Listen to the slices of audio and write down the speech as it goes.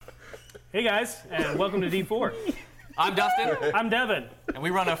Hey guys, and welcome to D4. I'm Dustin, I'm Devin. and we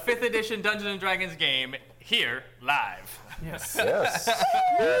run a 5th edition Dungeons & Dragons game here live. Yes. Yes.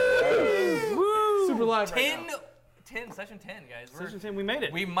 Woo! Super live. Session 10, guys. Session 10, we made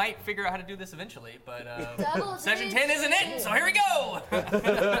it. We might figure out how to do this eventually, but Double Session digits. 10 isn't it, so here we go!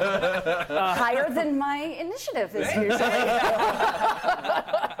 Higher than my initiative is usually.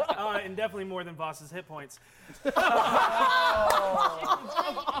 And definitely more than Voss's hit points. I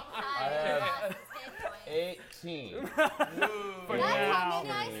have 18. That's how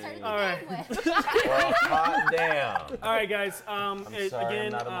many I started the All right. game with. Well, hot damn. All right, guys. sorry, Again,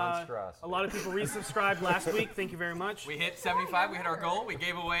 I'm not a monstrosity. a lot of people resubscribed last week. Thank you very much. We hit 75, we hit our goal, we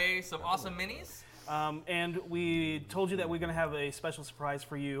gave away some awesome minis. And we told you that we're going to have a special surprise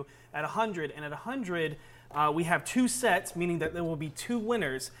for you at 100. And at 100, we have 2 sets, meaning that there will be 2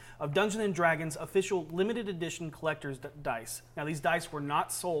 winners of Dungeons & Dragons official limited edition collector's dice. Now, these dice were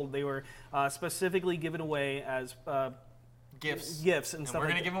not sold. They were specifically given away as Gifts. gifts and And stuff we're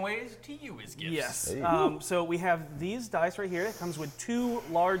like going to that. give away to you as gifts. Yes. Hey. So we have these dice right here. It comes with 2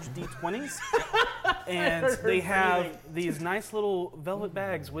 large D20s. And they have these nice little velvet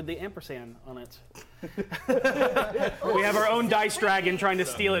bags with the ampersand on it. We have our own dice dragon trying to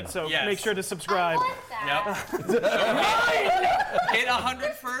steal it, so Yes. make sure to subscribe. I want that. Yep. Hit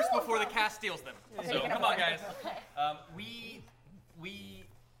 100 first before the cast steals them. So come on, guys. We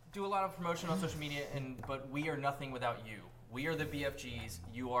do a lot of promotion on social media, but we are nothing without you. We are the BFGs.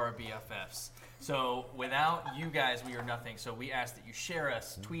 You are our BFFs. So without you guys, we are nothing. So we ask that you share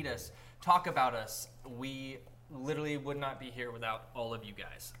us, tweet us, talk about us. We literally would not be here without all of you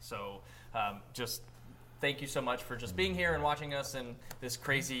guys. So just thank you so much for just being here and watching us and this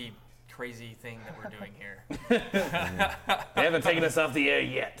crazy thing that we're doing here. They haven't taken us off the air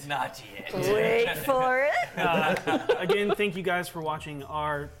yet. Not yet. Wait for it. Again, thank you guys for watching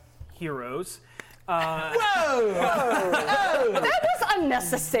our heroes. That was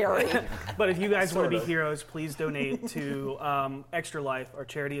unnecessary. But if you guys want to be Sort of. heroes, please donate to Extra Life, our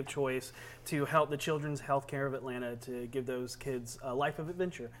charity of choice, to help the Children's Healthcare of Atlanta to give those kids a life of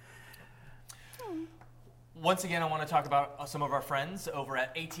adventure. Once again, I want to talk about some of our friends over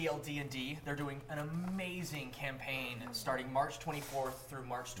at ATL D&D. They're doing an amazing campaign starting March 24th through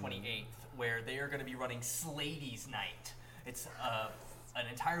March 28th, where they are going to be running Slady's Night. It's an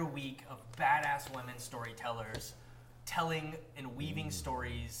entire week of badass women storytellers telling and weaving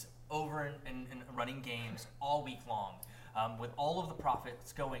stories over and running games all week long, with all of the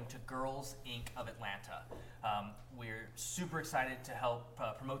profits going to Girls Inc. of Atlanta. We're super excited to help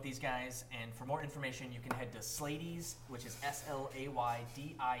promote these guys, and for more information, you can head to Slady's, which is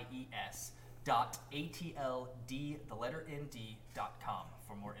SLAYDIES.ATLD.com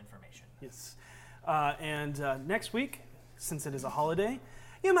for more information. Yes. And next week, since it is a holiday,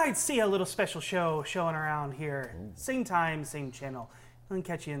 you might see a little special show showing around here. Same time, same channel. I'll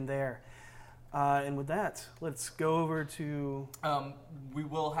catch you in there. And with that, let's go over to... We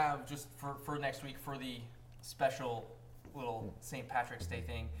will have, just for next week, for the special little St. Patrick's Day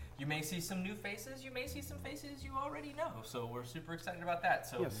thing, you may see some new faces, you may see some faces you already know, so we're super excited about that.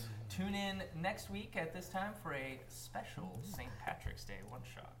 So Yes. tune in next week at this time for a special St. Patrick's Day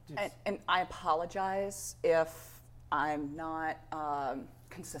one-shot. And I apologize if I'm not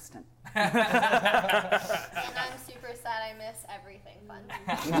consistent. And I'm super sad I miss everything fun.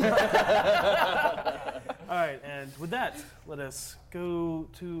 All right, and with that, let us go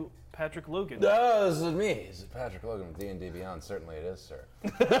to Patrick Logan. No, this is me. This is Patrick Logan with D&D Beyond. Certainly it is, sir.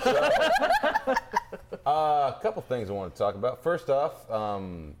 A couple things I want to talk about. First off,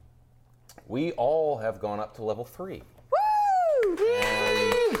 we all have gone up to level 3. Woo!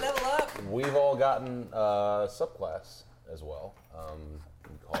 Level up! We've all gotten subclass as well.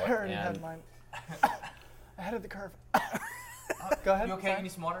 we call it. I already And- had mine. Ahead of the curve. Go ahead. You okay? You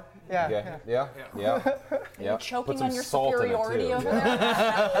need some water? Yeah. Yeah. Choking Put some on your salt in it, superiority too. over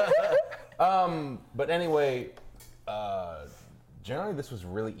there. But anyway, generally this was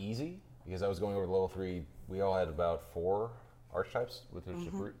really easy because I was going over level 3. We all had about 4 archetypes with which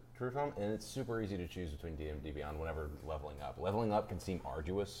to recruit from, and it's super easy to choose between D&D Beyond whenever leveling up. Leveling up can seem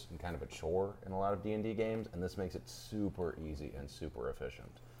arduous and kind of a chore in a lot of D&D games, and this makes it super easy and super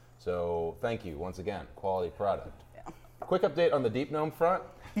efficient. So thank you once again, quality product. Quick update on the Deep Gnome front.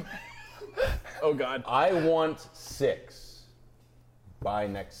 Oh God. I want 6 by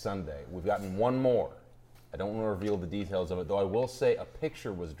next Sunday. We've gotten 1 more. I don't want to reveal the details of it, though I will say a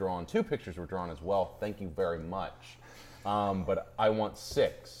picture was drawn. 2 pictures were drawn as well. Thank you very much. But I want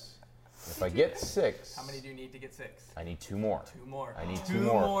 6. If I get 6, How many do you need to get 6? I need 2 more. 2 more. I need 2 2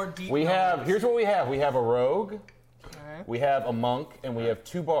 more. more deep We have, gnomes. here's what we have. We have a rogue, We have a monk, and we have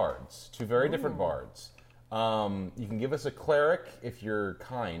 2 bards, 2 very different bards. You can give us a cleric if you're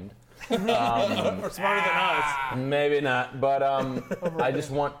kind. Or smarter than us. Maybe not, but I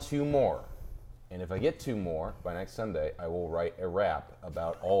just want 2 more. And if I get 2 more, by next Sunday, I will write a rap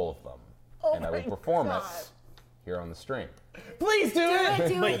about all of them. And I will perform it here on the stream. Please do it.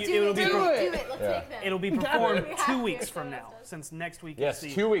 Do But it, you- do it'll it, be do pro- it, do it. Let's Yeah. make them. It'll be performed We have 2 to, weeks so from we now, have to. since next week Yes, is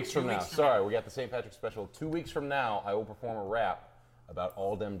the 2 weeks from now. weeks from Sorry, we got the St. Patrick's special. 2 weeks from now, I will perform a rap about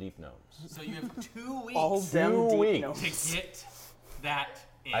all them deep gnomes. So you have 2 weeks All 2 them deep weeks. gnomes. to get that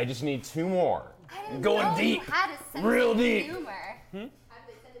in. I just need 2 more. I didn't Going know deep. You had a sense Real of deep. humor. Hmm? How did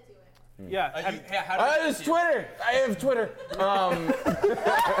they send it to him? Yeah. How do I It's Twitter. I have Twitter.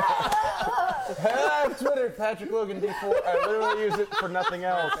 I have Twitter. Patrick Logan D4. I literally use it for nothing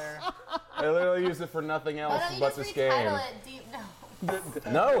else. I literally use it for nothing Why else don't you but just this retitle game. it Deep No?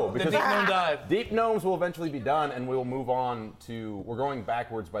 No, The because deep gnome dive. Deep Gnomes will eventually be done, and we'll move on to. We're going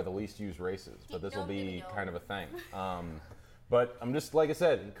backwards by the least used races, but this will be kind of a thing. But I'm just, like I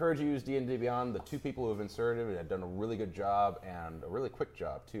said, encourage you to use D&D Beyond. The 2 people who have inserted it have done a really good job and a really quick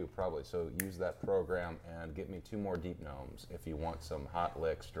job too, probably. So use that program and get me 2 more Deep Gnomes if you want some hot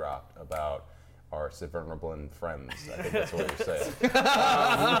licks dropped about our Severnablin friends. I think that's what you're saying.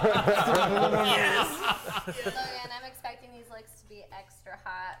 Logan, I'm expecting these licks to be extra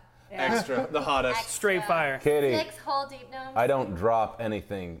hot. Extra. The hottest. Extra. Straight fire. Kitty, 6 whole Deep Gnomes. I don't drop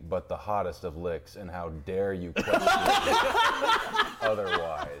anything but the hottest of licks, and how dare you question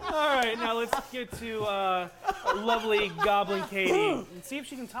otherwise. All right, now let's get to lovely Goblin Katie and see if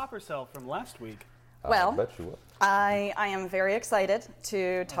she can top herself from last week. Well, I bet you will. I am very excited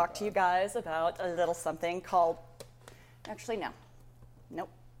to talk to you guys about a little something called. Actually, no. Nope.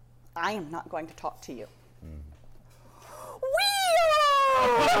 I am not going to talk to you. We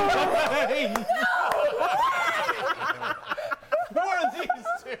are! Who are these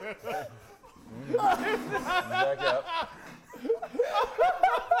 2? Back up.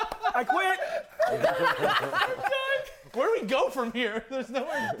 I quit. Where do we go from here? There's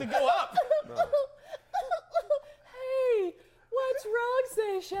nowhere to go up. Hey, what's wrong,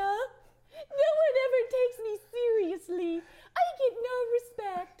 Sasha? No one ever takes me seriously. I get no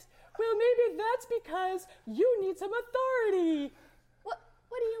respect. Well, maybe that's because you need some authority.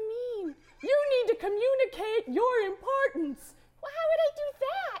 What do you mean? You need to communicate your importance. Well, how would I do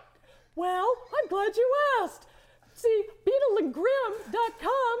that? Well, I'm glad you asked. See,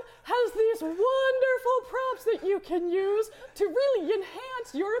 BeetleandGrim.com has these wonderful prompts that you can use to really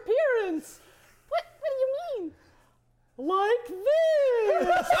enhance your appearance. What do you mean? Like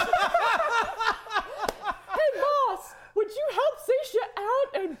this. Hey, boss, would you help Sasha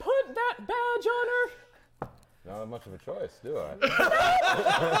out and put that badge on her? Not have much of a choice, do I?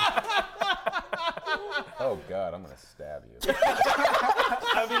 Oh God, I'm gonna stab you.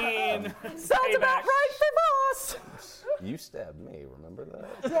 I mean, Sounds about payback. right for boss. You stabbed me, remember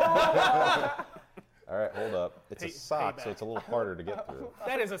that? All right, hold up. It's a Pay- sock, payback. so it's a little harder to get through.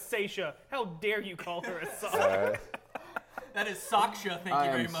 That is a Sasha. How dare you call her a All sock? right. That is Saksha, thank I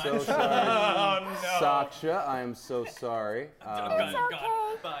you very am much. so sorry. Saksha, I am so sorry. God,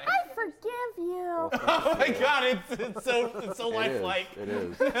 bye. I forgive you. Oh my God, it's so lifelike. It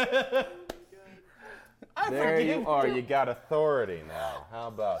is. I There forgive you are. You got authority now. How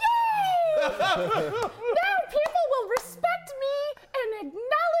about Now people will respect me and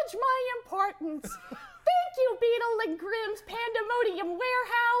acknowledge my importance. Thank you, Beetle and Grimm's Pandemonium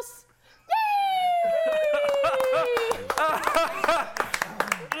Warehouse. Yay!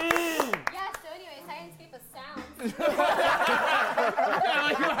 Yeah, so anyway, Sirenscape of Sounds.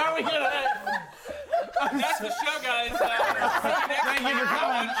 How are we gonna? That's the show, guys. Thank you for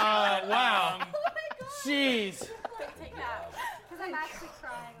coming. Wow. Jeez. Take that. Because I'm actually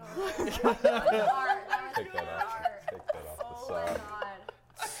crying a little bit. That was art. That was take that really off? art. Take that off Oh the my side. god.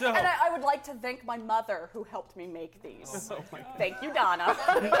 So, And I would like to thank my mother who helped me make these. Thank you, Donna.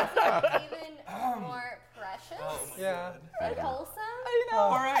 That makes it even more precious Yeah. and wholesome. I know.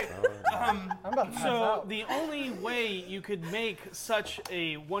 All right. I'm about to pass so out. the only way you could make such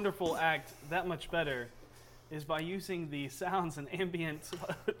a wonderful act that much better is by using the sounds and ambient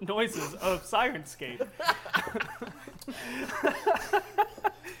noises of Sirenscape.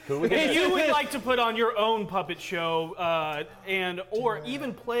 Could we If get you would like to put on your own puppet show, or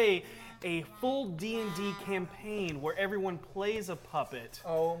even play a full D&D campaign where everyone plays a puppet,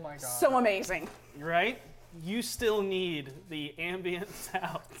 Oh my God. So amazing. right? You still need the ambient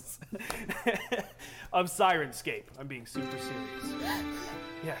sounds of Sirenscape. I'm being super serious.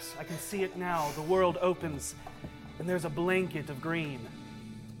 Yes, I can see it now. The world opens, and there's a blanket of green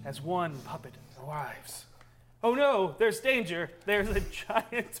as one puppet arrives Oh no, there's danger. There's a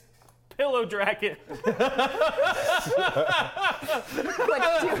giant pillow dragon. You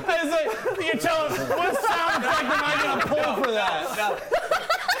tell us what sound effect am I gonna pull for that?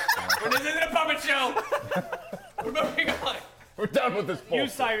 This isn't a puppet show. We're moving on. We're done with this bullshit.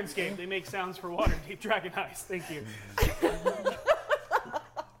 Use Sirenscape. They make sounds for Waterdeep Dragon Eyes. Thank you.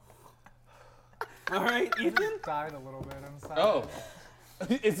 All right, Ethan? Died a little bit inside. Oh.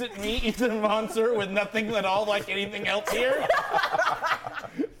 Is it me, Ethan Monster, with nothing at all like anything else here?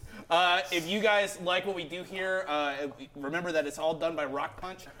 If you guys like what we do here, remember that it's all done by Rock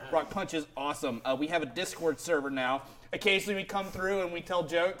Punch. Rock Punch is awesome. We have a Discord server now. Occasionally we come through and we tell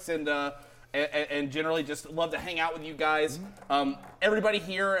jokes and generally just love to hang out with you guys. Everybody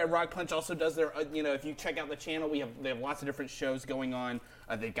here at Rock Punch also does their, if you check out the channel, they have lots of different shows going on.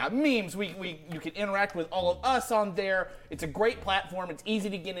 They've got memes. You can interact with all of us on there. It's a great platform. It's easy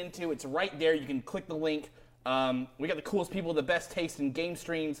to get into. It's right there. You can click the link. We got the coolest people, the best taste in game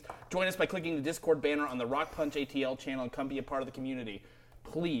streams. Join us by clicking the Discord banner on the Rock Punch ATL channel and come be a part of the community.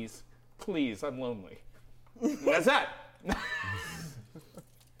 Please, please, I'm lonely. That's that.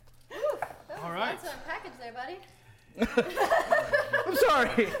 All right. Lots of package there, buddy. I'm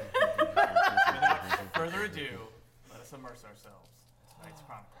sorry. Without further ado, let us immerse ourselves in tonight's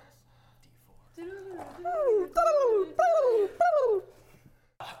Chronicles D4.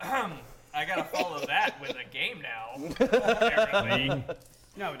 I gotta follow that with a game now. Apparently.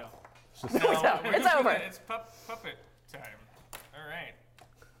 No, we don't. It's over. It's puppet time. All right.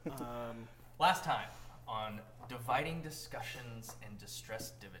 Last time on dividing discussions and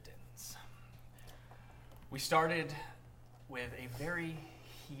distressed dividends, we started with a very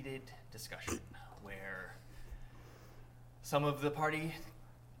heated discussion where some of the party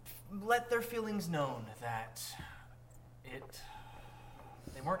let their feelings known that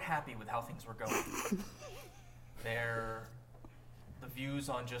they weren't happy with how things were going. The views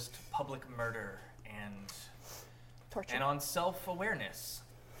on just public murder Torture. and on self-awareness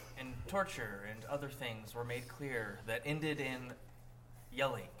and torture and other things were made clear that ended in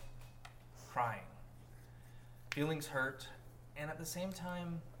yelling, crying, feelings hurt, and at the same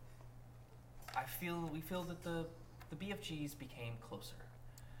time, we feel that the BFGs became closer.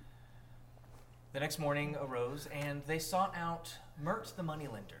 The next morning arose, and they sought out Mert the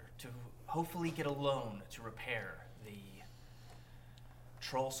moneylender to hopefully get a loan to repair the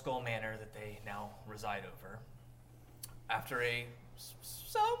Troll Skull Manor that they now reside over. After a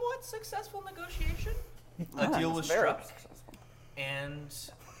somewhat successful negotiation, a deal was very struck, and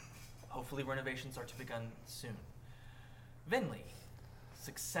hopefully renovations are to be begun soon. Vinley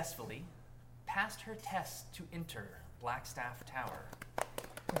successfully passed her test to enter Blackstaff Tower.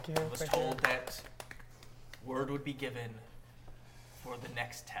 Was told that word would be given for the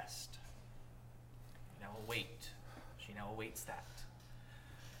next test. She now awaits that.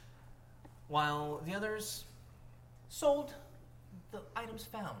 While the others sold the items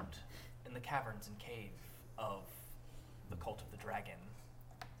found in the caverns and cave of the Cult of the Dragon,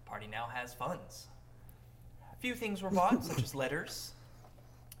 the party now has funds. A few things were bought, such as letters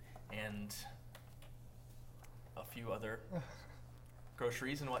and a few other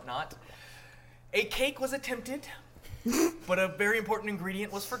groceries and whatnot. A cake was attempted, but a very important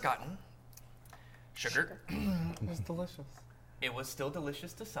ingredient was forgotten. Sugar. It was delicious. It was still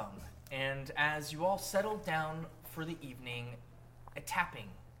delicious to some. And as you all settled down for the evening, a tapping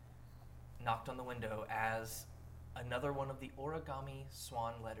knocked on the window as another one of the origami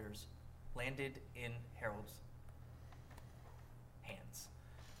swan letters landed in Harold's hands.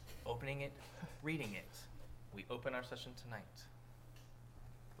 Opening it, reading it. We open our session tonight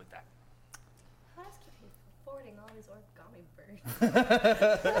with that. How does keep affording all these origami birds?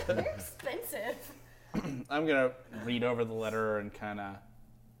 They're expensive. I'm going to read over the letter and kind of...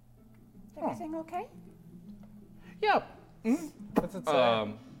 Everything okay? Yeah. What's it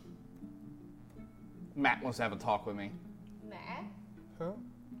say? Matt wants to have a talk with me. Matt? Who?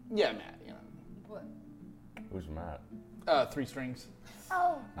 Yeah, Matt, What? Who's Matt? 3 strings.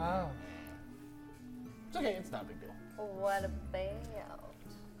 Oh, Oh. It's okay, it's not a big deal. what about?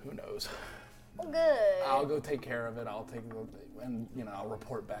 Who knows? Good. I'll go take care of it. I'll I'll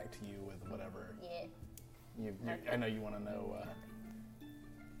report back to you with whatever. Yeah. I know you want to know.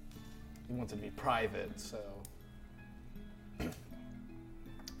 You want it to be private, so.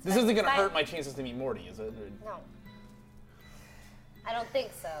 This isn't going to hurt my chances to meet Morty, is it? No. I don't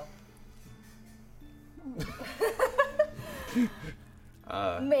think so.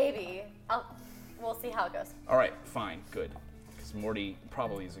 Maybe. We'll see how it goes. All right, fine, good. Because Morty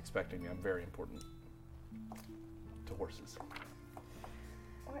probably is expecting me. I'm very important to horses.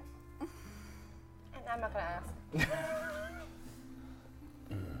 I'm not gonna ask.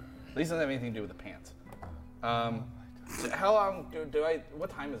 At least it doesn't have anything to do with the pants. So how long do I? What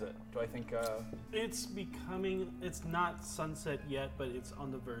time is it? Do I think? It's not sunset yet, but it's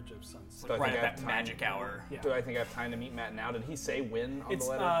on the verge of sunset. Do I Right think at I have that time? magic hour. Yeah. Do I think I have time to meet Matt now? Did he say when on It's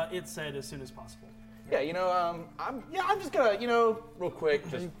the letter? it said as soon as possible. Yeah, I'm just gonna, real quick,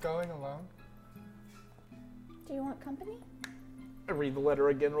 Are just you going alone? Do you want company? read the letter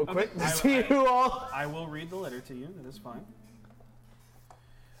again real quick to I- see I- who all. I will read the letter to you. That is fine.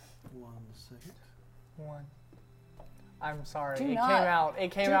 1 second. One. I'm sorry. Do it not- came out. It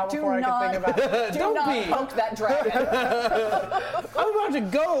came do- out do before I could think about it. Do Don't not be. poke that dragon. I'm about to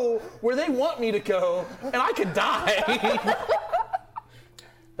go where they want me to go, and I could die.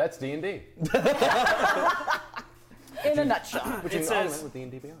 That's D&D. In a nutshell. Which It is says- augment with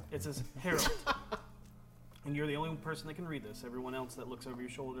D&D Beyond. It says Harold. And you're the only person that can read this. Everyone else that looks over your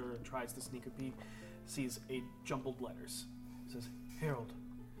shoulder and tries to sneak a peek sees a jumbled letters. It says, Harold,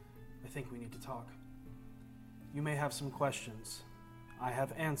 I think we need to talk. You may have some questions. I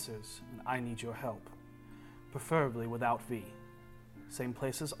have answers, and I need your help. Preferably without V. Same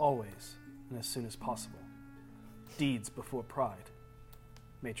place as always, and as soon as possible. Deeds before pride.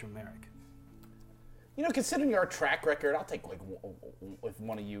 Matron Merrick. Considering our track record, I'll take if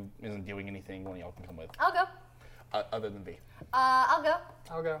one of you isn't doing anything, one of y'all can come with, I'll go. other than B. I'll go.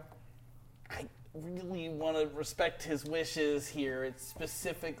 I'll go. I really want to respect his wishes here. It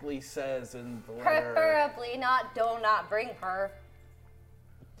specifically says in the letter. Preferably do not bring her.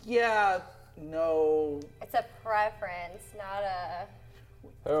 Yeah, no. It's a preference, not a.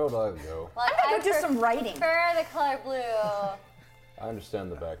 Harold, I'll go. Like, I'm gonna go do some writing. prefer the color blue, I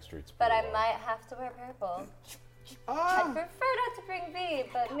understand the back streets but I pretty well. might have to wear purple. I prefer not to bring V,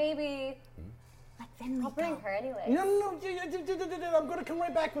 but maybe I'll bring her anyway. No. I'm going to come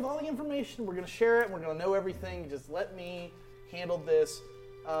right back with all the information. We're going to share it. We're going to know everything. Just let me handle this.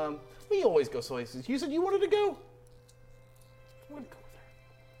 We always go places. You said you wanted to go? I want to go with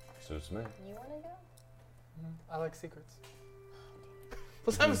her. Suits me. You want to go? I like secrets.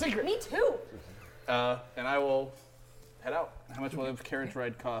 Let's have a secret. Me too. And I will head out. How much will the carriage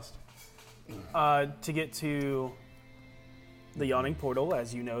ride cost? To get to the yawning portal,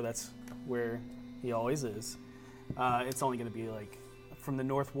 as you know, that's where he always is. It's only going to be like from the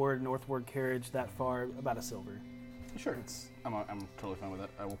northward carriage that far, about a silver. Sure. I'm totally fine with it.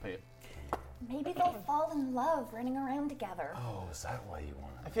 I will pay it. Maybe they'll fall in love running around together. Oh, is that why you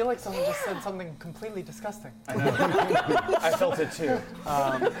want I feel like someone just said something completely disgusting. I know. I felt it too. For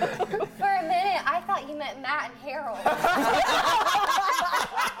a minute, I thought you meant Matt and Harold.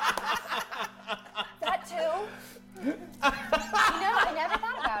 That too. I never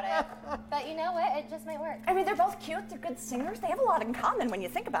thought about it. But you know what? It just might work. I mean, they're both cute. They're good singers. They have a lot in common when you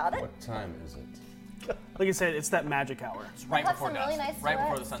think about it. What time is it? Like I said, it's that magic hour. It's right Have before some dusk. really nice right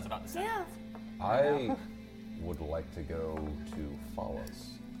before silhouettes. the sun's about to set. Yeah. I would like to go to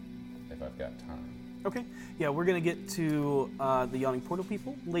Follows, if I've got time. Okay. Yeah, we're going to get to the yawning portal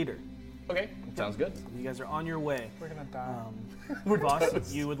people later. Okay, sounds good. You guys are on your way. We're gonna die.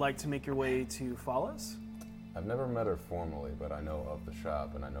 Boss, you would like to make your way to Follows? I've never met her formally, but I know of the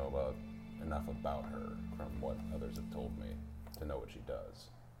shop and I know enough about her from what others have told me to know what she does.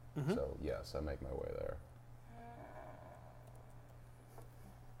 So yes, I make my way there.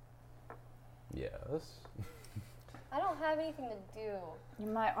 Yes. I don't have anything to do. You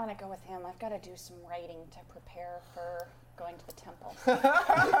might want to go with him. I've got to do some writing to prepare for going to the temple.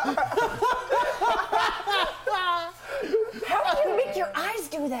 How do you make your eyes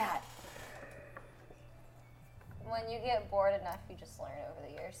do that? When you get bored enough, you just learn over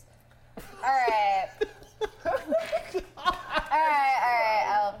the years. Alright. Alright.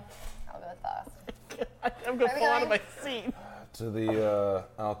 I'll go with Boss. I'm going to Are we fall out of my going? seat. To the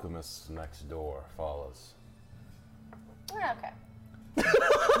alchemist next door, Follows. Yeah, okay.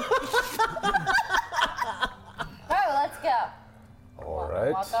 Alright, well, let's go. All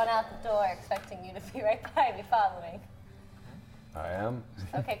right. Walk on out the door, expecting you to be right by me following. I am.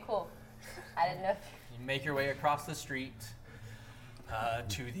 Okay, cool. I didn't know if You make your way across the street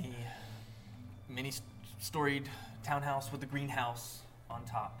to the mini-storied townhouse with the greenhouse on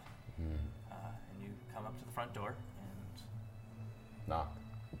top. And you come up to the front door, Knock.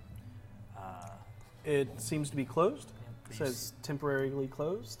 and It seems to be closed. It you says temporarily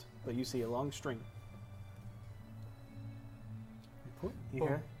closed, but you see a long string. You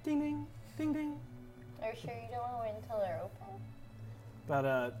hear ding ding, ding ding. Are you sure you don't want to wait until they're open?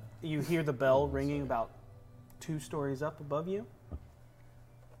 But you hear the bell ringing about 2 stories up above you.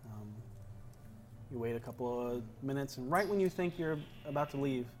 You wait a couple of minutes, and right when you think you're about to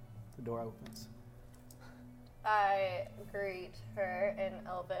leave, the door opens. I greet her in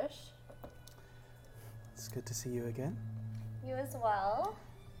Elvish. It's good to see you again. You as well.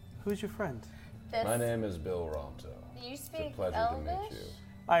 Who's your friend? This, My name is Bill Ronto. you It's a speak pleasure Elvish? to meet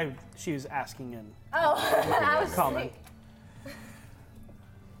you. She was asking in Oh, I was common. like,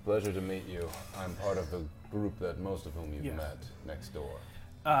 Pleasure to meet you. I'm part of the group that most of whom you've Yeah. met next door.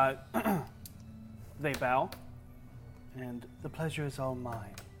 They bow, and the pleasure is all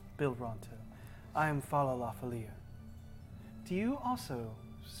mine. Bill Ronto. I am Fala Lafalia. Do you also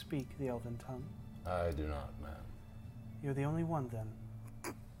speak the Elven tongue? I do not, ma'am. You're the only one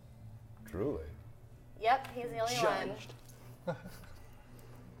then. Truly. yep, he's the only one.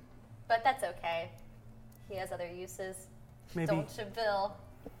 But that's okay. He has other uses. Maybe. Don't you, Bill?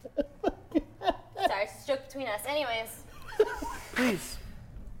 Sorry, it's a joke between us. Anyways, Please,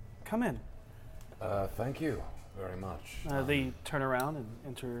 come in. Thank you very much. They turn around and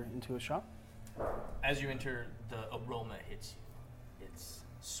enter into a shop. As you enter, the aroma hits you. It's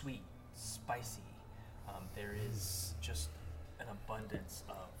sweet, spicy. There is just an abundance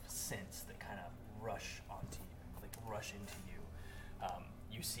of scents that kind of rush onto you, like rush into you.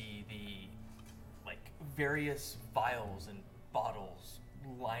 You see the various vials and bottles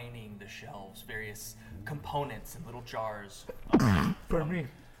lining the shelves, various components in little jars. From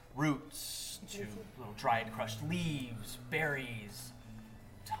roots to little dried crushed leaves, berries,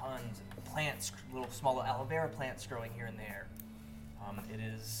 tons of plants, little small aloe vera plants growing here and there. It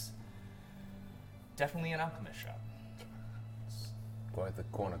is definitely an alchemist shop. Quite the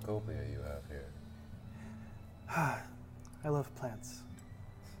cornucopia you have here. I love plants.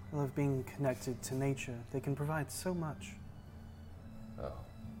 I love being connected to nature. They can provide so much. Oh.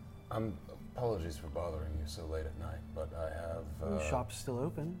 Apologies for bothering you so late at night, but I have... The shop's still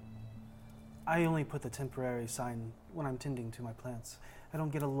open. I only put the temporary sign when I'm tending to my plants. I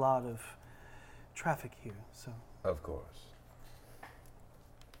don't get a lot of traffic here, so. Of course.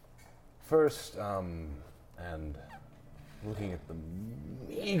 First, and looking at the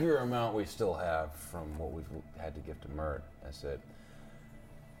meager amount we still have from what we've had to give to Mert, I said,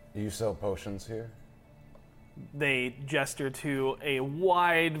 do you sell potions here? They gesture to a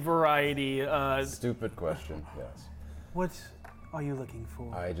wide variety. Stupid question, yes. What are you looking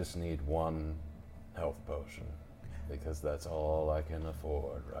for? I just need one health potion, because that's all I can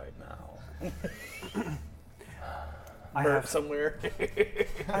afford right now. I Burp have somewhere.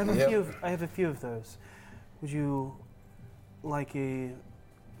 I have a Yep. few. I have a few of those. Would you like a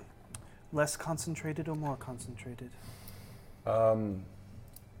less concentrated or more concentrated?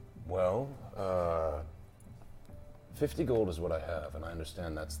 Well, 50 gold is what I have, and I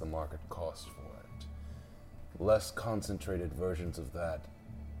understand that's the market cost for it. Less concentrated versions of that,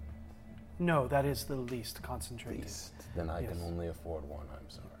 No, that is the least concentrated. then I can Yes. only afford one, I'm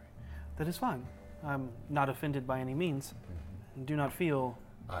sorry. That is fine. I'm not offended by any means. And do not feel.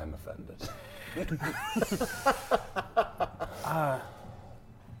 I'm offended.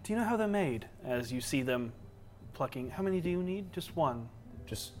 Do you know how they're made? As you see them plucking. How many do you need? Just one.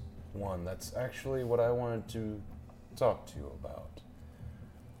 Just one. That's actually what I wanted to talk to you about.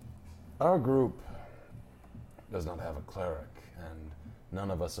 Our group does not have a cleric, and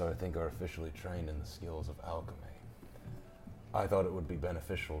none of us, I think, are officially trained in the skills of alchemy. I thought it would be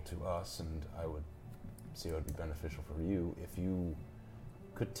beneficial to us, and I would see it would be beneficial for you if you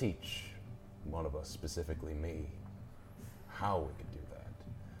could teach one of us, specifically me, how we could do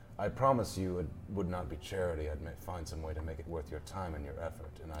that. I promise you it would not be charity. I'd find some way to make it worth your time and your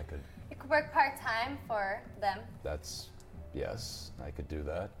effort, and I could... you could work part-time for them. Yes, I could do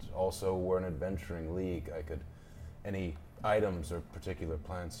that. Also, we're an adventuring league. Any items or particular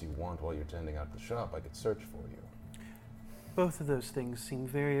plants you want while you're tending out the shop, I could search for you. Both of those things seem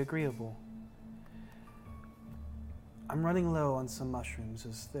very agreeable. I'm running low on some mushrooms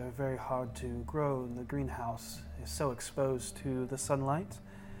as they're very hard to grow and the greenhouse is so exposed to the sunlight.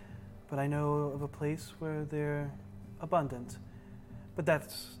 But I know of a place where they're abundant. But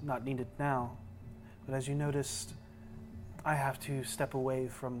that's not needed now. But as you noticed, I have to step away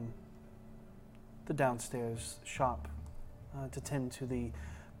from the downstairs shop to tend to the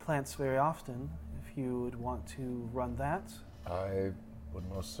plants very often. If you would want to run that. I would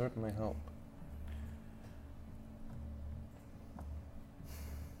most certainly help.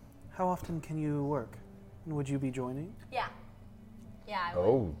 How often can you work? And would you be joining? Yeah. Yeah, I would.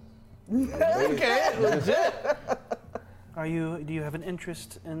 Oh. Do you have an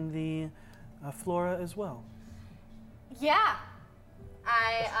interest in the flora as well? Yeah.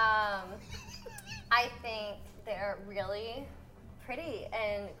 I think they're really pretty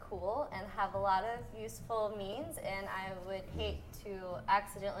and cool and have a lot of useful means, and I would hate to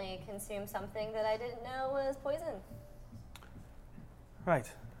accidentally consume something that I didn't know was poison. Right.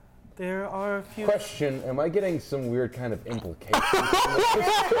 There are a few. Question: am I getting some weird kind of implication?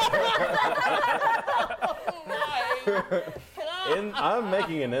 I'm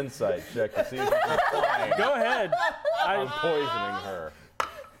making an insight check to see if she's implying Go ahead. I'm poisoning her.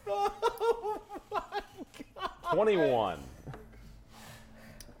 21.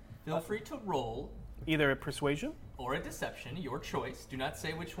 Feel free to roll Either a persuasion or a deception, your choice. Do not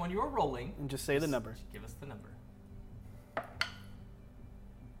say which one you are rolling. and just say the number. Give us the number.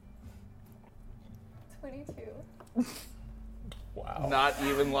 22. Wow. Not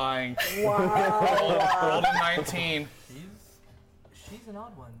even lying. Wow. Rolled a 19. She's an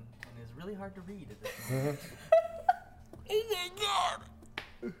odd one and is really hard to read at this moment. Oh my god.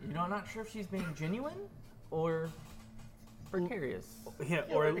 You know, I'm not sure if she's being genuine or precarious. Yeah,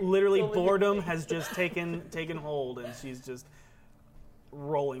 or literally boredom has just taken hold, and she's just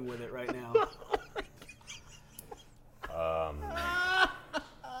rolling with it right now. All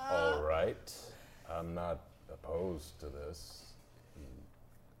right. I'm not opposed to this.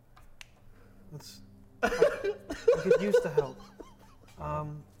 I could use the help.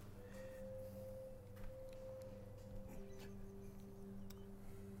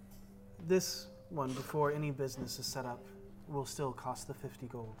 This one, before any business is set up, will still cost the 50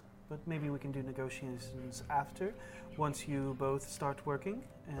 gold. But maybe we can do negotiations after, once you both start working.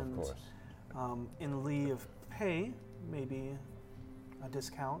 And Of course. in lieu of pay, maybe a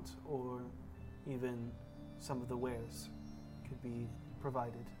discount or even some of the wares could be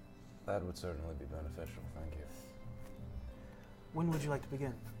provided. That would certainly be beneficial. Thank you. When would you like to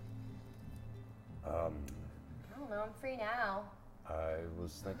begin? I don't know, I'm free now. I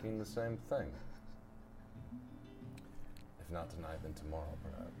was thinking the same thing. If not tonight, then tomorrow,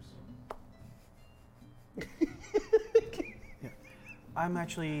 perhaps. I'm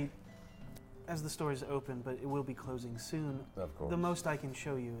actually, as the store is open, but it will be closing soon. Of course. The most I can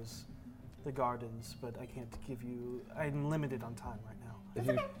show you is the gardens, but I can't give you. I'm limited on time right now. If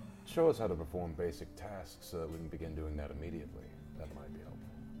you show us how to perform basic tasks so that we can begin doing that immediately, that might be helpful.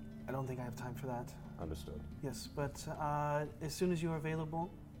 I don't think I have time for that. Understood. Yes, but as soon as you are available,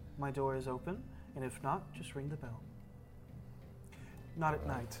 my door is open, and if not, just ring the bell. Not at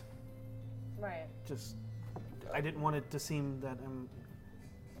night. Right. Just, I didn't want it to seem that I'm.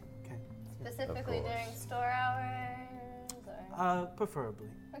 Okay. Specifically Of course. during store hours? Or? Preferably.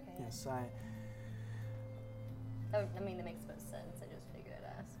 Okay. Yeah. Yes, Oh, I mean, that makes most sense. I just figured I'd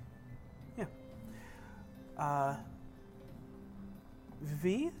ask.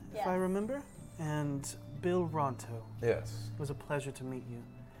 V, if Yes. I remember, and Bill Ronto. Yes. It was a pleasure to meet you.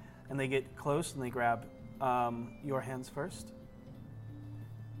 And they get close and they grab your hands first.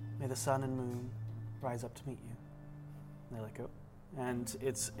 May the sun and moon rise up to meet you. And they let go. And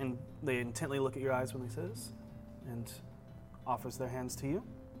they intently look at your eyes when they say this, and offers their hands to you.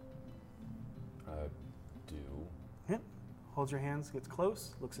 I do. Yep. Holds your hands, gets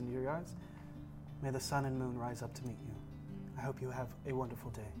close, looks into your eyes. May the sun and moon rise up to meet you. I hope you have a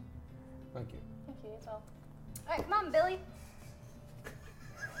wonderful day. Thank you. Thank you, as well. All right, come on, Billy.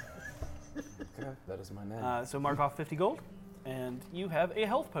 Okay, that is my name. So mark off 50 gold, and you have a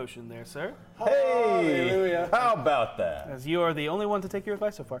health potion there, sir. Hey! How about that? As you are the only one to take your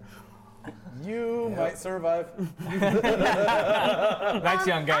advice so far. You might survive. Night's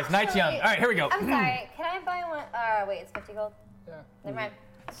young, guys. Night's young. All right, here we go. I'm sorry. Can I buy one? Wait, it's 50 gold? Yeah. Never mind.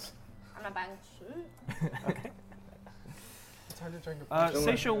 I'm not buying shit. It's hard to drink a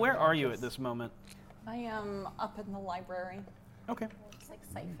Seisha, where are you at this moment? I am up in the library. Okay. Just like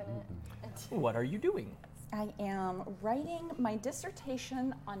siphon it. What are you doing? I am writing my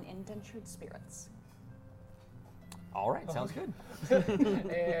dissertation on indentured spirits. All right, sounds good.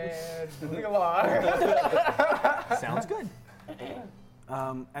 And moving along. Sounds good.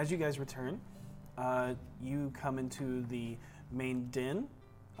 As you guys return, you come into the main den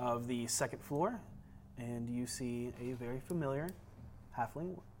of the second floor, and you see a very familiar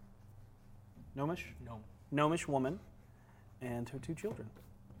halfling, gnomish woman, and her two children.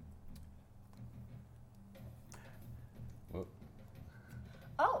 Whoop.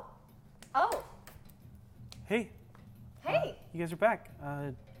 Oh. Oh. Hey, Hey. you guys are back.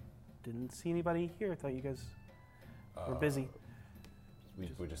 Didn't see anybody here. I thought you guys were busy.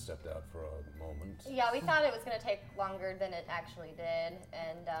 We just stepped out for a moment. Yeah, we thought it was going to take longer than it actually did,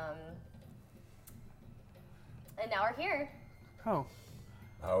 and now we're here. Oh,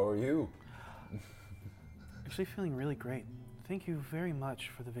 How are you? actually feeling really great. Thank you very much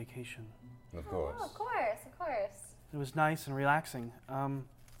for the vacation. Of course. Oh, of course, of course. It was nice and relaxing.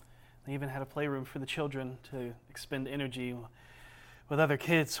 They even had a playroom for the children to expend energy with other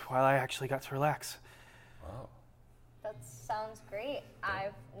kids while I actually got to relax. Wow. That sounds great.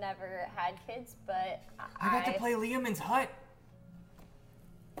 I've never had kids, but I got to play Liam's hut.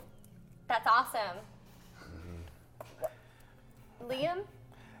 That's awesome. Liam?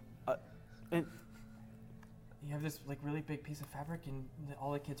 It, You have this like really big piece of fabric, and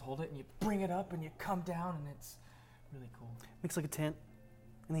all the kids hold it, and you bring it up, and you come down, and it's really cool. makes like a tent,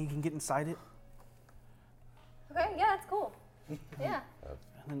 and then you can get inside it. Okay, yeah, that's cool. Yeah,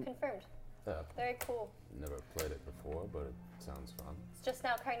 And then, confirmed. Yeah, Very cool. never played it before, but it sounds fun. It's just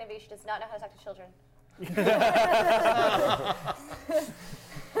now occurring to me she does not know how to talk to children.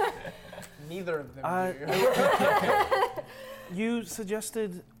 Neither of them do. you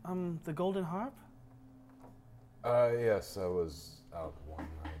suggested the golden harp? Yes, I was out one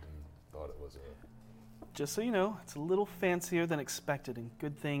night and thought it was a... Just so you know, it's a little fancier than expected, and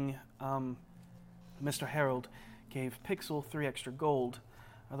good thing Mr. Harold gave Pixel 3 extra gold.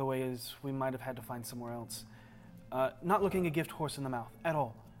 Otherwise, we might have had to find somewhere else. Not looking a gift horse in the mouth at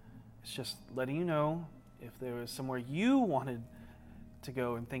all. It's just letting you know if there was somewhere you wanted to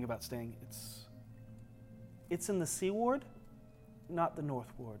go and think about staying. It's in the Sea Ward, not the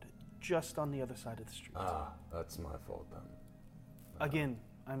North Ward, just on the other side of the street. Ah, that's my fault then. Again,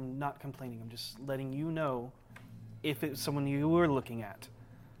 I'm not complaining. I'm just letting you know if it's someone you were looking at.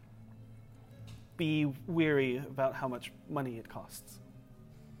 Be wary about how much money it costs.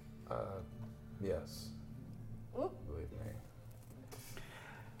 Yes. Oop. Believe me.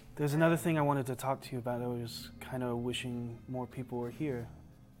 There's another thing I wanted to talk to you about. I was kind of wishing more people were here.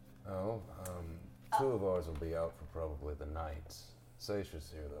 Oh, two of ours will be out for probably the night.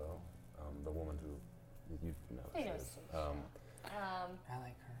 Seisha's here though. The woman who you know. I know she is. I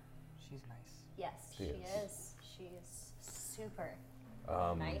like her. She's nice. Yes, She she is. is. She is super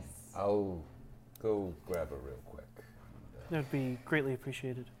nice. I'll go grab her real quick. That would be greatly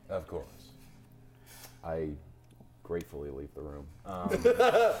appreciated. Of course. I gratefully leave the room.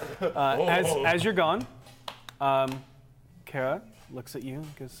 As you're gone, Kara looks at you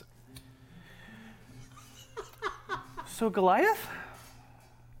and goes, "So Goliath?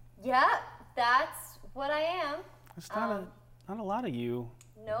 Yeah, that's what I am. There's not a lot of you."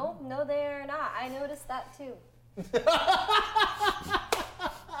 No, they are not. I noticed that too.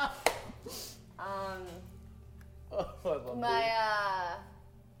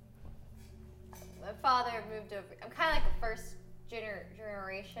 My father moved over. I'm kind of like the first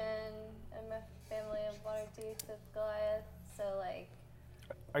generation in my family of Waterdeep of Goliath. So like,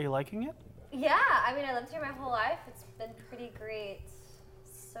 Are you liking it? yeah. I mean, I lived here my whole life. It's been pretty great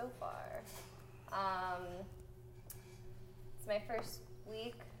so far. It's my first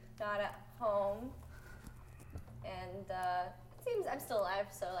week not at home, and it seems I'm still alive.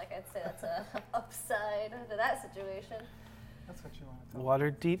 So like, I'd say that's a upside to that situation. That's what you want to tell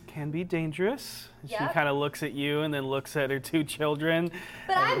Waterdeep can be dangerous. She Yep. kind of looks at you and then looks at her two children.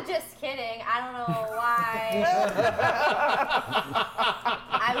 But I'm just kidding. I don't know why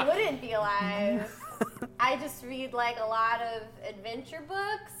I wouldn't be alive. I just read like a lot of adventure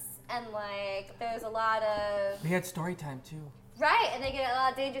books, and like there's a lot of We had story time too. right, and they get in a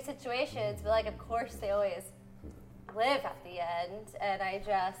lot of dangerous situations. But like, of course, they always live at the end, and I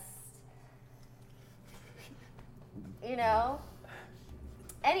just, you know.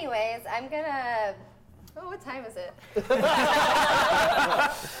 Anyways, I'm gonna. Oh, what time is it?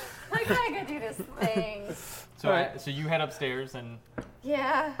 I gotta go do this thing. So, so you head upstairs, and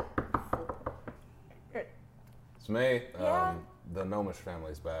Yeah. It's me. Yeah. The Gnomish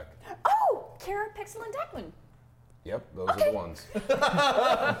family's back. Oh, Kara, Pixel, and Declan. Yep, those are the ones.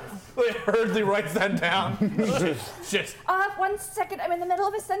 Hurley writes that down. Shit. 1 second, I'm in the middle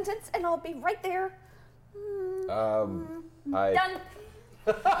of a sentence, and I'll be right there. I Done.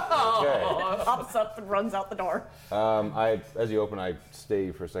 okay. Pops up and runs out the door. As you open, I stay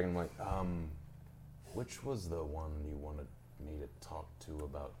for a second. I'm like, which was the one you wanted me to talk to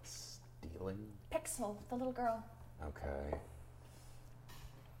about stealing? Pixel, the little girl. Okay.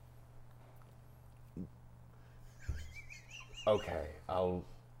 Okay, I'll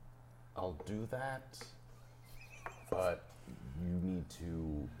do that, but you need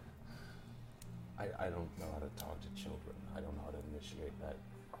to. I don't know how to talk to children. I don't know how to initiate that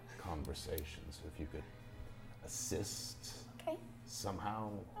conversation. So if you could assist Okay, somehow,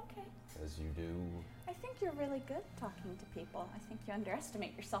 okay. as you do. I think you're really good talking to people. I think you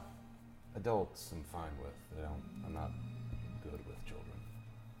underestimate yourself. Adults, I'm fine with. I'm not good with children.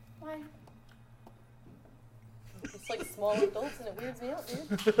 Why? It's like small adults and it weirds me out, dude.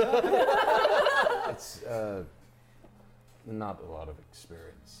 It's not a lot of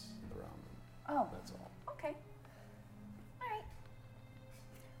experience around them. Oh, That's all. okay. All right.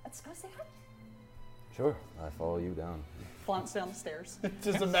 Let's go say hi. Sure, I follow you down. Flounce down the stairs.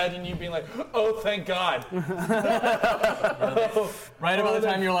 Just imagine you being like, oh, thank God. Right about the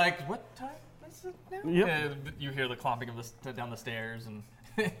time you're like, what time is it now? Yep. And you hear the clomping of down the stairs, and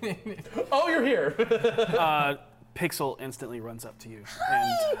Oh, you're here. Pixel instantly runs up to you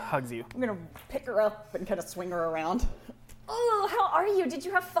and hugs you. I'm gonna pick her up and kind of swing her around. Oh, how are you? Did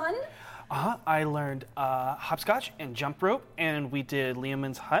you have fun? I learned hopscotch and jump rope, and we did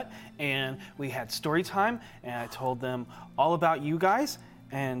Liamon's hut, and we had story time, and I told them all about you guys,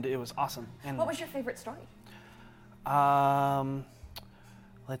 and it was awesome. And What was your favorite story?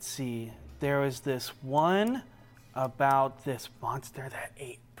 let's see. There was this one about this monster that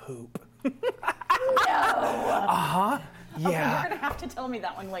ate poop. Okay, Yeah. you're gonna have to tell me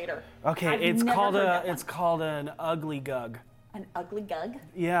that one later. Okay, I've it's never called heard that one. it's called an ugly gug. An ugly gug.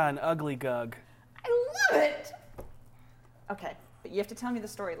 Yeah, an ugly gug. I love it. Okay, but you have to tell me the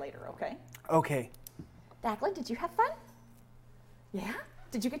story later, okay? Okay. Daglan, did you have fun? Yeah?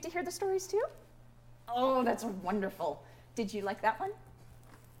 Did you get to hear the stories too? Oh, that's wonderful. Did you like that one?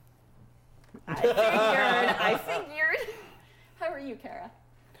 I figured. How are you, Kara?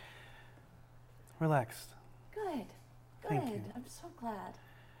 Relaxed. Good. Good. Thank you. I'm so glad.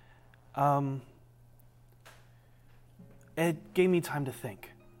 It gave me time to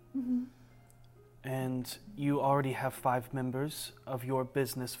think. And you already have 5 members of your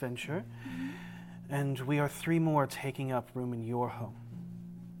business venture, and we are 3 more taking up room in your home.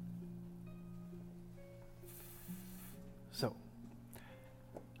 So,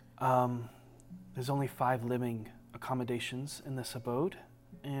 there's only 5 living accommodations in this abode,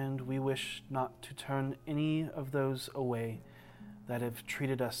 and we wish not to turn any of those away that have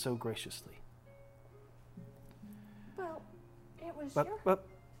treated us so graciously. Well, it was But, your... but,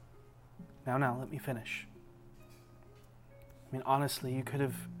 now, let me finish. I mean, honestly, you could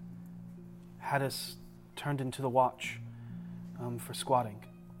have had us turned into the watch for squatting.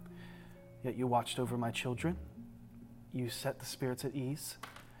 Yet you watched over my children, you set the spirits at ease,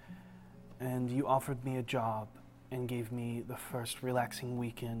 and you offered me a job and gave me the first relaxing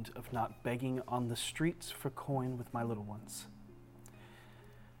weekend of not begging on the streets for coin with my little ones.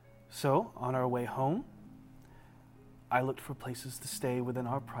 So, on our way home, I looked for places to stay within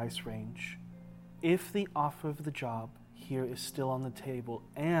our price range. If the offer of the job here is still on the table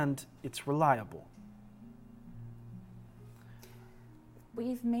and it's reliable.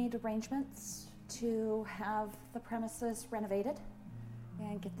 We've made arrangements to have the premises renovated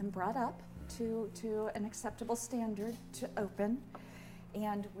and get them brought up to an acceptable standard to open.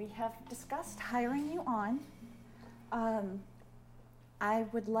 And we have discussed hiring you on. I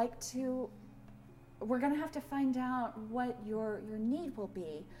would like to, we're gonna have to find out what your need will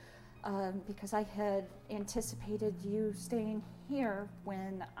be, because I had anticipated you staying here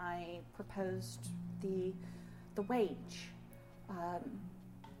when I proposed the wage.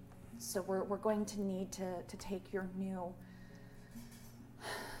 So we're going to need to take your new.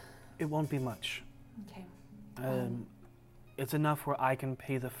 It won't be much. Okay. It's enough where I can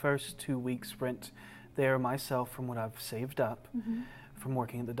pay the first 2 weeks' rent there myself from what I've saved up from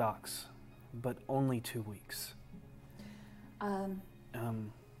working at the docks, but only 2 weeks.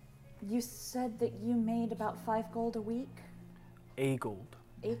 You said that you made about 5 gold a week. A gold.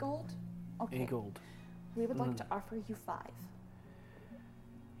 A gold? Okay. A gold. We would like to offer you 5.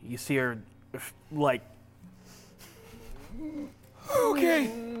 You see her, like,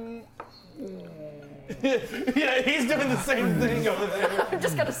 okay. Yeah, he's doing the same thing over there. I'm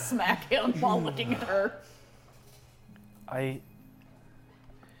just gonna smack him while looking at her. I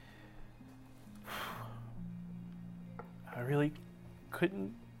really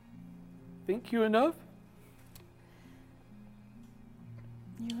couldn't thank you enough.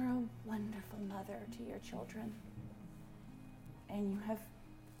 You're a wonderful mother to your children. And you have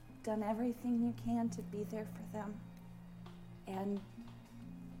done everything you can to be there for them. And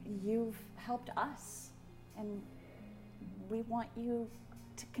you've helped us. And we want you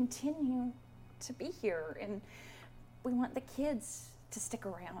to continue to be here. And we want the kids to stick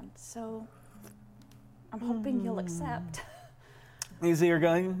around. So I'm hoping you'll accept. You see her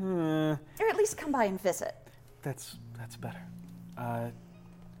going, Or at least come by and visit. That's better.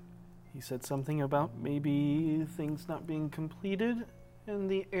 He said something about maybe things not being completed in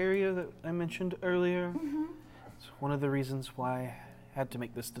the area that I mentioned earlier. It's one of the reasons why I had to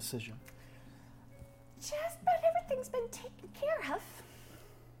make this decision. Just about everything's been taken care of.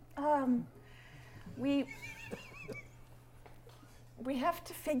 We have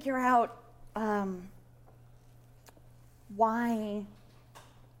to figure out why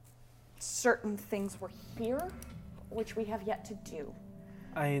certain things were here, which we have yet to do.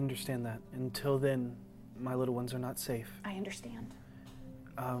 I understand that. Until then, my little ones are not safe. I understand.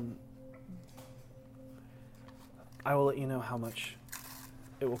 I will let you know how much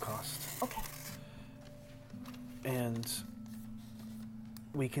it will cost. Okay. And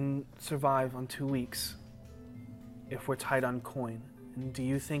we can survive on 2 weeks if we're tight on coin. And do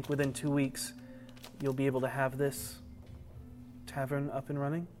you think within 2 weeks you'll be able to have this tavern up and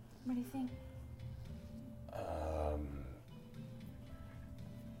running? What do you think?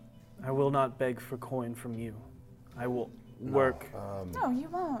 I will not beg for coin from you. I will work. No, you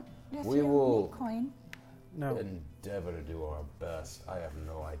won't. Yes, we you will- need coin. No. Endeavor to do our best. I have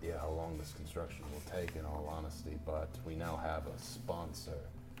no idea how long this construction will take, in all honesty, but we now have a sponsor,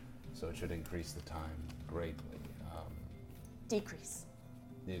 so it should increase the time greatly. Decrease.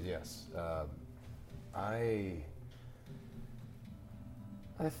 Yes. I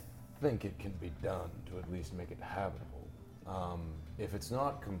think it can be done to at least make it habitable. If it's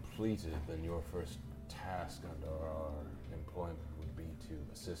not completed, then your first task under our employment would be to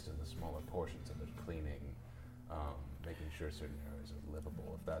assist in the smaller portions of it, cleaning, making sure certain areas are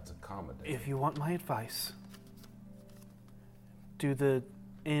livable, if that's accommodated. If you want my advice, do the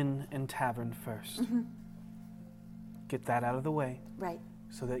inn and tavern first. Get that out of the way Right.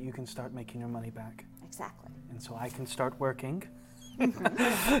 so that you can start making your money back. Exactly. And so I can start working.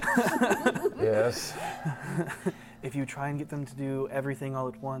 Yes. If you try and get them to do everything all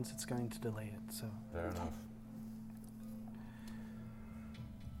at once, it's going to delay it. So Fair enough.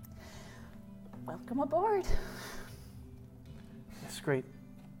 Welcome aboard. it's great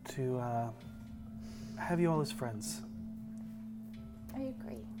to have you all as friends. I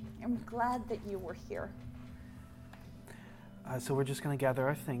agree. I'm glad that you were here. So we're just going to gather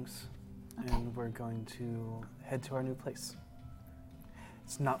our things, Okay. and we're going to head to our new place.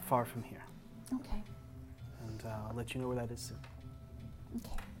 It's not far from here, Okay. and I'll let you know where that is soon.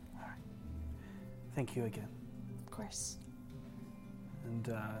 Okay. Thank you again. Of course.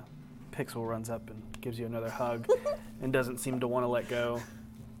 And Pixel runs up and gives you another hug and doesn't seem to want to let go.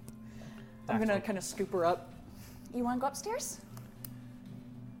 I'm gonna kind of scoop her up. You want to go upstairs?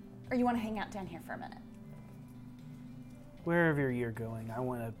 Or you want to hang out down here for a minute? Wherever you're going, I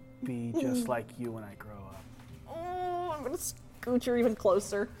want to be just like you when I grow up. Oh, I'm gonna scooch her even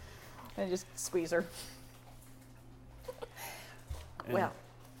closer and just squeeze her. And, Well.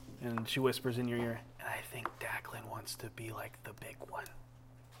 And she whispers in your ear, and I think Declan wants to be like the big one.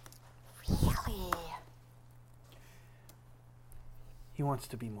 Really? He wants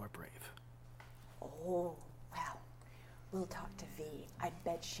to be more brave. Oh, well. We'll talk to V. I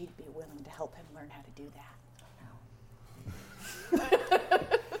bet she'd be willing to help him learn how to do that.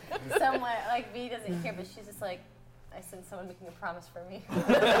 Somewhere, like V doesn't care, but she's just like, I sense someone making a promise for me.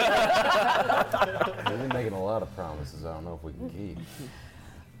 We've been making a lot of promises I don't know if we can keep.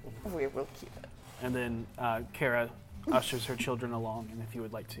 We will keep it. And then Kara ushers her children along, and if you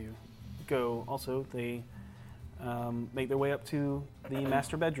would like to go also, they make their way up to the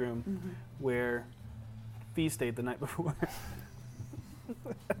master bedroom where Fee stayed the night before.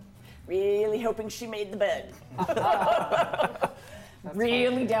 Really hoping she made the bed.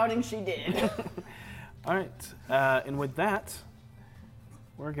 Really doubting she did. All right, and with that,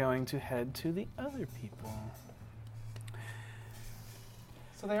 we're going to head to the other people.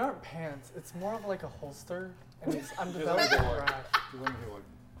 So they aren't pants. It's more of like a holster. And I'm developing a rash.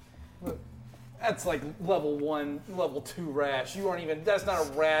 Look, That's like level 1, level 2 rash. You aren't even, that's not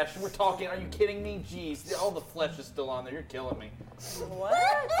a rash. We're talking, are you kidding me? Jeez, all the flesh is still on there. You're killing me.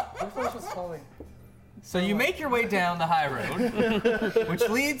 my flesh is falling. So you make your way down the high road, which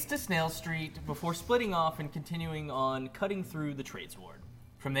leads to Snail Street before splitting off and continuing on cutting through the Trades Ward.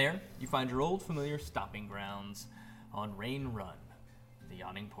 From there, you find your old familiar stopping grounds on Rain Run, the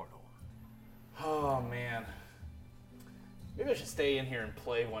yawning portal. Oh, man. Maybe I should stay in here and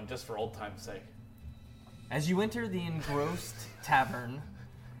play one just for old time's sake. As you enter the engrossed tavern,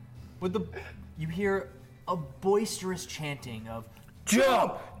 you hear a boisterous chanting of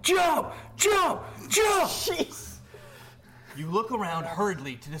Jump! Jump! Jump! Jump! Jeez. You look around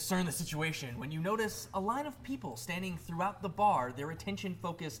hurriedly to discern the situation when you notice a line of people standing throughout the bar, their attention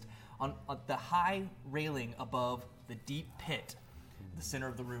focused on the high railing above the deep pit, the center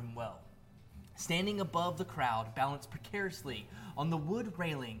of the room well. Standing above the crowd, balanced precariously on the wood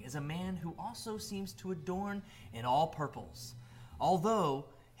railing, is a man who also seems to adorn in all purples, although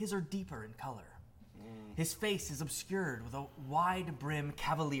his are deeper in color. His face is obscured with a wide-brim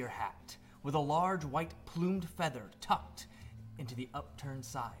cavalier hat, with a large white plumed feather tucked into the upturned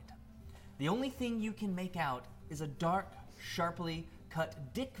side. The only thing you can make out is a dark, sharply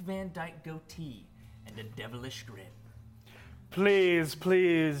cut Dick Van Dyke goatee and a devilish grin. Please,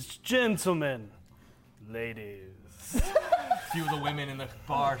 please, gentlemen, ladies. Few of the women in the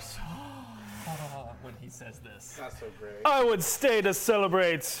bars when he says this. Not so great. I would stay to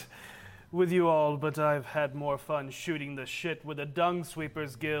celebrate with you all, but I've had more fun shooting the shit with the Dung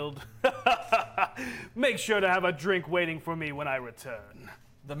Sweepers Guild. Make sure to have a drink waiting for me when I return.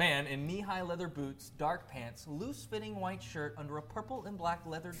 The man in knee-high leather boots, dark pants, loose-fitting white shirt under a purple and black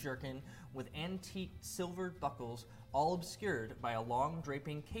leather jerkin with antique silvered buckles, all obscured by a long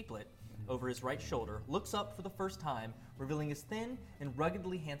draping capelet over his right shoulder, looks up for the first time, revealing his thin and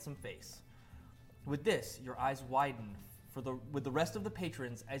ruggedly handsome face. With this, your eyes widen with the rest of the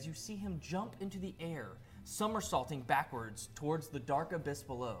patrons as you see him jump into the air, somersaulting backwards towards the dark abyss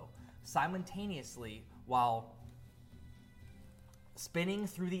below, simultaneously while spinning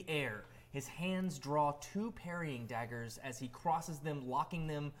through the air. His hands draw two parrying daggers as he crosses them, locking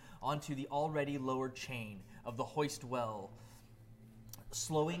them onto the already lowered chain of the hoist well,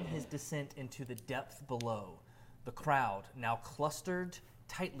 slowing his descent into the depth below. The crowd, now clustered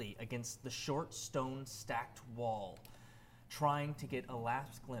tightly against the short stone stacked wall, trying to get a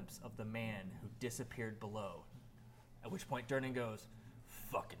last glimpse of the man who disappeared below. At which point Durnan goes,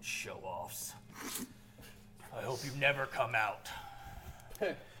 "Fucking show-offs. I hope you never come out."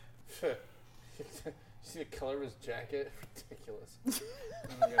 See the color of his jacket? Ridiculous.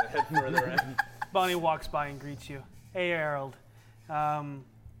 I'm gonna head further in. Bonnie walks by and greets you. Hey, Harold.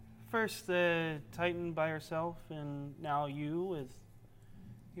 First the Titan by herself, and now you with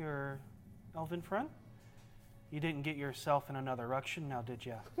your elven friend? You didn't get yourself in another ruction now, did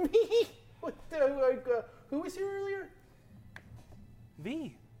ya? Me? What the, who was here earlier?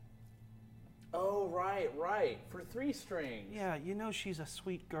 V. Oh, right. For 3 strings. Yeah, you know she's a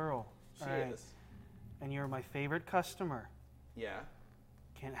sweet girl. She right? is. And you're my favorite customer. Yeah.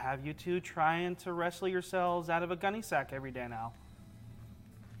 Can't have you two trying to wrestle yourselves out of a gunny sack every day now.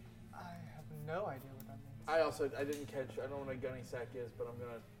 I have no idea what that means. I didn't catch, I don't know what a gunny sack is, but I'm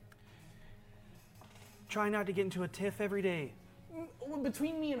gonna... Try not to get into a tiff every day.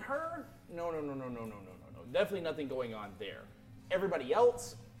 Between me and her? No. Definitely nothing going on there. Everybody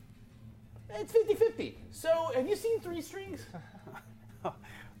else? It's 50-50. So, have you seen 3 strings?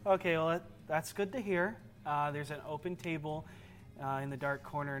 Okay, well, that's good to hear. There's an open table in the dark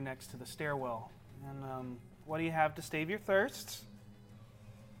corner next to the stairwell. And what do you have to stave your thirsts?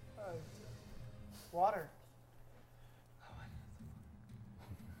 Water.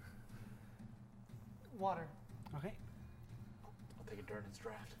 Water. Okay. I'll take a Durnan's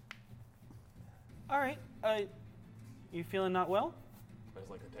draft. All right. You feeling not well? I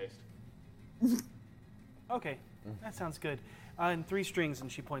just like the taste. Okay, that sounds good. And 3 strings,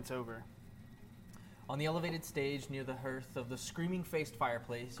 and she points over. On the elevated stage near the hearth of the screaming-faced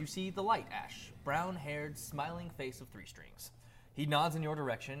fireplace, you see the light Ash, brown-haired, smiling face of 3 strings. He nods in your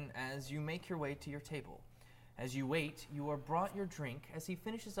direction as you make your way to your table. As you wait, you are brought your drink as he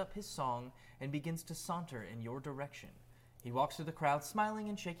finishes up his song and begins to saunter in your direction. He walks through the crowd smiling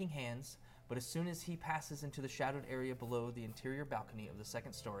and shaking hands, but as soon as he passes into the shadowed area below the interior balcony of the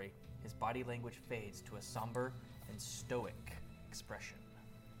 2nd story, his body language fades to a somber and stoic expression.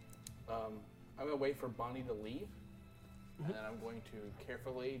 I'm going to wait for Bonnie to leave, and then I'm going to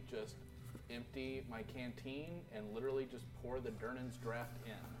carefully just empty my canteen and literally just pour the Durnan's draft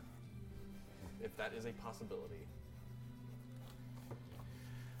in, if that is a possibility.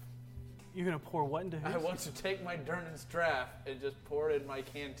 You're going to pour what into his? I want to take my Durnan's draft and just pour it in my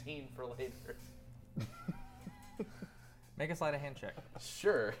canteen for later. Make a sleight of hand check.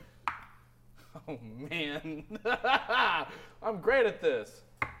 Sure. Oh, man. I'm great at this.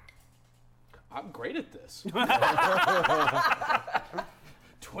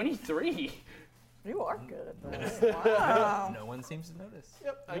 23. You are good at this. No one seems to notice.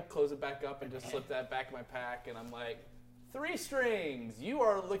 Yep. I close it back up and just slip that back in my pack, and I'm like, 3 strings. You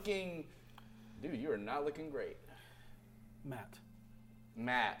are looking... Dude, you are not looking great. Matt.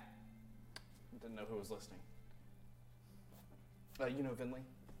 Didn't know who was listening. You know Vinley?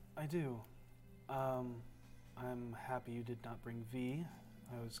 I do. I'm happy you did not bring V.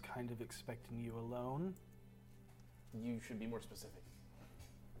 I was kind of expecting you alone. You should be more specific.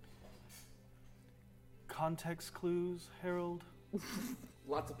 Context clues, Harold?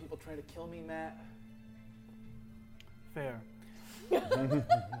 Lots of people trying to kill me, Matt. Fair.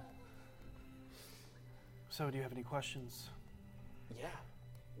 So, do you have any questions? Yeah.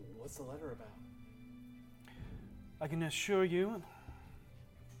 What's the letter about? I can assure you.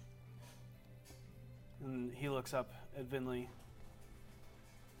 And he looks up at Vinley.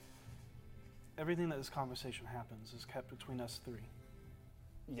 everything that this conversation happens is kept between us three.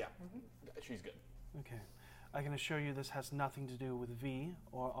 Yeah, she's good. Okay. I can assure you this has nothing to do with V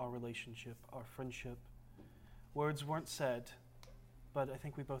or our relationship, our friendship. Words weren't said, but I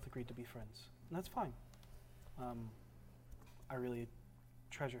think we both agreed to be friends. And that's fine. I really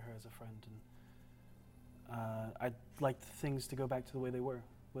treasure her as a friend, and I'd like things to go back to the way they were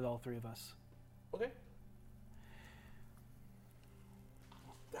with all three of us. Okay.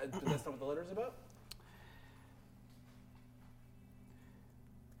 That's not what the letter's about?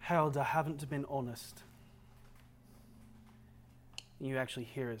 Harold, I haven't been honest. You actually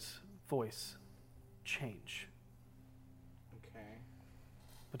hear his voice change. Okay.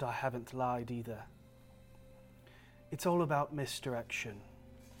 But I haven't lied either. It's all about misdirection.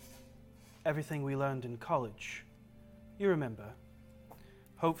 Everything we learned in college. You remember.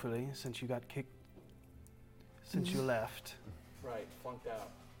 Hopefully, since you got kicked, since you left. Right, flunked out.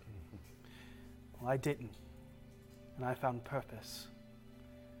 Well, I didn't. And I found purpose.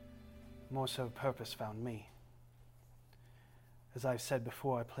 More so, purpose found me. As I've said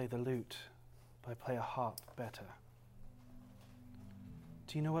before, I play the lute, but I play a harp better.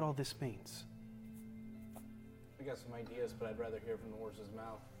 Do you know what all this means? I got some ideas, but I'd rather hear from the horse's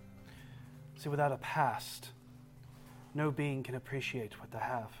mouth. See, without a past, no being can appreciate what they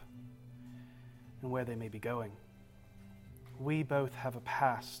have and where they may be going. We both have a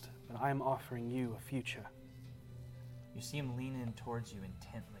past, but I'm offering you a future. You see him lean in towards you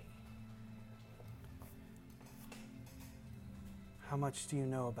intently. How much do you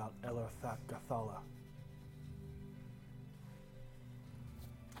know about Elorthac Gathala?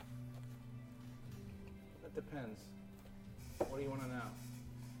 That depends. What do you want to know?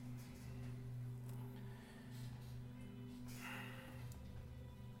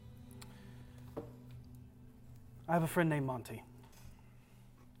 I have a friend named Monty.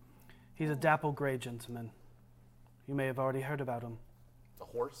 He's a dapple gray gentleman. You may have already heard about him. The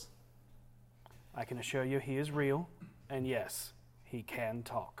horse? I can assure you he is real, and yes, he can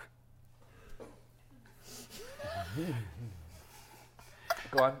talk.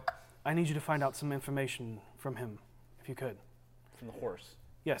 Go on. I need you to find out some information from him, if you could. From the horse?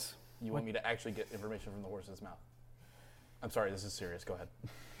 Yes. You want me to actually get information from the horse's mouth? I'm sorry, this is serious. Go ahead.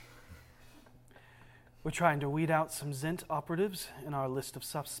 We're trying to weed out some Zent operatives in our list of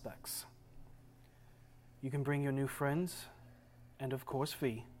suspects. You can bring your new friends, and of course,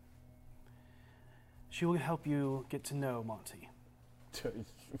 V. She will help you get to know Monty. I'm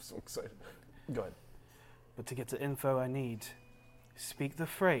so excited. Go ahead. But to get the info I need, speak the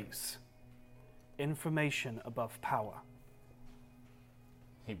phrase, information above power.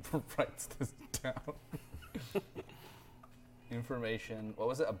 He writes this down. Information, what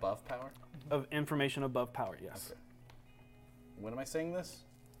was it, above power? Of information above power, yes. Okay. When am I saying this?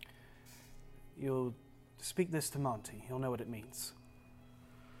 You'll speak this to Monty. He'll know what it means.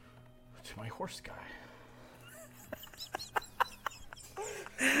 To my horse guy.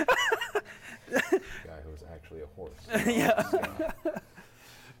 Guy who's actually a horse. Yeah.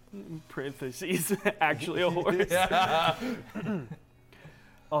 Parentheses, actually a horse.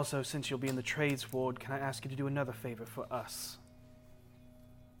 Also, since you'll be in the trades ward, can I ask you to do another favor for us?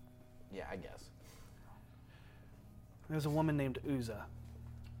 Yeah, I guess. There's a woman named Uza.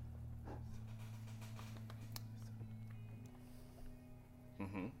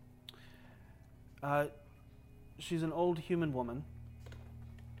 She's an old human woman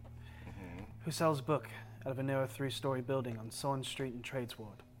who sells book out of a narrow 3-story building on Sullen Street in Trades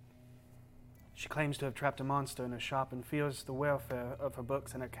Ward. She claims to have trapped a monster in her shop and fears the welfare of her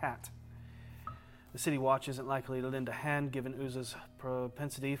books and her cat. The City Watch isn't likely to lend a hand given Uza's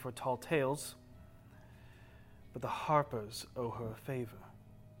propensity for tall tales, but the Harpers owe her a favor.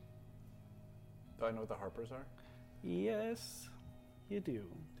 Do I know what the Harpers are? Yes, you do.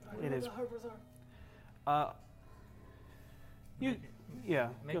 I know what the Harpers are. Yeah.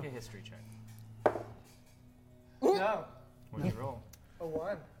 Make go. a history check. No. What did you roll? A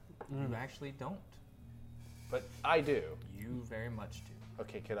 1. You actually don't. But I do. You very much do.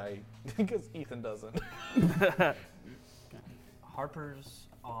 Okay, could I? Because Ethan doesn't. Harpers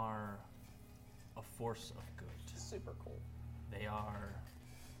are a force of good. Super cool. They are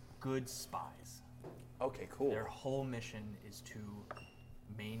good spies. Okay, cool. Their whole mission is to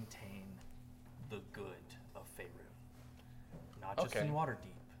maintain the good of Faerun. Not just Okay. in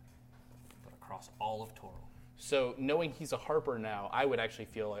Waterdeep, but across all of Toril. So knowing he's a Harper now, I would actually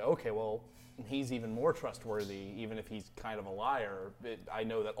feel like, okay, well, he's even more trustworthy, even if he's kind of a liar. I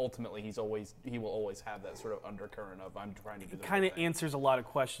know that ultimately he will always have that sort of undercurrent of I'm trying to do the Kind of right thing. answers a lot of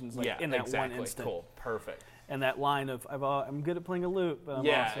questions in that exactly. one instant. Cool. Perfect. And that line of, I'm good at playing a lute, but I'm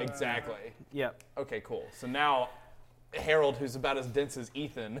Yeah, also... exactly. Yep. Okay, cool. So now Harold, who's about as dense as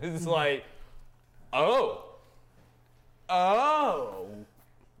Ethan, is like, oh.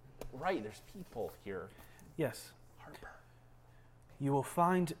 Right, there's people here. Yes. Harper. You will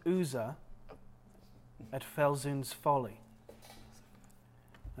find Uza at Felzun's Folly,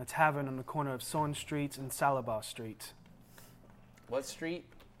 a tavern on the corner of Sorn Street and Salabar Street. What street?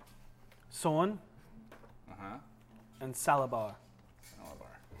 Sorn and Salabar.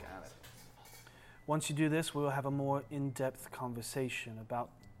 Malabar. Got it. Once you do this, we will have a more in-depth conversation about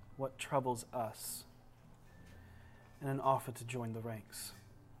what troubles us and an offer to join the ranks.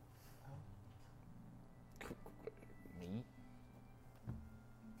 Me?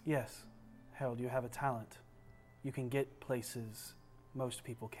 Yes, Harold, you have a talent. You can get places most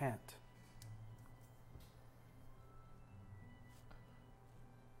people can't.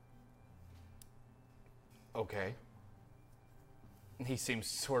 Okay. He seems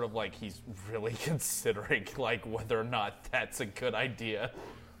sort of like he's really considering like whether or not that's a good idea.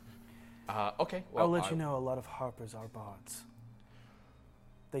 Okay. Well, I'll let you know a lot of Harpers are bards.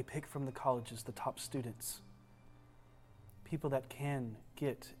 They pick from the colleges the top students. People that can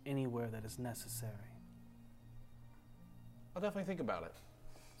get anywhere that is necessary. I'll definitely think about it.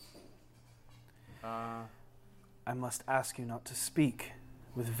 I must ask you not to speak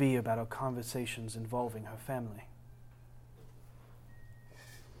with V about our conversations involving her family.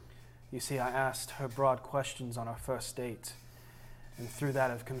 You see, I asked her broad questions on our first date, and through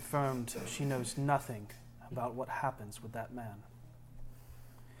that I've confirmed she knows nothing about what happens with that man.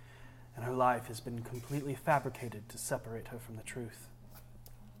 And her life has been completely fabricated to separate her from the truth.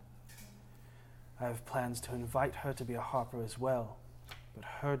 I have plans to invite her to be a Harper as well, but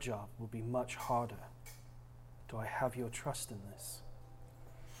her job will be much harder. Do I have your trust in this?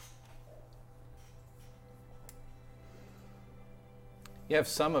 You have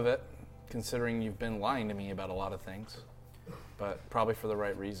some of it, considering you've been lying to me about a lot of things, but probably for the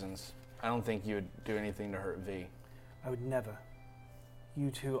right reasons. I don't think you would do anything to hurt V. I would never. You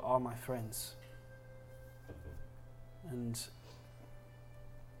two are my friends. And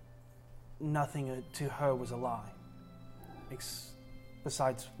nothing to her was a lie.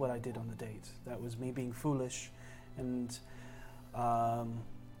 Besides what I did on the date. That was me being foolish, and a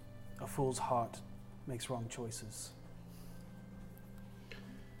fool's heart makes wrong choices.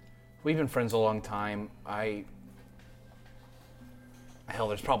 We've been friends a long time. Hell,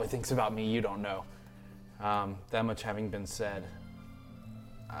 there's probably things about me you don't know. That much having been said,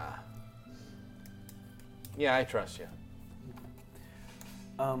 yeah, I trust you.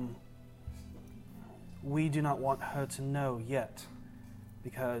 We do not want her to know yet,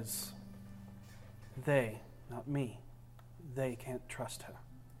 because they, not me, they can't trust her.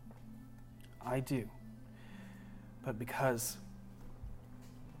 I do. But because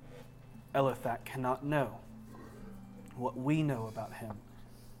Elithak cannot know what we know about him,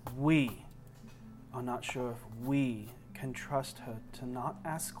 we are not sure if we can trust her to not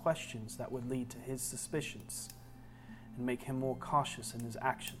ask questions that would lead to his suspicions and make him more cautious in his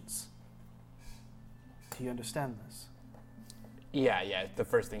actions. Do you understand this? Yeah. The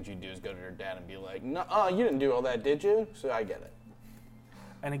first thing you do is go to your dad and be like, "No, you didn't do all that, did you?" So I get it.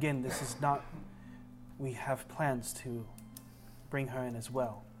 And again, this is not... We have plans to bring her in as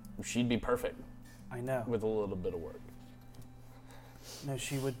well. She'd be perfect I know. with a little bit of work. No,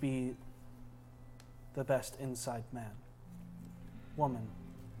 she would be the best inside man. Woman.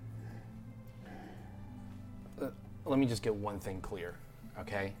 Let me just get one thing clear,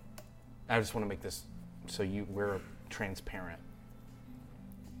 okay? I just want to make this so we're transparent.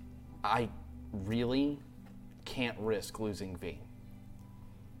 I really can't risk losing V.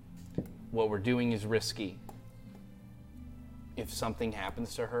 What we're doing is risky. If something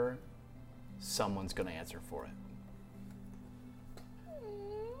happens to her, someone's going to answer for it.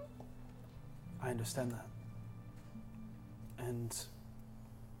 I understand that. And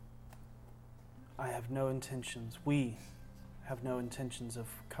I have no intentions, we have no intentions of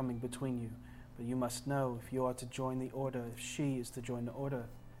coming between you. But you must know, if you are to join the Order, if she is to join the Order,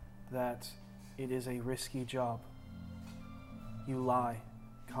 that it is a risky job. You lie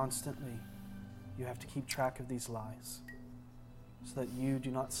constantly. You have to keep track of these lies so that you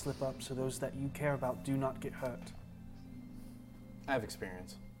do not slip up, so those that you care about do not get hurt. I have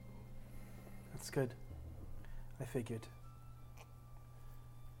experience. That's good. I figured.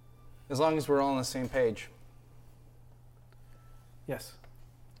 As long as we're all on the same page. Yes.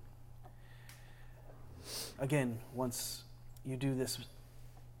 Again, once you do this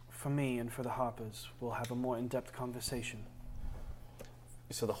for me and for the Harpers, we'll have a more in-depth conversation.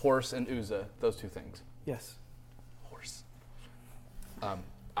 So the horse and Uza, those two things. Yes. I'm.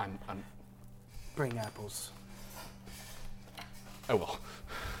 Bring apples. I will.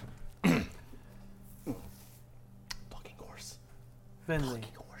 Talking horse. Finley,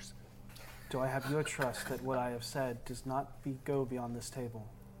 Talking horse. do I have your trust that what I have said does not go beyond this table?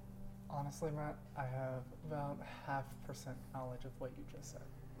 Honestly, Matt, I have about 0.5% knowledge of what you just said.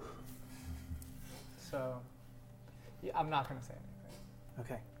 So, yeah, I'm not gonna say anything.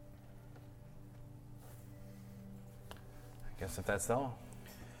 Okay. I guess if that's all.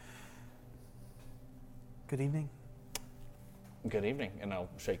 Good evening. Good evening, and I'll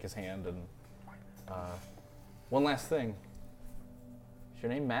shake his hand. And one last thing. Is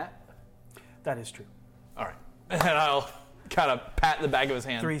your name Matt? That is true. All right. And I'll kind of pat the back of his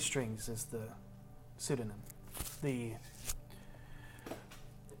hand. 3 Strings is the pseudonym. The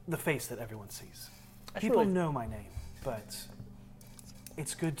face that everyone sees. People really- know my name, but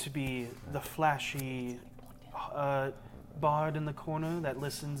it's good to be the flashy bard in the corner that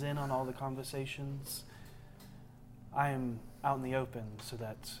listens in on all the conversations. I am out in the open so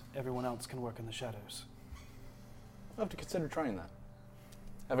that everyone else can work in the shadows. I'll have to consider trying that.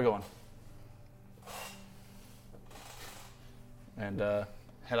 Have a good one. And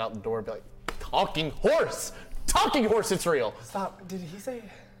head out the door and be like, talking horse! Talking horse, it's real! Stop. Did he say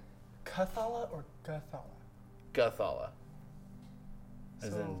Cathala or Gathala? Gathala.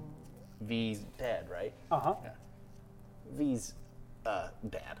 As So- in V's dad, right? Uh-huh. Yeah. V's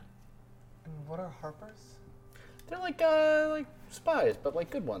dad. And what are Harpers? They're like spies, but like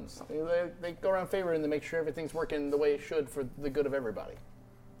good ones. They go around favoring to make sure everything's working the way it should for the good of everybody.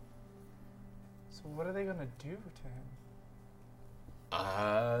 So what are they gonna do to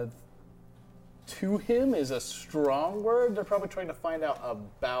him? To him is a strong word. They're probably trying to find out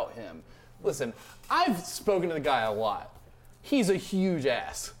about him. Listen, I've spoken to the guy a lot. He's a huge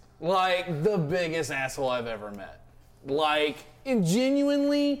ass. Like, the biggest asshole I've ever met. Like, and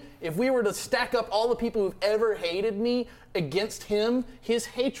genuinely, if we were to stack up all the people who've ever hated me against him, his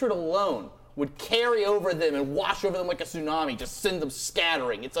hatred alone would carry over them and wash over them like a tsunami, just send them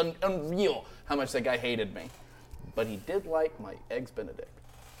scattering. It's unreal how much that guy hated me. But he did like my Eggs Benedict.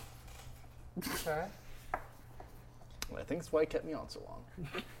 Okay. And I think that's why he kept me on so long.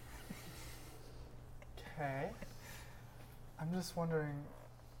 Okay. I'm just wondering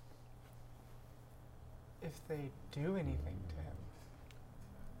if they do anything to him.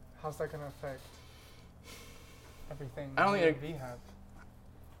 How's that gonna affect everything I don't think we have?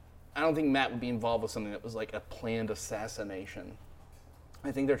 I don't think Matt would be involved with something that was like a planned assassination.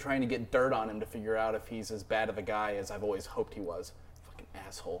 I think they're trying to get dirt on him to figure out if he's as bad of a guy as I've always hoped he was. Fucking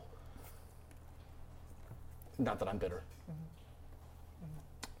asshole. Not that I'm bitter.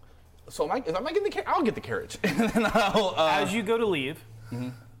 So if I'm getting the carriage, I'll get the carriage. And then I'll, As you go to leave,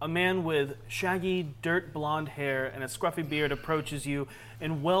 a man with shaggy, dirt blonde hair and a scruffy beard approaches you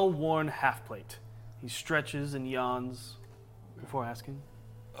in well-worn half-plate. He stretches and yawns before asking,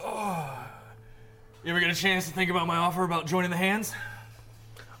 You ever get a chance to think about my offer about joining the hands?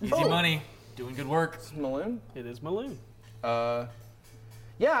 Easy money, doing good work. Maloon? "It is Maloon."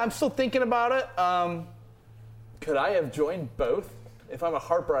 Yeah, I'm still thinking about it. Could I have joined both? If I'm a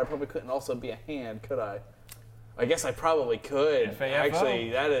Harper, I probably couldn't also be a hand, could I? I guess I probably could. FAFO.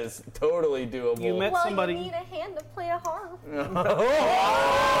 Actually, that is totally doable. You met Well, somebody. you need a hand to play a harp.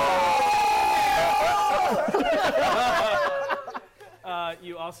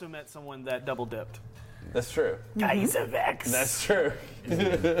 You also met someone that double dipped. That's true. Kaiser Vex. That's true.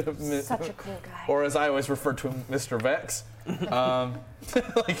 Such a cool guy. Or as I always refer to him, Mr. Vex. I'll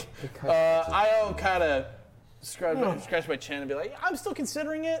kind of scratch my chin and be like, I'm still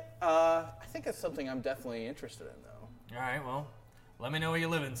considering it. I think it's something I'm definitely interested in, though. All right, well, let me know where you're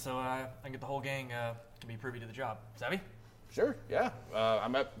living so I can get the whole gang to be privy to the job. Savvy? Sure, yeah.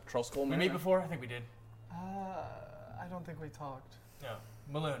 I'm at Troll Skull We Manor. meet before? I think we did. I don't think we talked. No.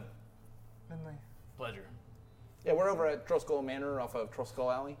 Maloon. Finley. Pleasure. Yeah, we're over at Troll Skull Manor off of Troll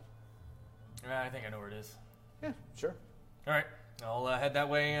Skull Alley. I think I know where it is. Yeah, sure. All right, I'll head that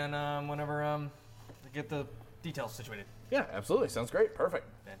way and whenever I get the details situated. Yeah, absolutely. Sounds great. Perfect.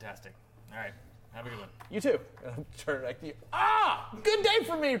 Fantastic. All right, have a good one. You too. And I'll turn back to you. Good day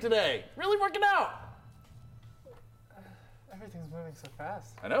for me today. Really working out. Everything's moving so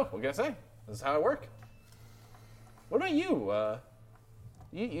fast. I know. What can I say? This is how I work. What about you?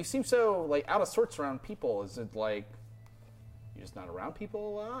 You seem so like out of sorts around people. Is it like you're just not around people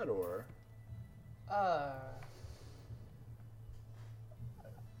a lot, or?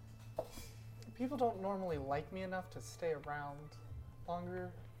 People don't normally like me enough to stay around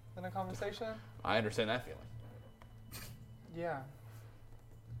longer than a conversation. I understand that feeling. Yeah.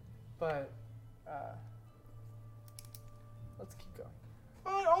 But, let's keep going.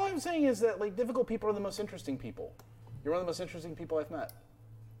 saying is that like difficult people are the most interesting people. You're one of the most interesting people I've met.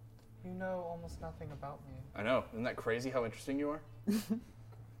 You know almost nothing about me. I know. Isn't that crazy how interesting you are?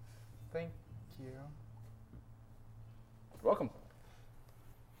 Thank you. You're welcome.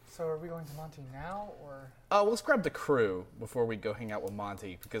 So are we going to Monty now, or? Let's grab the crew before we go hang out with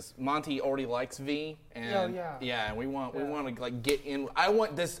Monty, because Monty already likes V, and and we want to like get in. I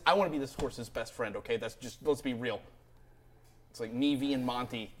want to be this horse's best friend. Okay, that's just, let's be real. It's like me, V, and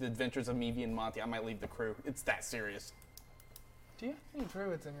Monty. The adventures of me, V, and Monty. I might leave the crew. It's that serious. Do you have any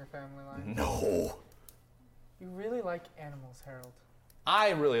druids in your family line? No. You really like animals, Harold.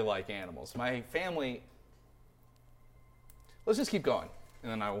 I really like animals. My family. Let's just keep going,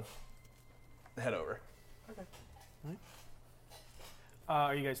 and then I will head over. Okay.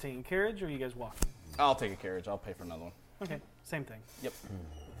 Are you guys taking carriage or are you guys walking? I'll take a carriage. I'll pay for another one. Okay, same thing. Yep.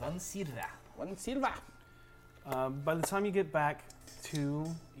 Van Sirva. One Silva. By the time you get back to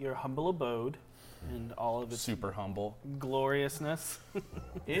your humble abode and all of its Super humble. gloriousness,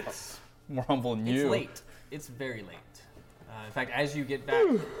 It's More humble than you. It's late. It's very late. In fact, as you get back,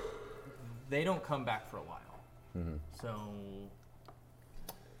 they don't come back for a while. So,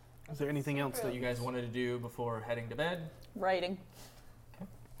 is there anything else that you guys wanted to do before heading to bed? Writing.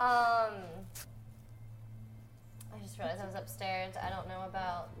 I just realized I was upstairs. I don't know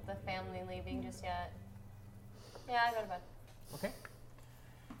about the family leaving just yet. Yeah, I go to bed. Okay.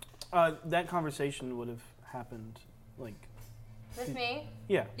 That conversation would have happened, like, With me?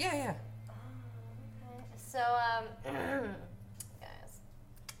 yeah. Yeah. Okay. So, guys.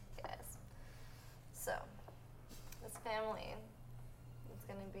 So, this family is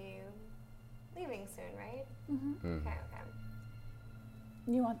gonna be leaving soon, right? Okay.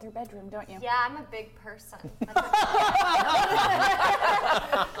 You want their bedroom, don't you? Yeah, I'm a big person.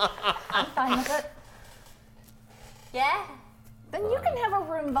 I'm fine with it. Yeah? Then you can have a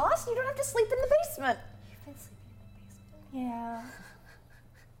room, boss. You don't have to sleep in the basement. You've been sleeping in the basement? Yeah.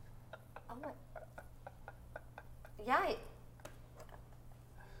 Oh my. Yeah.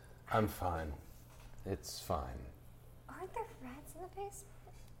 I'm fine. It's fine. Aren't there rats in the basement?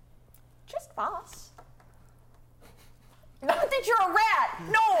 Just boss. Not that you're a rat.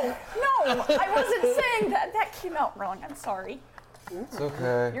 No, I wasn't saying that. That came out wrong. I'm sorry. It's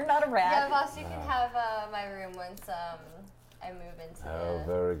okay. You're not a rat. Yeah, boss, you can have my room once I move into Oh,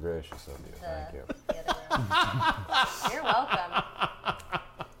 very gracious of you. Thank you. the other room. You're welcome.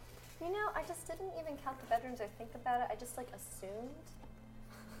 You know, I just didn't even count the bedrooms or think about it. I just assumed.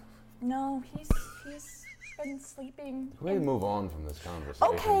 No, he's been sleeping. Can we move on from this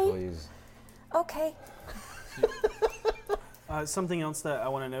conversation, Okay. please? Okay. Something else that I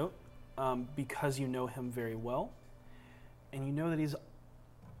want to note, because you know him very well, and you know that he's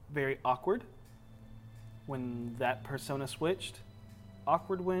very awkward. When that persona switched,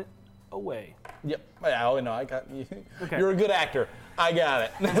 awkward went away. Yep. Yeah, no, I got you. Okay. You're a good actor. I got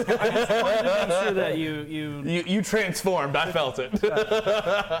it. I just wanted to make sure that You transformed. I felt it.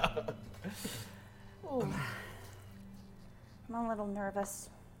 I'm a little nervous.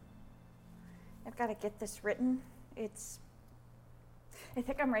 I've got to get this written. I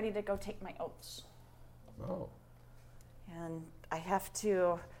think I'm ready to go take my oaths. Oh. And I have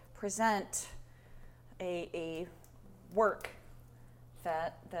to present a work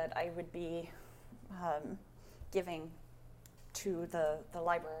that I would be giving to the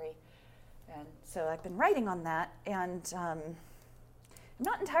library. And so I've been writing on that, and I'm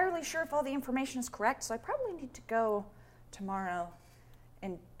not entirely sure if all the information is correct, so I probably need to go tomorrow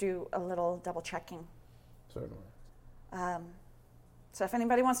and do a little double checking. Certainly. So if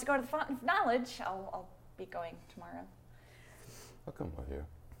anybody wants to go to the Fountain of Knowledge, I'll be going tomorrow. I'll come with you.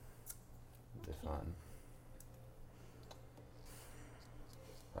 It'll be fun.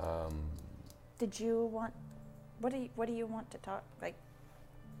 Did you want? What do you want to talk? Like,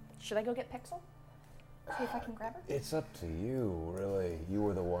 should I go get Pixel? See if I can grab her. It's up to you, really. You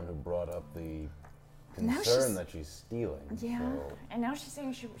were the one who brought up the Now concern she's- that she's stealing. Yeah. So, And now she's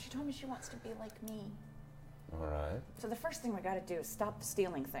saying she told me she wants to be like me. all right. So the first thing we got to do is stop the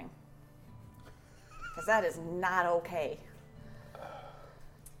stealing thing, because that is not okay.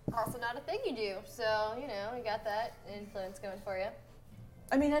 Also, not a thing you do. So, you got that influence going for you.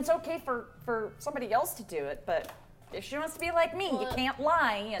 I mean, it's okay for somebody else to do it, but if she wants to be like me, you can't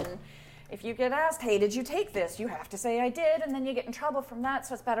lie. And if you get asked, hey, did you take this? You have to say I did, and then you get in trouble from that.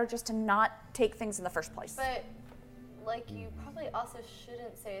 So it's better just to not take things in the first place. But, you probably also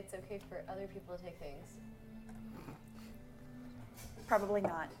shouldn't say it's okay for other people to take things. Probably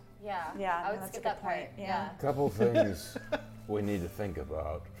not. Yeah. Yeah, I would that's a skip good that part. point, yeah. Couple things we need to think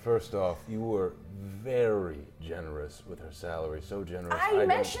about. First off, you were very generous with her salary. So generous. I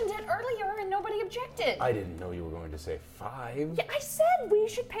mentioned it earlier and nobody objected. I didn't know you were going to say 5. Yeah, I said we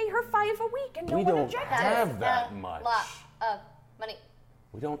should pay her $5 a week and no We one don't objected. have that a much. lot of money.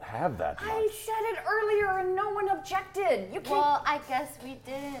 We don't have that much. I said it earlier and no one objected. You can't. Well, I guess we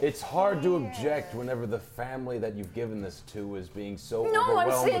didn't. It's hard to hear. object whenever the family that you've given this to is being so No, I'm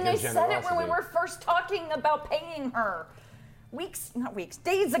overwhelmed saying with I your said it when we generosity. were first talking about paying her.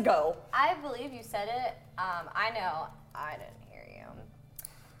 Days ago. I believe you said it. I know I didn't hear you.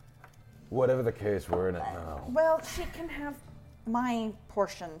 Whatever the case, we're in it now. Well, she can have my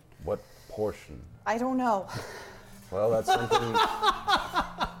portion. What portion? I don't know. Well, that's something.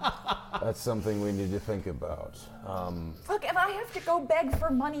 That's something we need to think about. Look, if I have to go beg for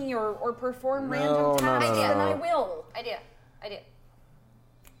money or perform No, random no, tasks, no, then no. I will. Idea. It's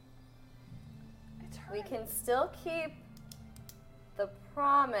her. We can still keep the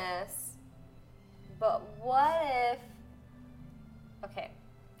promise, but what if? Okay,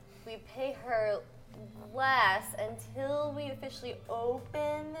 we pay her less until we officially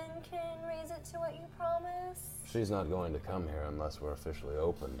open and can raise it to what you promised. She's not going to come here unless we're officially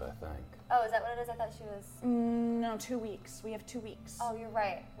opened, I think. Oh, is that what it is? I thought she was. No, 2 weeks. We have 2 weeks. Oh, you're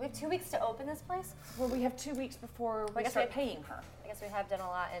right. We have 2 weeks to open this place. Well, we have 2 weeks before we guess start we- paying her. I guess we have done a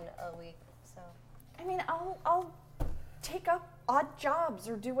lot in a week, so. I mean, I'll take up odd jobs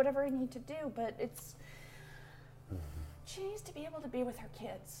or do whatever I need to do, but it's. She needs to be able to be with her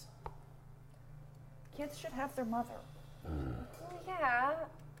kids. Kids should have their mother. Well, yeah.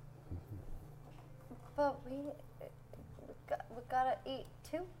 But we gotta eat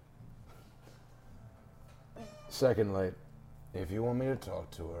too. Secondly, if you want me to talk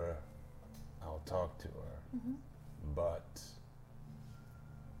to her, I'll talk to her. But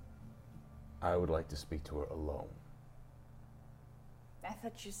I would like to speak to her alone. I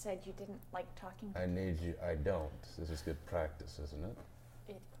thought you said you didn't like talking. I need you. I don't. This is good practice, isn't it?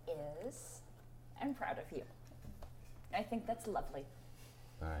 It is. I'm proud of you. I think that's lovely.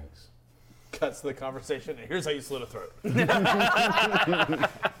 Thanks. Cuts to the conversation, and here's how you slit a throat. Get the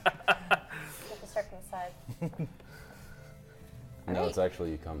start from the side. No, it's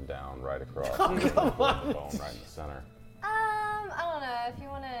actually you come down right across and you put the bone right in the center. I don't know. If you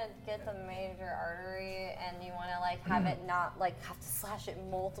want to get the major artery and you want to like have it not like have to slash it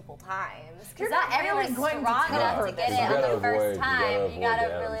multiple times, You're because not not everyone's really going to strong tell enough her to get this. it You on gotta the first avoid- you time. gotta You avoid gotta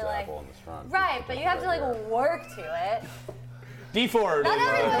the really Adam's like. apple in the front. Right, but you have to like Right there. work to it. D4. Not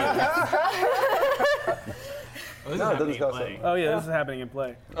everyone's that strong. No, it doesn't cost that much. Oh yeah, this is happening in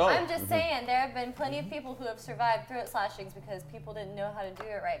play. Oh, I'm just saying, there have been plenty of people who have survived throat slashings because people didn't know how to do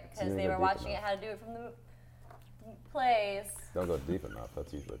it right because you they go were deep watching enough. it how to do it from the plays. Don't go deep enough.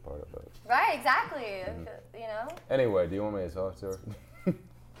 That's usually part of it. Right, exactly. You know. Anyway, do you want me to talk to her?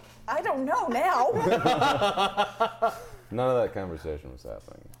 I don't know now. None of that conversation was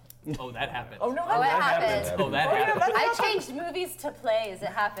happening. Oh, that happened. Oh no, Oh, it that happened. Oh, that happened. I changed movies to plays. It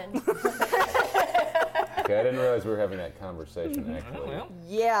happened. Okay, I didn't realize we were having that conversation actually. Well,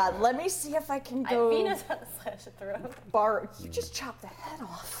 Yeah, let me see if I can go Venus had to slash a throat. borrow. You just chopped the head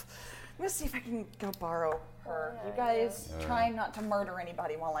off. I'm gonna see if I can go borrow her. You guys try not to murder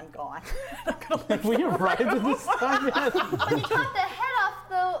anybody while I'm gone. Have we arrived at this time yet? When you cut the head off,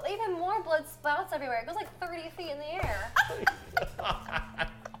 though, even more blood spouts everywhere. It goes like 30 feet in the air.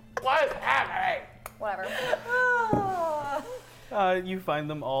 What's happening? Whatever. You find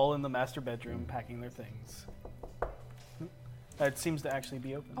them all in the master bedroom packing their things. It seems to actually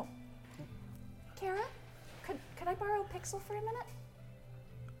be open. Oh. Kara, could I borrow Pixel for a minute?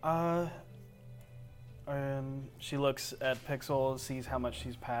 She looks at Pixel, sees how much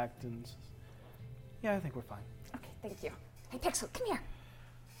she's packed, and says, yeah, I think we're fine. Okay, thank you. Hey, Pixel, come here.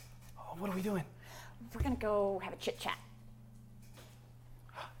 Oh, what are we doing? We're gonna go have a chit chat.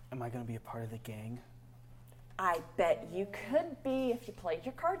 Am I going to be a part of the gang? I bet you could be if you played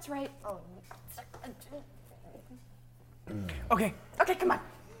your cards right. Oh, Okay. Okay, come on.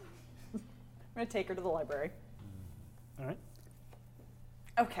 I'm gonna take her to the library. All right.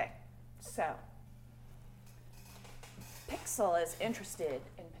 Okay, so Pixel is interested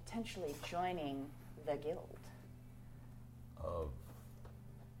in potentially joining the guild, Of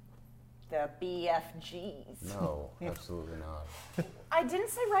the BFGs. no, absolutely not. I didn't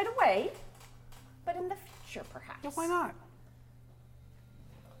say right away, but in the future, perhaps. Yeah, why not?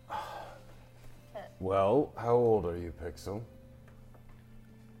 Well, how old are you, Pixel?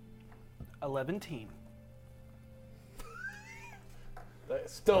 11-teen. that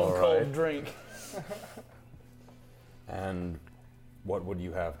stone All cold right. drink. And what would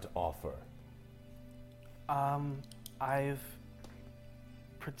you have to offer? I've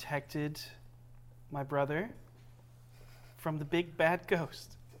protected my brother from the big bad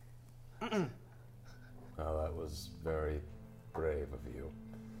ghost. Well, that was very brave of you.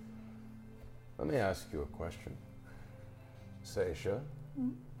 Let me ask you a question. Seisha,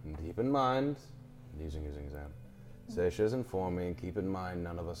 and keep in mind, using his exam, Seisha is informing, and keep in mind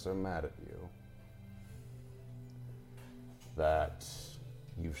none of us are mad at you, that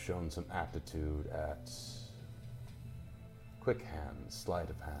you've shown some aptitude at quick hand, sleight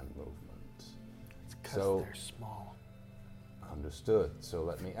of hand movement. It's because they're small. Understood. So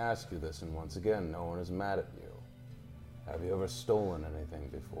let me ask you this, and once again, no one is mad at you. Have you ever stolen anything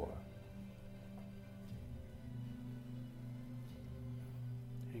before?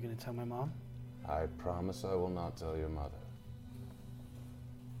 Are you going to tell my mom? I promise I will not tell your mother.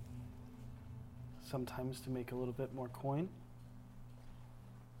 Sometimes to make a little bit more coin,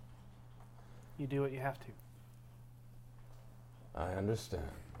 you do what you have to. I understand.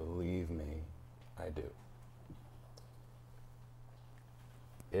 Believe me, I do.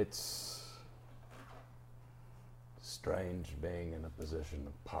 It's strange being in a position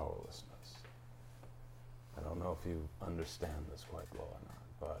of powerlessness. I don't know if you understand this quite well or not,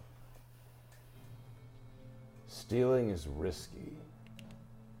 but stealing is risky.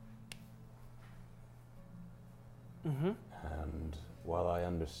 Mm-hmm. And while I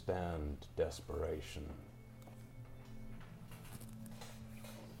understand desperation,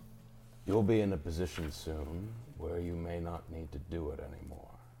 you'll be in a position soon where you may not need to do it anymore.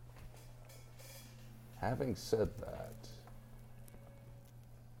 Having said that,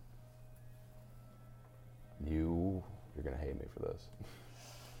 you're gonna hate me for this.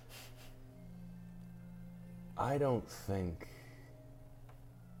 I don't think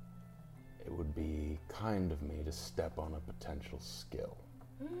it would be kind of me to step on a potential skill.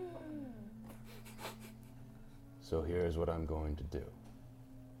 So here's what I'm going to do.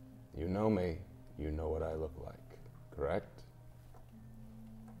 You know me, you know what I look like, correct?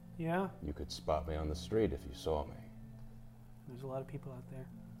 Yeah, You could spot me on the street if you saw me. there's a lot of people out there.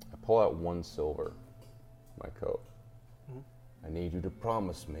 I pull out 1 silver, my coat. Mhm. I need you to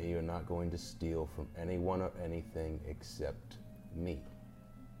promise me you're not going to steal from anyone or anything except me.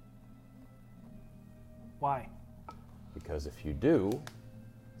 Why? Because if you do,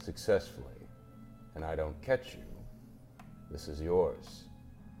 successfully, and I don't catch you, this is yours.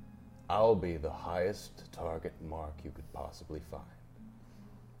 I'll be the highest target mark you could possibly find.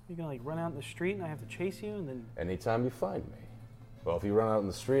 You're gonna like run out in the street and I have to chase you and then Anytime you find me. Well, if you run out in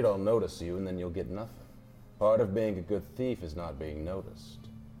the street, I'll notice you and then you'll get nothing. Part of being a good thief is not being noticed,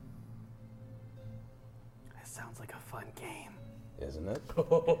 that sounds like a fun game. isn't it?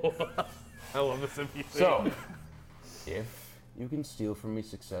 I love this NPC. So, if you can steal from me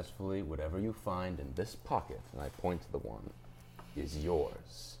successfully, whatever you find in this pocket, and I point to the one, is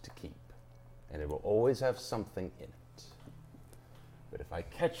yours to keep. And it will always have something in it. But if I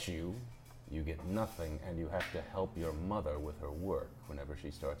catch you, you get nothing, and you have to help your mother with her work whenever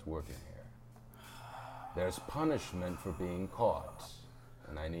she starts working here. There's punishment for being caught,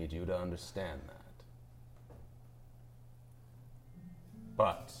 and I need you to understand that.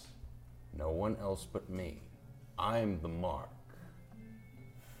 But no one else but me. I'm the mark.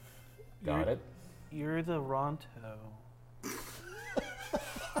 Got it? You're the Ronto.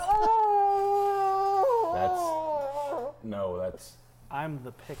 That's I'm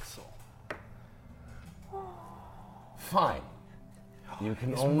the Pixel. fine. You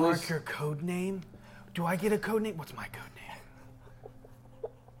can Is only Mark your code name? Do I get a code name? What's my code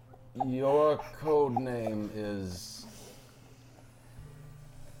name? Your code name is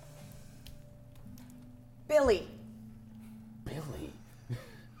Billy. Billy.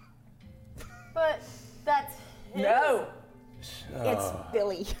 But that's his. No. It's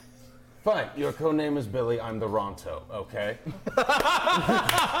Billy. Fine. Your code name is Billy. I'm the Ronto. Okay. Billy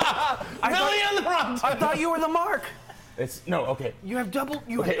on the front. I thought you were the Mark. It's no. Okay. You have double.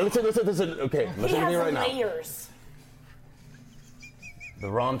 You Okay. Listen. Okay. He Listen to me has right now. layers. The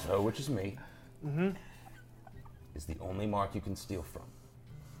Ronto, which is me, is the only mark you can steal from.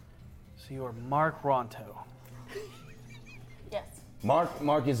 So you are Mark Ronto. Yes.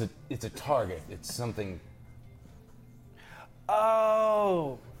 Mark is it's a target. It's something.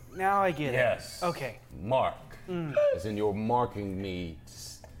 Oh, now I get Yes. it. Okay. Mark. As in you're marking me.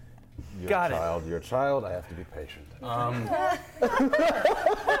 Your Got it. child. Your child. I have to be patient.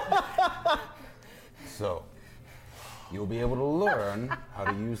 So, you'll be able to learn how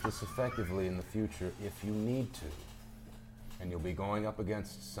to use this effectively in the future if you need to. And you'll be going up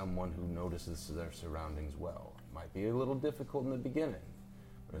against someone who notices their surroundings well. It might be a little difficult in the beginning,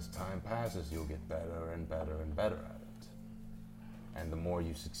 but as time passes, you'll get better and better and better at it. And the more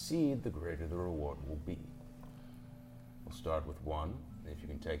you succeed, the greater the reward will be. We'll start with 1. If you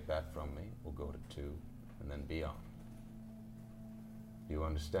can take that from me, we'll go to 2, and then beyond. Do you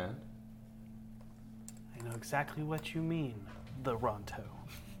understand? I know exactly what you mean, the Ronto.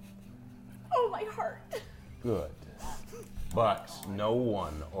 Oh, my heart. Good. But no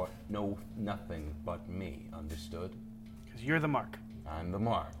one or no nothing but me, understood? Because you're the Mark, I'm the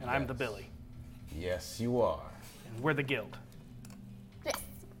Mark. and I'm the yes. Billy, Yes, you are. and we're the Guild. Yes.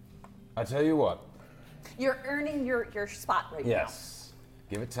 I tell you what. You're earning your spot right Yes.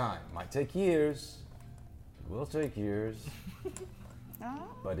 Give it time. Might take years. It will take years. now.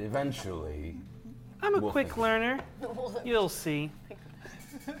 But eventually, I'm a We'll quick finish. learner. You'll see.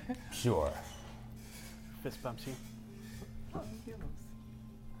 sure. Fist bumps you. There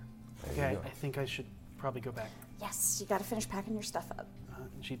Okay, you go. I think I should probably go back. Yes, you gotta finish packing your stuff up.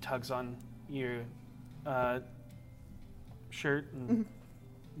 And she tugs on your shirt, and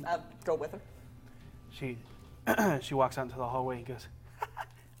Go with her. she she walks out into the hallway and goes,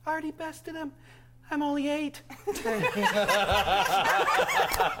 I already bested him. I'm only 8.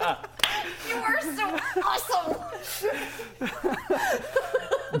 You are so awesome.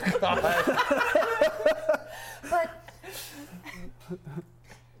 But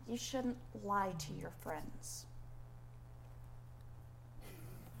you shouldn't lie to your friends.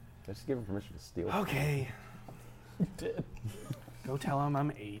 Just give him permission to steal. Okay. You did. Go tell him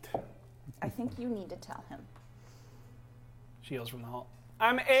I'm 8. I think you need to tell him. She yells from the hall,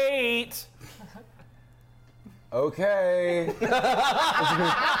 I'm 8! Okay.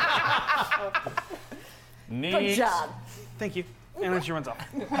 Good job. Thank you. And then she runs off.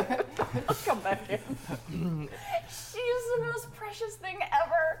 I'll come back in. She is the most precious thing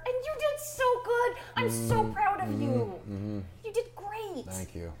ever, and you did so good. I'm so proud of you. You did great.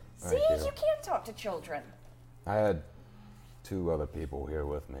 Thank you. See, Thank you. you can't talk to children. I had 2 other people here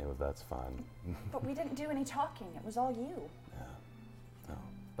with me, but that's fine. But we didn't do any talking. It was all you. Oh,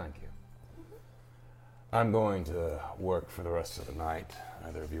 thank you. I'm going to work for the rest of the night.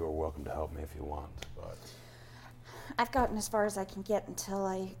 Either of you are welcome to help me if you want, but I've gotten as far as I can get until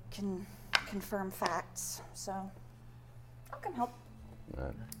I can confirm facts, so I'll come help.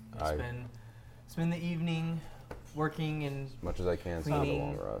 I, Spend the evening working and as much as I can, so I have a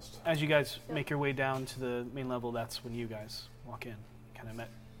Cleaning. long rest. As you guys make your way down to the main level, that's when you guys walk in. Kind of met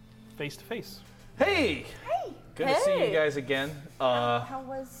face to face. Hey! Hey! Good to see you guys again. How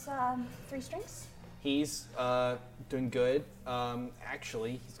was 3 Strings? He's doing good.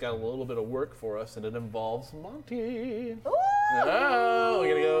 Actually, he's got a little bit of work for us, and it involves Monty. Ooh! Oh, we're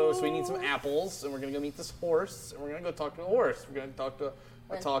gonna go. So we need some apples, and we're gonna go meet this horse, and we're gonna go talk to a horse. We're gonna talk to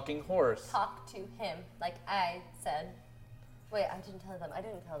a talking horse. Talk to him, like I said. Wait, I didn't tell them. I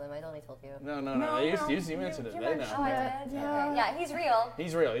didn't tell them. I only told you. No. No, You no, mentioned it. you They mentioned Oh, know. I did? Yeah. Okay. Yeah, he's real.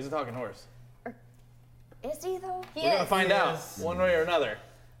 He's real. He's a talking horse. Is he, though? He We're gonna is. find out one way or another.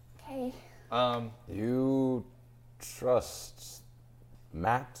 Okay. You trust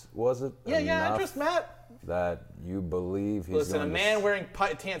Matt, was it? Yeah, I enough trust Matt. That you believe he's Listen, a going man to wearing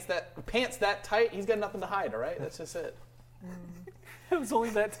pants that tight, he's got nothing to hide. All right, that's just it. It was only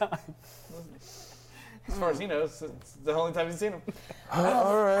that time. As far as he knows, it's the only time he's seen him.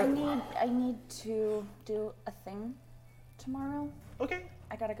 all right. I need to do a thing tomorrow. Okay.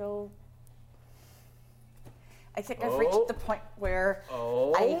 I gotta go. I think I've Oh. reached the point where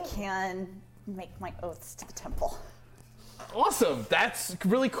Oh. I can make my oaths to the temple. Awesome. That's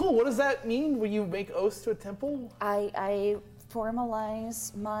really cool. What does that mean when you make oaths to a temple? I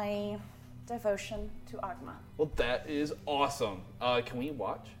formalize my devotion to Agma. Well, that is awesome. Can we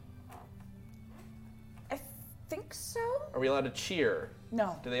watch? I think so? Are we allowed to cheer?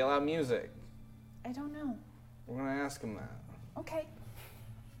 No, Do they allow music? I don't know. We're gonna ask him that. Okay.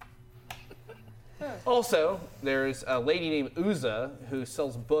 Also, there's a lady named Uza who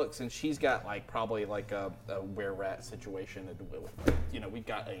sells books, and she's got probably a were-rat situation. And, we've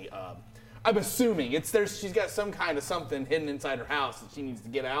got a. I'm assuming she's got some kind of something hidden inside her house that she needs to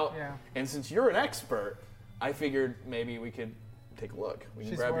get out. Yeah. And since you're an expert, I figured maybe we could take a look. We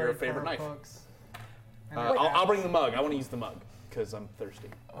can She's grab your worried for favorite her knife. books. And I'll bring the mug. I want to use the mug because I'm thirsty.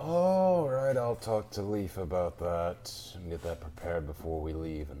 All right, I'll talk to Leaf about that and get that prepared before we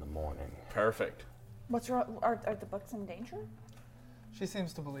leave in the morning. Perfect. What's wrong? Are the books in danger? She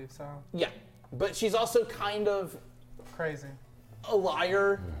seems to believe so. Yeah, but she's also kind of Crazy. a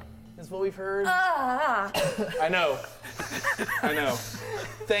liar, is what we've heard. Ah! I know. I know.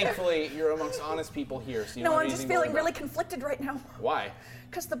 Thankfully, you're amongst honest people here, so you No, don't I'm have just anything to worry feeling really about. conflicted right now. Why?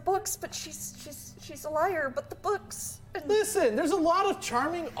 Because the books, but she's a liar, but the books. And Listen, there's a lot of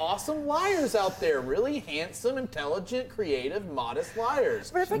charming, awesome liars out there. Really handsome, intelligent, creative, modest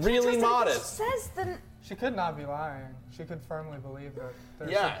liars. but if I can't Really trust modest. anything she says, then She could not be lying. She could firmly believe that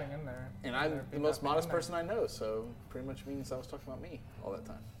there's Yeah. something in there. And There'd I'm be the most nothing modest in there. person I know, so pretty much means I was talking about me all that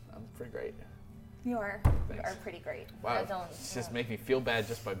time. I'm pretty great. you are Thanks. pretty great. Wow. I don't- It's just make me feel bad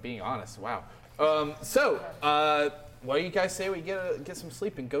just by being honest. Wow. Why do you guys say we get some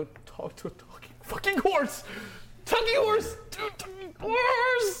sleep and go talk to a talking fucking horse? Talking horse! Dude, talking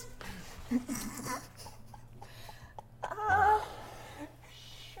horse!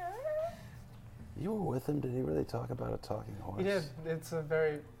 Sure. You were with him? Did he really talk about a talking horse? He did. It's a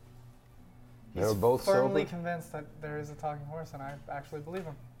very. They were He's both firmly sober? convinced that there is a talking horse, and I actually believe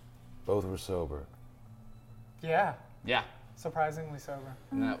him. Both were sober. Yeah, Yeah. surprisingly sober.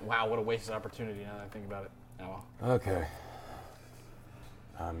 Wow, what a wasted opportunity now that I think about it. Oh well. Okay.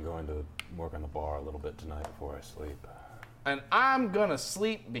 I'm going to work on the bar a little bit tonight before I sleep. And I'm gonna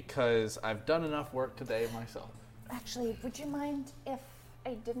sleep because I've done enough work today myself. Actually, would you mind if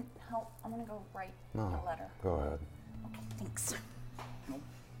I didn't help? I'm gonna go write No, a letter. go ahead. Okay, thanks.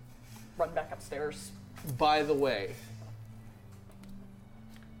 Run back upstairs. By the way,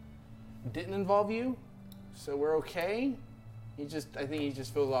 didn't involve you, so we're okay. I think he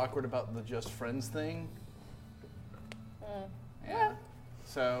just feels awkward about the just friends thing. Yeah.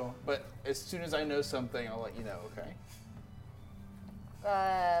 So, but as soon as I know something, I'll let you know. Okay. Do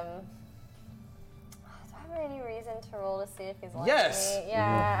I have any reason to roll to see if he's like Yes. me?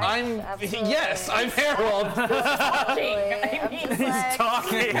 Yeah. Absolutely. Yes, I'm Harold. Absolutely. I'm just like,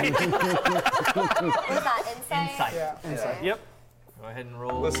 Talking. what is that, insight? Insight. Okay. Yep. Go ahead and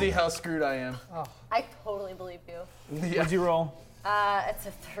roll. Let's see how screwed I am. I totally believe you. What'd you roll? It's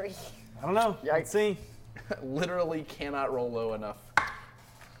a 3. I don't know. Let's see. Literally cannot roll low enough.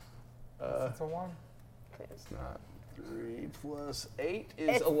 It's a 1. It's not. 3 plus 8 is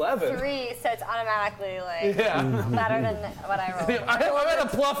It's 11. 3, so it's automatically like Yeah. better than what I rolled.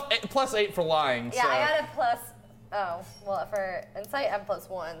 I'm at a plus 8 for lying. Yeah, so. I got a plus. Oh, well, for insight, I'm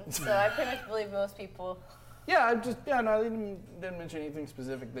 +1. So I pretty much believe most people. Yeah, I didn't mention anything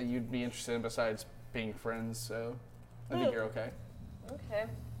specific that you'd be interested in besides being friends, so I think you're okay. Okay.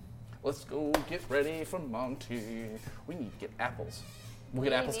 Let's go get ready for Monty. We need to get apples. We'll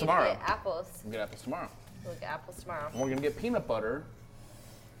get We apples need tomorrow. To get apples. We'll get apples tomorrow. We'll get apples tomorrow. And we're gonna get peanut butter,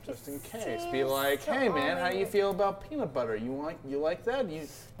 just in case. Be seems like, so hey man, how do you already- feel about peanut butter? You like that? You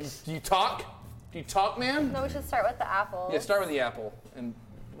talk? Do you talk, man? No, we should start with the apples. Yeah, start with the apple and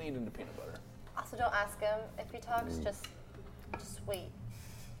lead into peanut butter. Also, don't ask him if he talks. Just wait.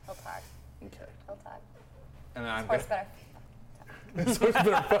 He'll talk. Okay. He'll talk. And then I'm Horse gonna. better. So it's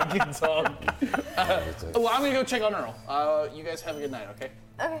better fucking talk. Well, I'm gonna go check on Earl. You guys have a good night, okay?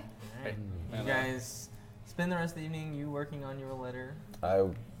 Okay. Okay. You guys spend the rest of the evening, you working on your letter, I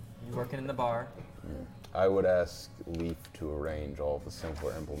you working in the bar. would ask Leaf to arrange all the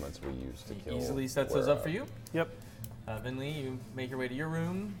simpler implements we use to kill. Easily sets those up for you. Yep. Vinley, you make your way to your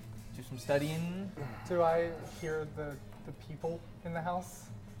room, do some studying. Do I hear the people in the house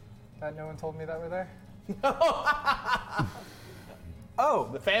that no one told me that were there? Oh,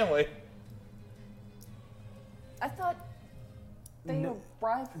 The family. I thought they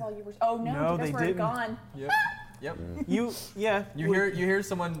arrived while you were. Oh no, No, you guys they were didn't. gone. Yep. yeah. You hear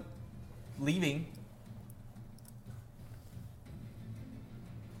someone leaving.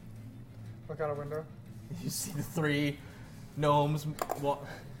 Look out a window. You see the 3 gnomes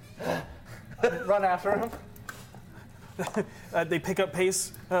Run after him. They pick up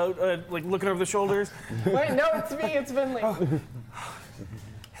pace, like looking over the shoulders. Wait, no, it's me. It's Vinley.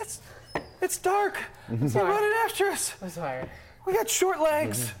 It's dark. They're Sorry. running after us. I'm sorry. We got short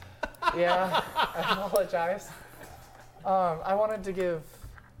legs. Yeah, I apologize. I wanted to give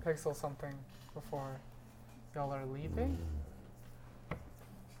Pixel something before y'all are leaving.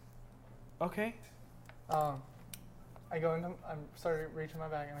 Okay. I go into, I'm starting to reach in my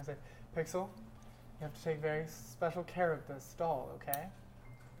bag and I say, Pixel, you have to take very special care of this doll, okay?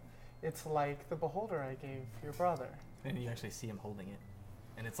 It's like the beholder I gave your brother. and you actually see him holding it.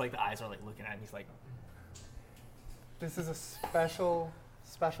 And it's like the eyes are like looking at him. He's like, This is a special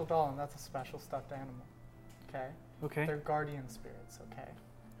doll, and that's a special stuffed animal, okay? Okay. They're guardian spirits, okay?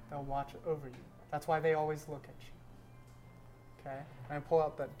 They'll watch over you. That's why they always look at you, okay? And I pull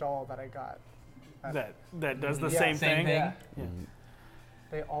out that doll that I got. That does the Yeah, same thing. Yeah. Yeah.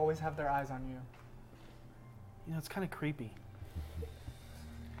 They always have their eyes on you. You know, it's kind of creepy.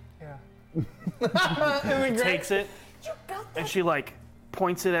 Yeah. Takes it, You got that. And she like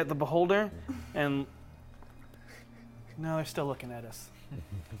points it at the beholder, and no, they're still looking at us.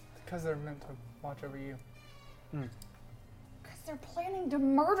 Because they're meant to watch over you. Because they're planning to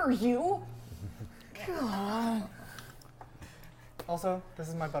murder you. God. Also, this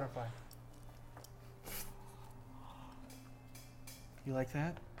is my butterfly. You like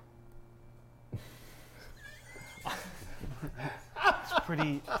that?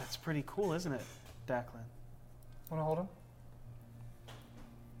 That's pretty cool, isn't it, Declan? Wanna hold him?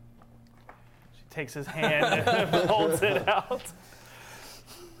 She takes his hand and holds it out.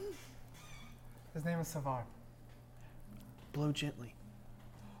 His name is Savar. Blow gently.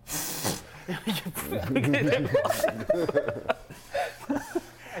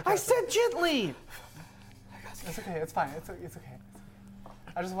 I said gently. It's okay. It's fine. It's okay.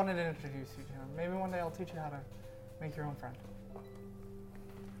 I just wanted to introduce you to him. Maybe one day I'll teach you how to make your own friend.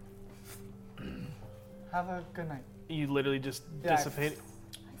 Have a good night. You literally just Yeah, dissipate.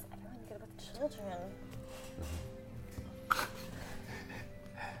 Everyone good with children.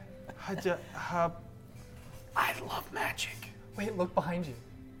 I love magic. Wait, look behind you.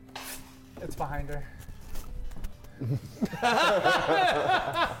 It's behind her.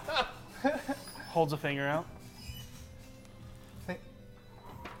 Holds a finger out.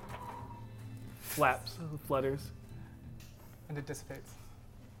 Flaps, flutters. And it dissipates.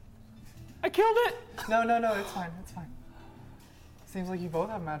 I killed it! No, it's fine. Seems like you both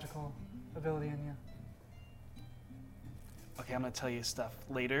have magical ability in you. Okay, I'm gonna tell you stuff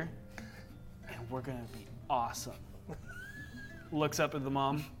later, and we're gonna be awesome. Looks up at the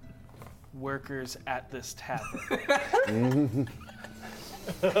mom. Workers at this tavern.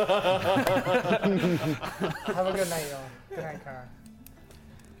 Have a good night, y'all. Good night, Kara.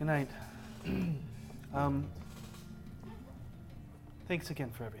 Good night. Thanks again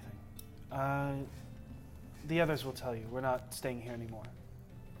for everything. The others will tell you, we're not staying here anymore.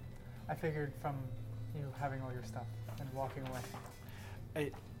 I figured from you having all your stuff and walking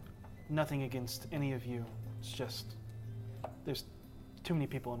away. Nothing against any of you. It's just, there's too many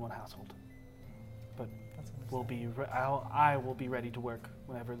people in one household. But I will be ready to work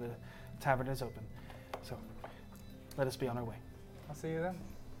whenever the tavern is open. So, let us be on our way. I'll see you then.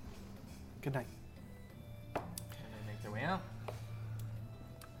 Good night. And they make their way out.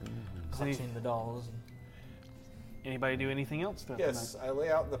 Does any- Clutching the dolls. Anybody do anything else? Yes, I lay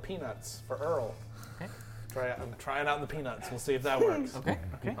out the peanuts for Earl. Okay. I'm trying out the peanuts. We'll see if that works. Okay.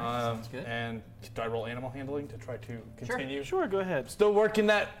 Okay. Sounds good. And do I roll animal handling to try to continue? Sure, go ahead. Still working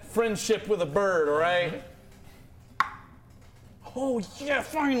that friendship with a bird, all right? Oh, yeah,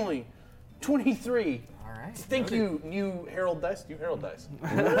 finally. 23. All right. Thank noted. you, new Herald Dice. New Herald Dice.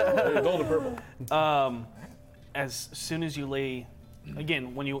 Gold and purple. As soon as you lay,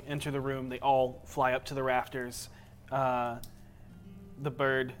 again, when you enter the room, they all fly up to the rafters. The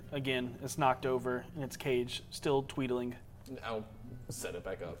bird, again, is knocked over in its cage, still tweedling. I'll set it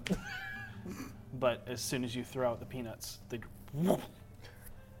back up. But as soon as you throw out the peanuts, they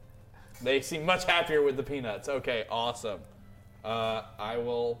They seem much happier with the peanuts. Okay, awesome. I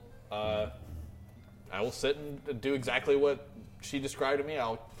will sit and do exactly what she described to me.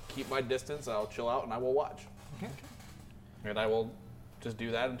 I'll keep my distance. I'll chill out and I will watch. Okay. And I will just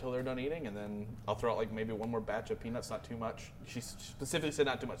do that until they're done eating, and then I'll throw out like maybe one more batch of peanuts, not too much. She specifically said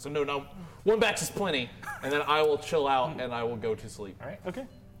not too much. So no, one batch is plenty, and then I will chill out and I will go to sleep. All right. Okay.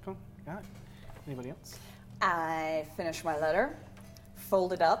 Cool. Got it. Anybody else? I finish my letter,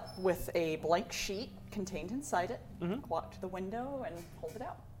 fold it up with a blank sheet contained inside it, walk to the window and hold it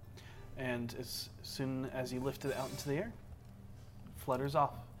out. And as soon as you lift it out into the air, flutters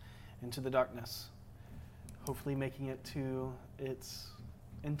off into the darkness, hopefully making it to its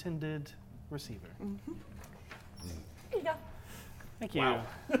intended receiver. There you go. Thank you. Wow.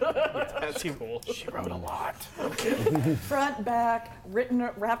 That's cool. She wrote a lot. Front, back,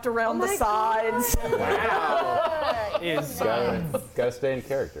 wrapped around the sides. Is Gotta stay in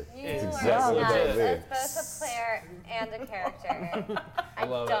character. You It's are exactly what that would nuts as both a player and a character. I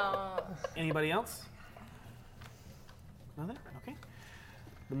love it. don't. anybody else? Nothing? Okay.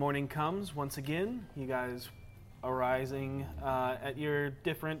 The morning comes once again. You guys arising at your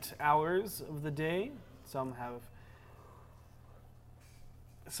different hours of the day. Some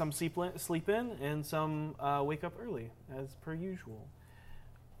sleep in, and some wake up early, as per usual.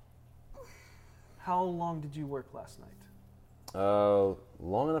 How long did you work last night?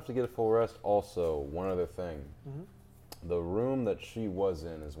 Long enough to get a full rest. Also, one other thing. The room that she was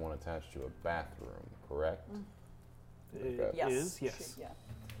in is one attached to a bathroom, correct? It Okay. Yes. is, yes. Yeah.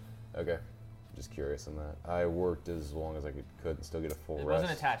 Okay. Just curious on that. I worked as long as I could and still get a full It rest.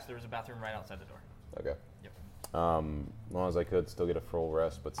 wasn't attached. There was a bathroom right outside the door. Okay. Yep. As long as I could, still get a full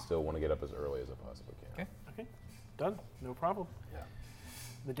rest, but still want to get up as early as I possibly can. Okay, done. No problem. Yeah.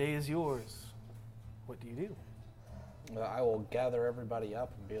 The day is yours. What do you do? I will gather everybody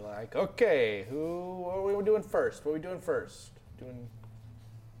up and be like, okay, what are we doing first? What are we doing first? Okay.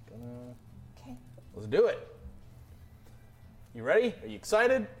 Let's do it. You ready? Are you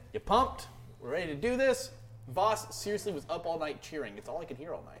excited? You pumped? We're ready to do this? Voss seriously was up all night cheering. It's all I could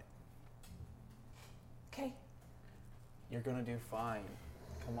hear all night. Okay. You're gonna do fine.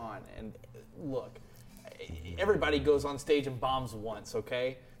 Come on. And look, everybody goes on stage and bombs once,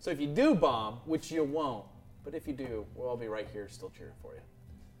 okay? So if you do bomb, which you won't, but if you do, we'll all be right here still cheering for you.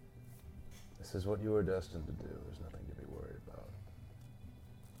 This is what you were destined to do. There's nothing to be worried about.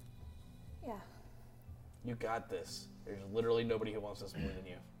 Yeah. You got this. There's literally nobody who wants this more than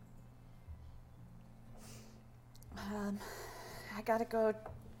you. I gotta go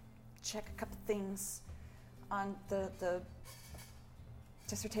check a couple things on the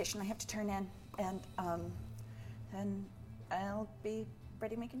dissertation I have to turn in, and then I'll be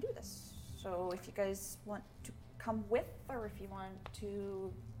ready to make and do this. So if you guys want to come with, or if you want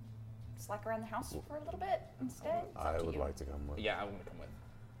to slack around the house for a little bit instead, it's up I to would you. like to come with. Yeah, I want to come with.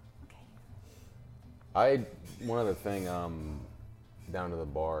 Okay. One other thing, down to the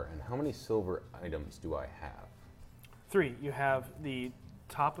bar, and how many silver items do I have? 3. You have the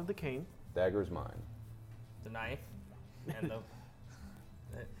top of the cane. Dagger's mine. The knife and the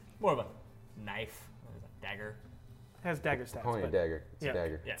more of a knife, dagger. It has dagger stats. Calling it a but- dagger. It's yeah, a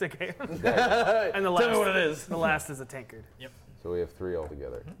dagger. It's okay. Dagger. And the last, Tell me what it is. The last is a tankard. Yep. So we have 3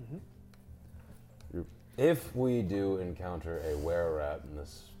 altogether. If we do encounter a were-rat in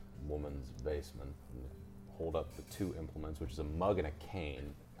this woman's basement, hold up the 2 implements, which is a mug and a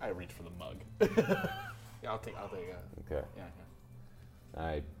cane. I reach for the mug. Yeah, I'll take it. Okay.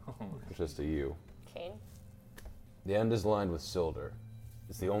 Yeah. Just to you. Kane. The end is lined with silver.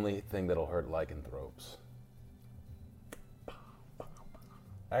 It's the only thing that'll hurt lycanthropes.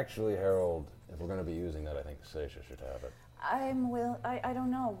 Actually, Harold, if we're going to be using that, I think Seisha should have it. I don't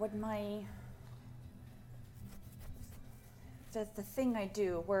know, would the thing I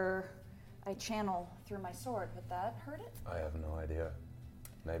do where I channel through my sword, would that hurt it? I have no idea.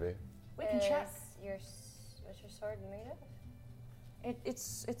 Maybe. We can check. What's your sword made of?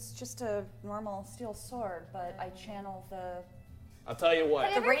 It's just a normal steel sword, but I channel the. I'll tell you what.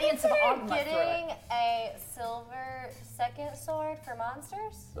 Have you ever radiance of considered Ogma through getting a silver second sword for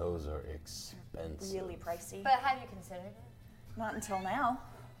monsters? Those are expensive. Really pricey. But have you considered it? Not until now.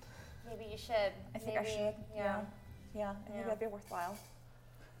 Maybe you should. I think I Maybe, should. Yeah. Yeah, I think that'd be worthworthile.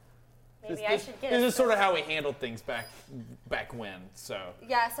 Maybe I should get This a is sort of silver- how we handled things back when. So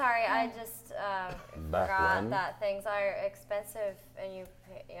Yeah, sorry, I just Back forgot when? that things are expensive and you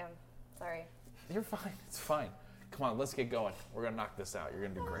pay. Yeah, sorry. you're fine. It's fine. Come on, let's get going. We're gonna knock this out. You're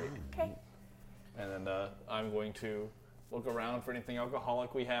gonna do great. Okay. And then I'm going to look around for anything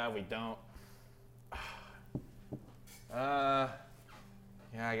alcoholic we have. We don't.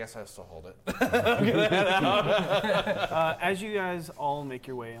 Yeah, I guess I still hold it. As you guys all make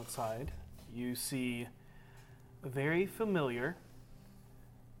your way outside, you see a very familiar,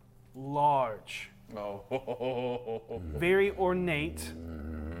 large, Oh. very ornate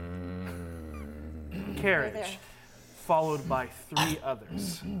carriage, there. followed by 3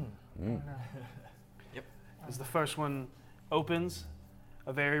 others. Yep. As the first one opens,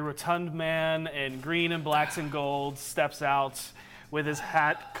 a very rotund man in green and blacks and gold steps out with his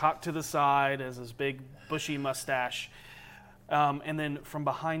hat cocked to the side as his big bushy mustache. And then from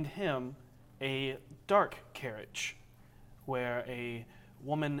behind him, a dark carriage where a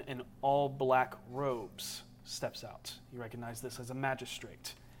woman in all black robes steps out. You recognize this as a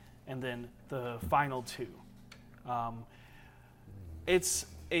magistrate. And then the final 2. It's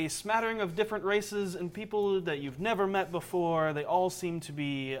a smattering of different races and people that you've never met before. They all seem to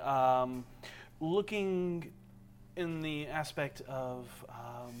be looking in the aspect of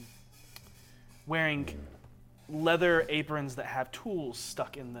wearing leather aprons that have tools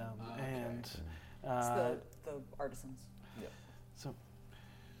stuck in them. And It's the artisans. so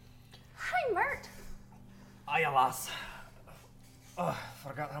Hi, Mert. Aye, lass.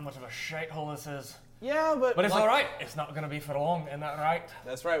 Forgot how much of a shithole this is. Yeah, but But it's all right. It's not going to be for long, isn't that right?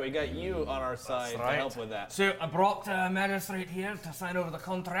 That's right. We got you on our side right. to help with that. So I brought a magistrate here to sign over the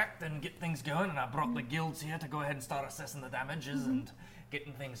contract and get things going, and I brought the guilds here to go ahead and start assessing the damages and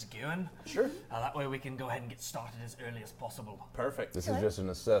getting things going. Sure. That way we can go ahead and get started as early as possible. Perfect. This is just an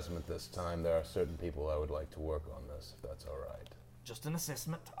assessment this time. There are certain people I would like to work on this, if that's all right. Just an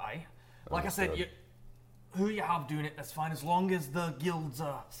assessment, aye. Like I said, Understood. who you have doing it, that's fine, as long as the guilds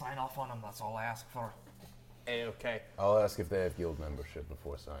sign off on them. That's all I ask for. A-okay. I'll ask if they have guild membership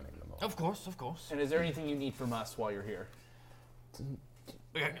before signing them all. Of course, of course. And is there anything you need from us while you're here?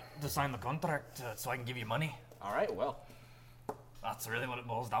 To sign the contract so I can give you money. All right, well, That's really what it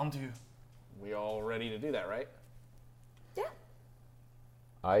boils down to. we all ready to do that, right? Yeah.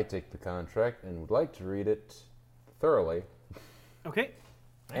 I take the contract and would like to read it thoroughly. Okay.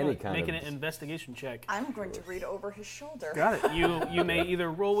 Any kind Making of an investigation check. I'm going to read over his shoulder. Got it. You may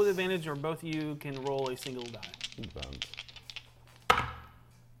either roll with advantage or both of you can roll a single die. bones.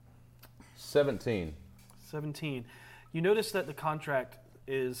 17. 17. You notice that the contract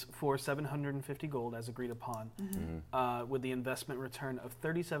is for 750 gold as agreed upon, with the investment return of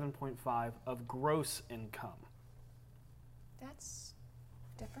 37.5 of gross income. That's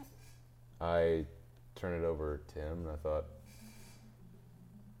different. I turn it over to him, and I thought,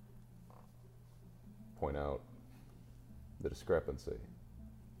 point out the discrepancy.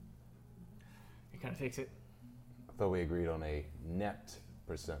 He kind of takes it. I thought we agreed on a net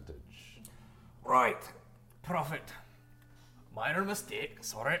percentage. Right. Profit. Minor mistake.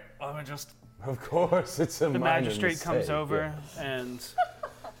 Sorry. Let me just. Of course, it's a The minor magistrate comes mistake, over yeah. and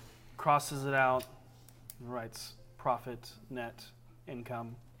crosses it out and writes profit, net,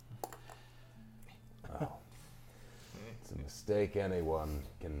 income. Oh. It's a mistake anyone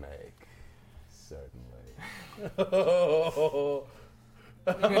can make. Certainly.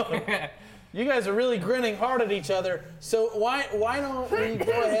 You guys are really grinning hard at each other. So why don't we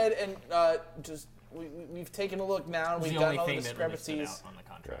go ahead and just we've taken a look now and It's we've the gotten only all the thing that really stood discrepancies. out on the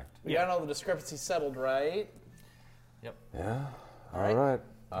contract. We got all the discrepancies settled, right? Yep. Yeah. Alright.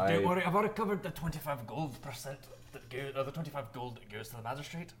 All right. Don't worry, I've already covered the 25 gold percent that or the 25 gold that goes to the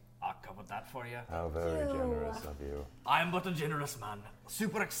magistrate. I covered that for you. How very generous of you. I'm but a generous man.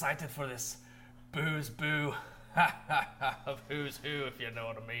 Super excited for this. Boo's boo. Ha ha ha of who's who, if you know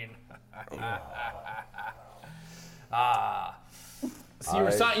what I mean. So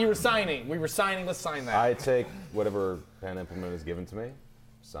you were signing. We were signing. Let's sign that. I take whatever pen implement is given to me,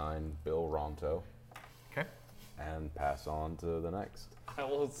 sign Bill Ronto, Okay. and pass on to the next. I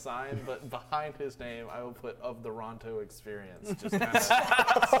will sign, but behind his name, I will put "of the Ronto experience." Just kind of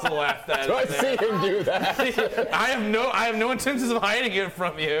slap that. Do I in there. see him do that? I have no intentions of hiding it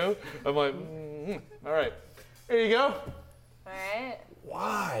from you. I'm like, all right, here you go. Alright.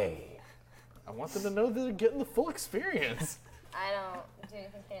 Why? I want them to know that they're getting the full experience. I don't do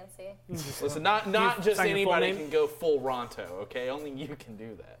anything fancy. Listen, not just sign your full anybody name? can go full Ronto, okay? Only you can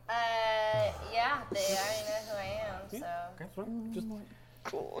do that. Yeah, they already know who I am, so. Okay, so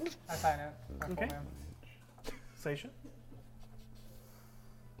just I sign it. My full Okay. name. Seisha.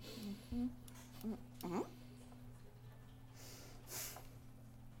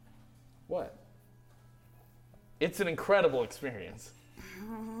 What? It's an incredible experience.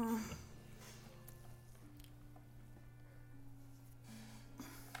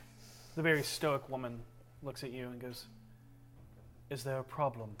 The very stoic woman looks at you and goes, "Is there a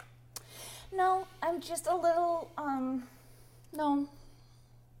problem?" No, I'm just a little, no.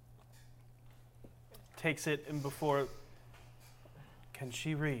 Takes it and before. Can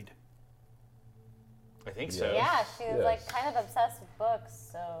she read? I think so. Yeah, she was like Yes. kind of obsessed with books,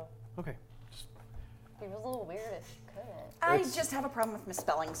 so Okay. it was a little weird if she couldn't. I just have a problem with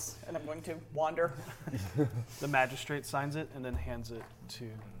misspellings, and I'm going to wander. The magistrate signs it and then hands it to.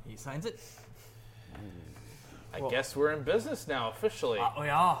 He signs it. I guess we're in business now, officially. Oh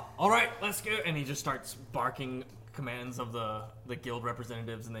yeah. All right, let's go. And he just starts barking commands of the guild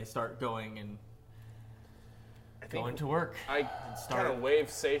representatives, and they start going and I think going to work. I start kind of wave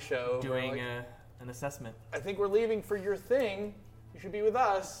Seisha over. doing like, an assessment. I think we're leaving for your thing. You should be with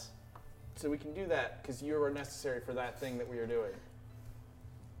us, so we can do that because you are necessary for that thing that we are doing.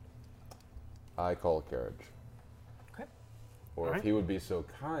 I call a carriage. Okay. Or Alright. if he would be so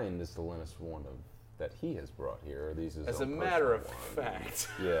kind as to lend us one of that he has brought here. Are these his As a own matter of personal ones?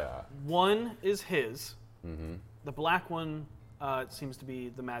 fact, Yeah. One is his. Mm-hmm. The black one seems to be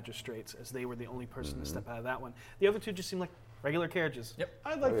the magistrate's, as they were the only person to step out of that one. The other two just seem like regular carriages. Yep.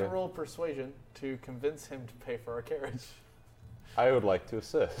 I'd like to Okay. roll persuasion to convince him to pay for our carriage. I would like to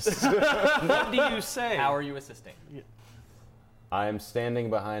assist. What do you say? How are you assisting? I am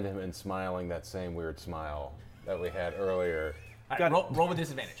standing behind him and smiling that same weird smile that we had earlier. All Got right, it. roll with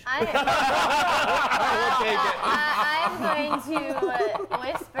disadvantage. I'm going to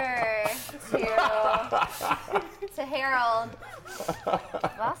whisper to Harold.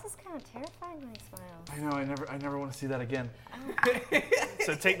 Voss is kind of terrified when he smiles. I know. I never want to see that again.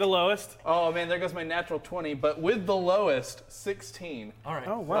 So take the lowest. Oh man, there goes my natural 20. But with the lowest, 16. All right.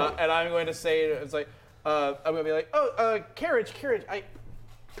 Oh, wow. And I'm going to say it's like I'm going to be like, carriage.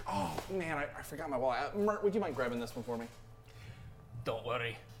 Oh, man, I forgot my wallet. Mert, would you mind grabbing this one for me? Don't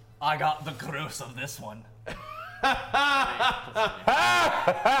worry. I got the grues of this one. Okay,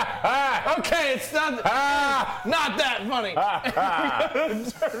 it's not that funny.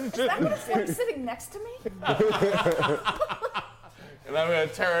 Is that what it's like sitting next to me? And I'm going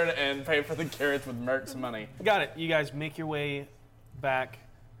to turn and pay for the carrots with Mert's money. Got it. You guys make your way back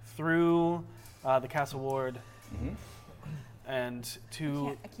through the castle ward and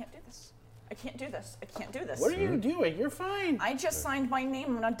to. I can't do this. I can't do this. I can't do this. What are you doing? You're fine. I just signed my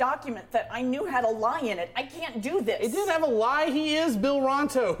name on a document that I knew had a lie in it. I can't do this. It didn't have a lie. He is Bill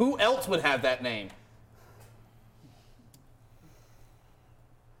Ronto. Who else would have that name?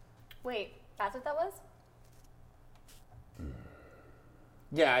 Wait, that's what that was?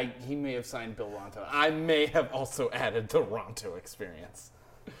 Yeah, he may have signed Bill Ronto. I may have also added the Ronto experience,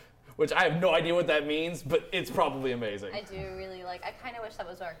 which I have no idea what that means, but it's probably amazing. I do really like. I kind of wish that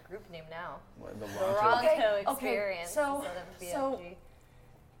was our group name now. What, the Ronto Okay, experience so- instead of BFG.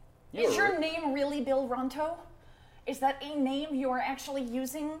 Is your name really Bill Ronto? Is that a name you are actually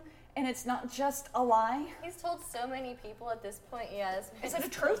using and it's not just a lie? He's told so many people at this point, yes. Is it a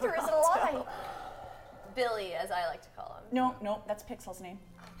truth or is it a lie? Billy, as I like to call him. No, that's Pixel's name.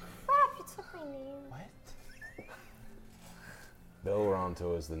 Crap, you took my name. What? Bill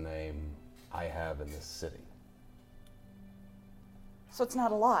Ronto is the name I have in this city. So it's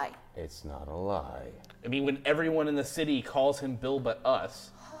not a lie. It's not a lie. I mean, when everyone in the city calls him Bill but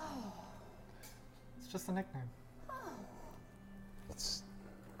us. It's just a nickname. It's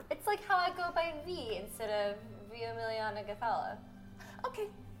It's like how I go by V instead of Via Emiliana Gathala. Okay.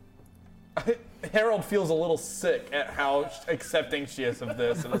 Harold feels a little sick at how accepting she is of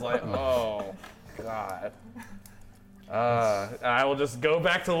this, and is like, oh, God. I will just go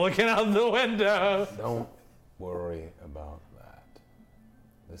back to looking out the window. Don't worry about that.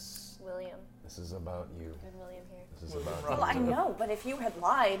 This William. is about you. Good William here. This is about Well, I you. know, but if you had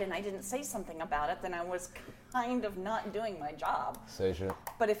lied and I didn't say something about it, then I was kind of not doing my job. Seisha,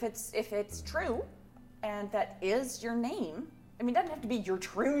 But if it's true, and that is your name, I mean, it doesn't have to be your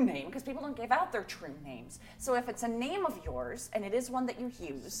true name because people don't give out their true names. So if it's a name of yours and it is one that you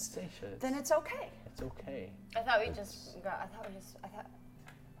use, then it's okay. It's okay. I thought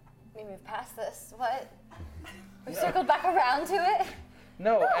we moved past this. What? We circled back around to it?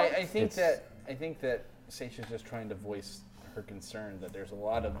 No, I think It's- that Seisha's just trying to voice her concern that there's a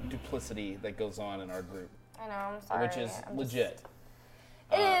lot of duplicity that goes on in our group, I know, I'm sorry. which is I'm legit.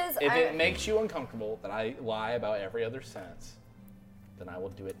 It is. If it makes you uncomfortable that I lie about every other sentence, then I will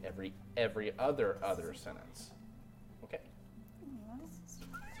do it every other sentence. Okay.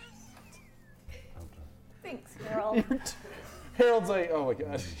 Thanks, Harold. Harold's like, oh my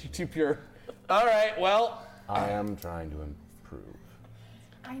God, you're too pure. All right, well. I am trying to improve.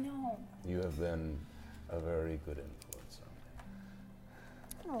 I know. You have been a very good influence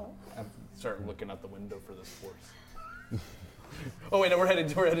on me. Oh. I start looking out the window for this horse. Oh wait, no, we're headed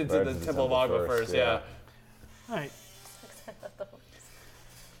to the Temple of Agua first. Yeah. All right.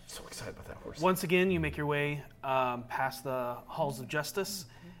 So excited about that horse. Once again, you make your way past the halls of justice,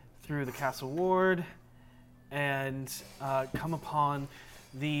 through the castle ward, and come upon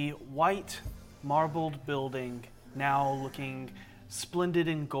the white marbled building, now looking splendid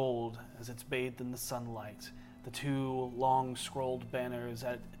in gold as it's bathed in the sunlight. The two long scrolled banners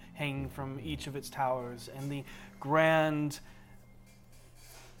that hang from each of its towers, and the grand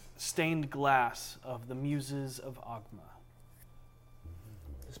stained glass of the Muses of Agma.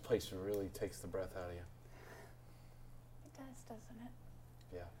 This place really takes the breath out of you. It does, doesn't it?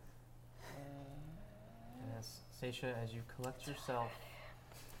 Yeah. Yes, Seisha, as you collect yourself,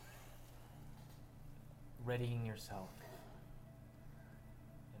 readying yourself,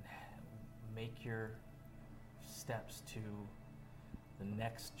 and make your steps to the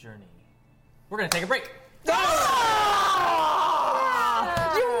next journey. We're gonna take a break. You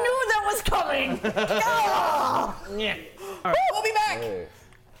knew that was coming! Yeah. We'll be back! Hey.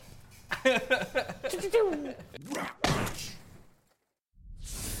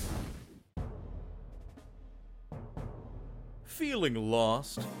 Feeling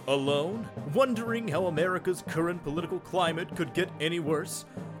lost? Alone? Wondering how America's current political climate could get any worse?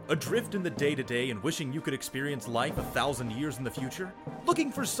 Adrift in the day-to-day and wishing you could experience life 1,000 years in the future?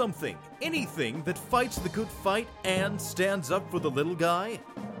 Looking for something, anything that fights the good fight and stands up for the little guy?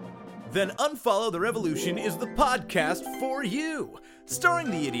 Then Unfollow the Revolution is the podcast for you! Starring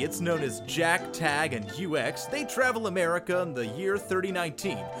the idiots known as Jack, Tag, and UX, they travel America in the year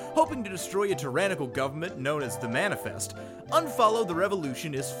 3019, hoping to destroy a tyrannical government known as the Manifest. Unfollow the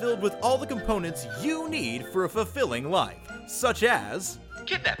Revolution is filled with all the components you need for a fulfilling life, such as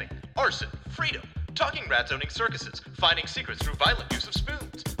kidnapping, arson, freedom, talking rats owning circuses, finding secrets through violent use of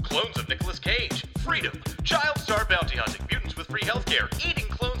spoons, clones of Nicolas Cage, freedom, child star bounty hunting, mutants with free healthcare, eating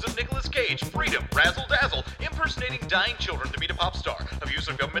clones of Nicolas Cage, freedom, razzle dazzle, impersonating dying children to meet a pop star, abuse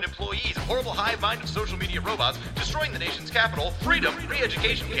of government employees, horrible hive mind of social media robots, destroying the nation's capital, freedom,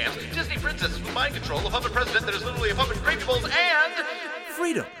 re-education camps, Disney princesses with mind control, a puppet president that is literally a puppet gravy bowls, and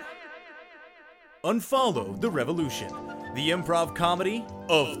freedom. Unfollow The Revolution, the improv comedy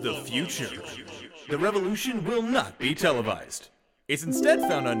of the future. The Revolution will not be televised. It's instead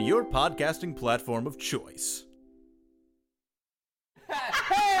found on your podcasting platform of choice.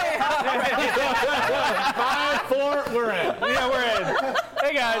 5, 4, we're in. Yeah, we're in.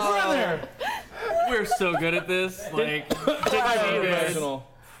 Hey guys, we're in there. We're so good at this. Like, Professional.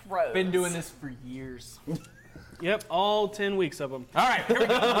 Gross. been doing this for years. Yep, all 10 weeks of them. All right, here we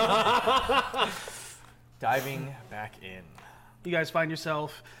go. Diving back in. You guys find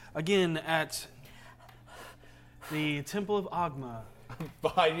yourself again at the Temple of Agma.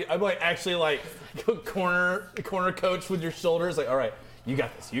 Behind you, I'm like actually like corner coach with your shoulders. Like, all right, you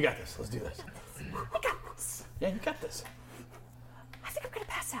got this. Let's do this. I got this. Yeah, you got this. I think I'm gonna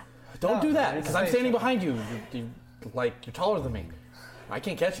pass out. Don't do that because I'm Seisha. standing behind you. You're taller than me. I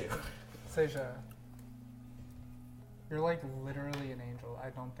can't catch you. Seisha, you're like literally an angel. I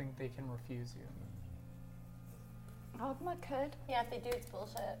don't think they can refuse you. Ogma could. Yeah, if they do, it's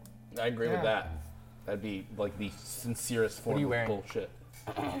bullshit. I agree with Yeah. that. That'd be like the sincerest form are you of wearing? bullshit.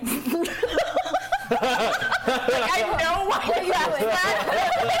 I know why you asked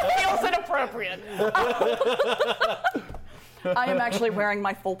that. It feels inappropriate. I am actually wearing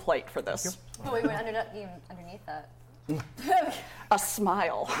my full plate for this. Oh, we went underneath that. A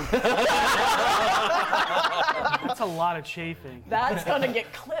smile. That's a lot of chafing. That's gonna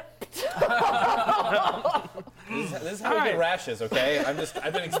get clipped. This is how we get rashes, okay?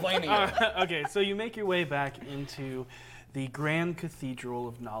 I've been explaining it. Okay, so you make your way back into the Grand Cathedral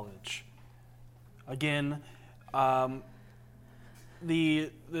of Knowledge. Again,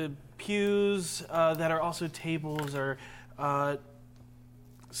 the pews that are also tables are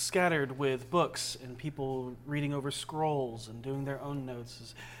scattered with books and people reading over scrolls and doing their own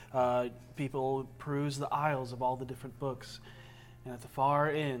notes as people peruse the aisles of all the different books. And at the far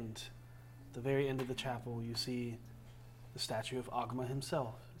end, the very end of the chapel, you see the statue of Agma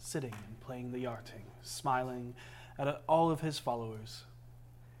himself, sitting and playing the yarting, smiling at all of his followers.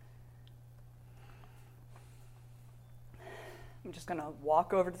 I'm just gonna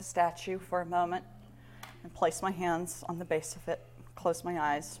walk over to the statue for a moment and place my hands on the base of it, close my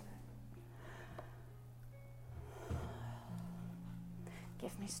eyes.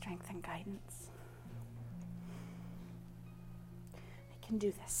 Give me strength and guidance. I can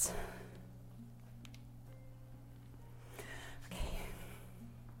do this. Okay.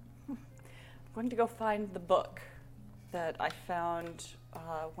 I'm going to go find the book that I found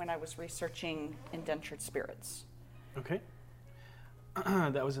when I was researching indentured spirits. Okay.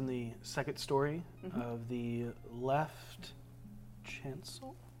 That was in the second story of the left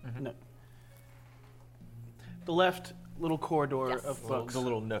chancel? No. The left little corridor Yes. of books. The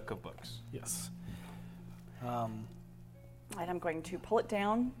little nook of books. Yes. And I'm going to pull it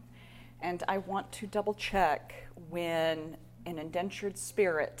down, and I want to double check when an indentured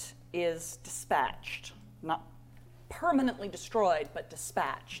spirit is dispatched, not permanently destroyed, but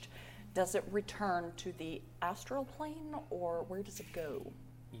dispatched. Does it return to the astral plane, or where does it go?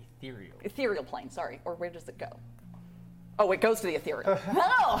 Ethereal. Ethereal plane, sorry, or where does it go? Oh, it goes to the ethereal.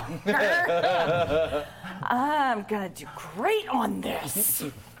 Oh! I'm gonna do great on this.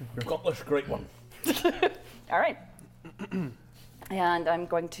 You've got this great one. All right. And I'm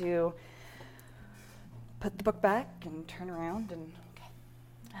going to put the book back and turn around and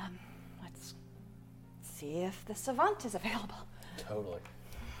let's see if the savant is available. Totally.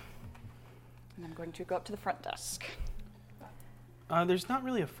 And I'm going to go up to the front desk. There's not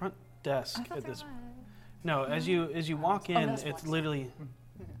really a front desk at this. No, as you walk in, that's it's one.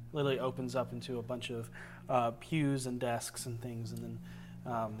 literally opens up into a bunch of pews and desks and things, and then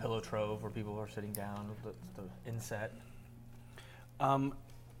Pillow trove where people are sitting down with the inset.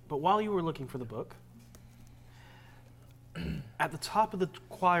 But while you were looking for the book, at the top of the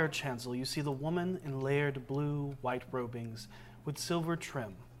choir chancel, you see the woman in layered blue white robings with silver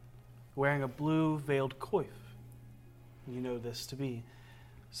trim, wearing a blue veiled coif. You know this to be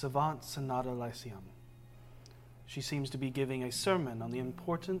Savant Sonata Lyceum. She seems to be giving a sermon on the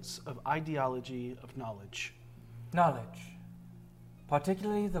importance of ideology of knowledge. Knowledge.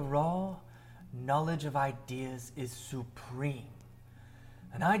 Particularly the raw knowledge of ideas is supreme.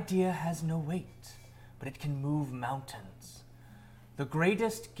 An idea has no weight, but it can move mountains. the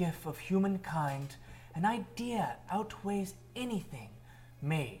greatest gift of humankind, an idea outweighs anything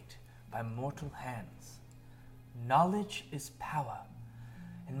made by mortal hands. Knowledge is power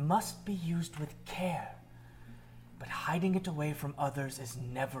and must be used with care, but hiding it away from others is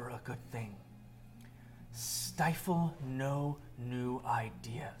never a good thing. Stifle no new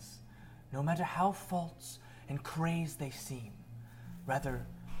ideas, no matter how false and crazed they seem. Rather,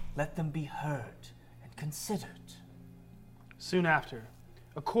 let them be heard and considered. Soon after,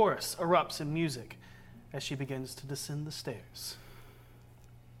 a chorus erupts in music as she begins to descend the stairs.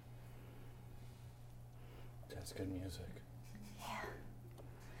 That's good music.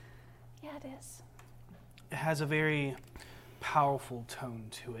 Yeah, it is. It has a very powerful tone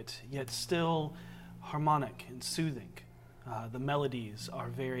to it, yet still harmonic and soothing. The melodies are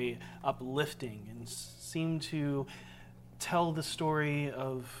very uplifting and seem to tell the story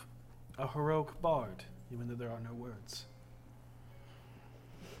of a heroic bard, even though there are no words.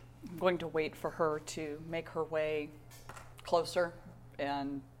 I'm going to wait for her to make her way closer,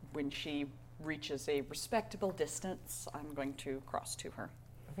 and when she reaches a respectable distance, I'm going to cross to her.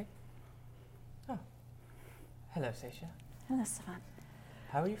 Okay. Oh. Hello, Seisha. Hello, Savan.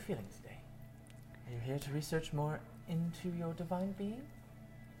 How are you feeling today? Are you here to research more into your divine being?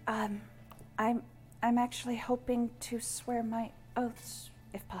 I'm actually hoping to swear my oaths,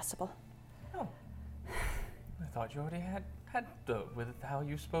 if possible. Oh. I thought you already had with how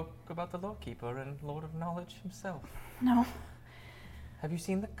you spoke about the Lawkeeper and Lord of Knowledge himself. No. Have you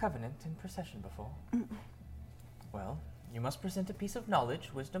seen the Covenant in procession before? Well, you must present a piece of knowledge,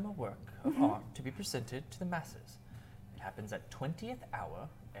 wisdom, or work of art to be presented to the masses. It happens at 20th hour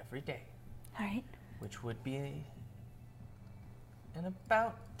every day. All right. Which would be in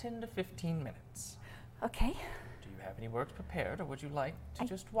about 10 to 15 minutes. Okay. Do you have any works prepared, or would you like to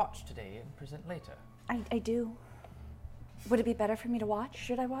just watch today and present later? I do. Would it be better for me to watch?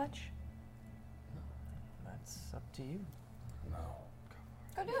 Should I watch? That's up to you. No.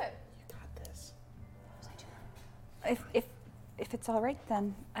 Go do it. You got this. If it's all right,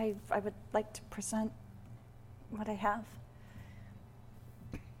 then I would like to present what I have.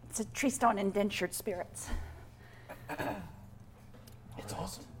 It's a tree stone indentured spirits. It's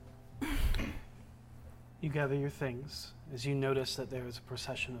awesome. You gather your things as you notice that there is a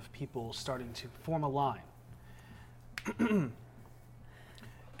procession of people starting to form a line.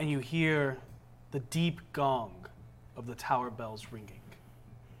 And you hear the deep gong of the tower bells ringing.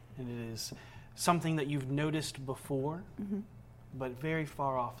 And it is something that you've noticed before, but very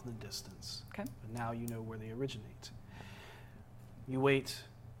far off in the distance. Okay. But now you know where they originate. You wait,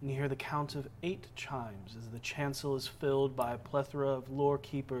 and you hear the count of 8 chimes as the chancel is filled by a plethora of lore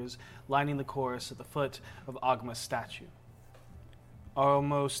keepers lining the chorus at the foot of Agma's statue.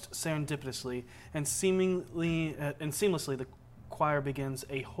 Almost serendipitously and seemingly and seamlessly, the choir begins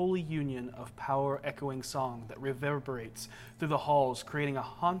a holy union of power-echoing song that reverberates through the halls, creating a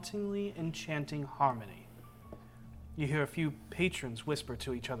hauntingly enchanting harmony. You hear a few patrons whisper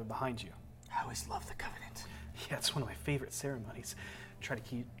to each other behind you. I always love the Covenant. Yeah, it's one of my favorite ceremonies. Try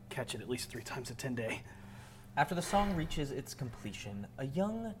to catch it at least 3 times a 10-day. After the song reaches its completion, a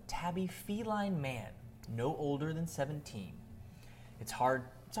young, tabby feline man, no older than 17. It's hard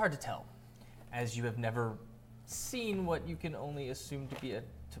to tell, as you have never seen what you can only assume to be a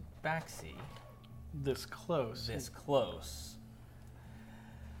tabaxi. This close. This close.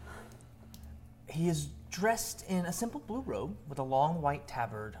 He is dressed in a simple blue robe with a long white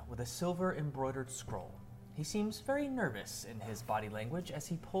tabard with a silver embroidered scroll. He seems very nervous in his body language as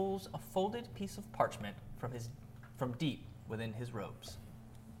he pulls a folded piece of parchment from deep within his robes.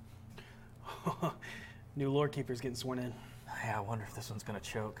 New lore keeper's getting sworn in. Yeah, I wonder if this one's gonna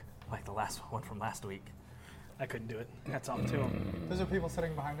choke like the last one from last week. I couldn't do it. Hats off to him. Those are people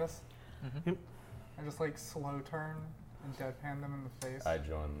sitting behind us. Yep. I just like slow turn and deadpan them in the face. I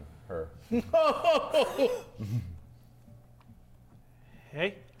join her.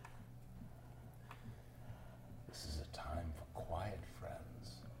 Hey, This is a time for quiet,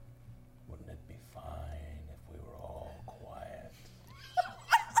 friends. Wouldn't it be fine if we were all quiet?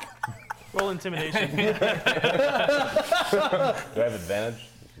 roll intimidation. Do I have advantage?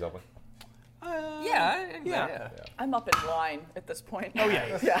 Exactly. Yeah. I'm up in line at this point. Oh,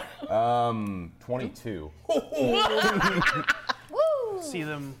 yeah. Yeah. 22. Woo! See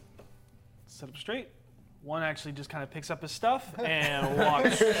them sit up straight. One actually just kind of picks up his stuff and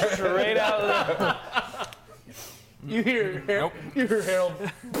walks straight out of the... You hear you hear Harold,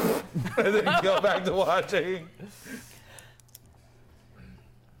 and then you go back to watching.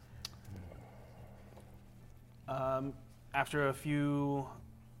 After a few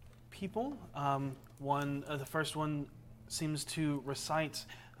people, the first one seems to recite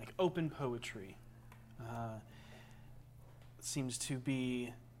like open poetry. Seems to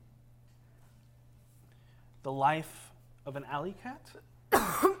be the life of an alley cat,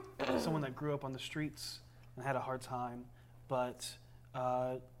 someone that grew up on the streets and had a hard time, but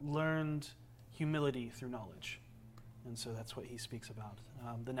learned humility through knowledge. And so that's what he speaks about.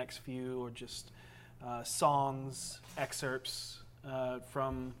 The next few are just songs, excerpts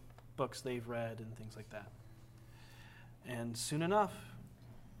from books they've read and things like that. And soon enough,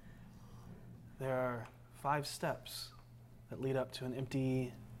 there are 5 steps that lead up to an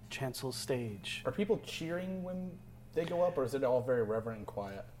empty chancel stage. Are people cheering when they go up, or is it all very reverent and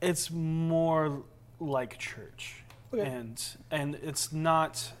quiet? It's more like church. Okay. And it's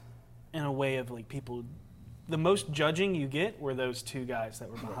not in a way of like people. The most judging you get were those 2 guys that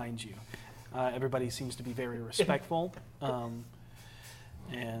were behind you. Everybody seems to be very respectful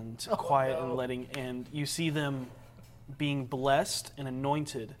and quiet and letting. And you see them being blessed and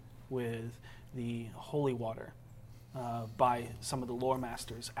anointed with the holy water by some of the lore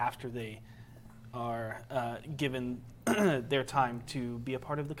masters after they are given their time to be a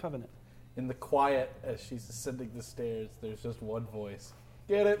part of the covenant. In the quiet, as she's ascending the stairs, there's just one voice.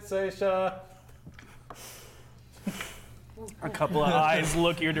 Get it, Seisha? A couple of eyes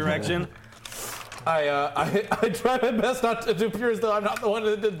look your direction. I try my best not to appear as though I'm not the one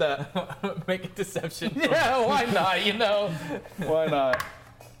that did that. Make a deception. Yeah, why not? You know, why not?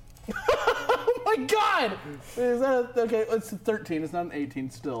 Oh my God! Is that okay? It's a 13. It's not an 18.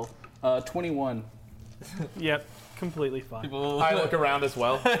 Still, 21. Yep, completely fine. I look around as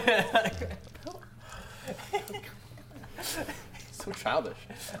well. So childish.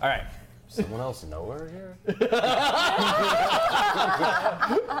 All right. Someone else know her here?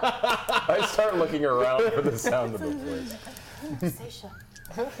 I start looking around for the sound of the voice. Seisha.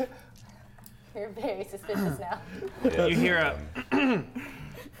 You're very suspicious now. You hear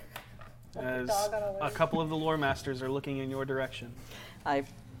as dog on a a couple of the lore masters are looking in your direction. I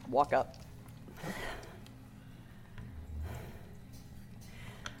walk up.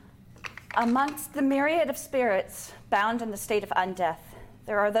 Amongst the myriad of spirits bound in the state of undeath,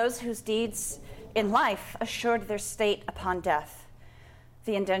 there are those whose deeds in life assured their state upon death,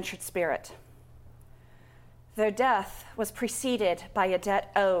 the indentured spirit. Their death was preceded by a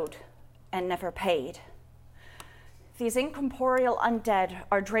debt owed and never paid. These incorporeal undead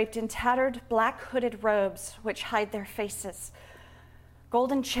are draped in tattered black hooded robes which hide their faces,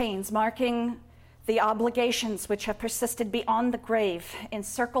 golden chains marking the obligations which have persisted beyond the grave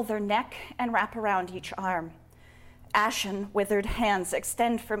encircle their neck and wrap around each arm. Ashen, withered hands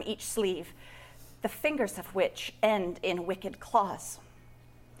extend from each sleeve, the fingers of which end in wicked claws.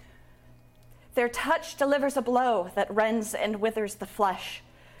 Their touch delivers a blow that rends and withers the flesh.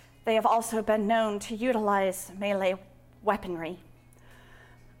 They have also been known to utilize melee weaponry.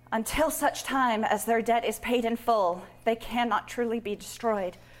 Until such time as their debt is paid in full, they cannot truly be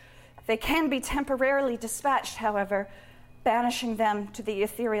destroyed. They can be temporarily dispatched, however, banishing them to the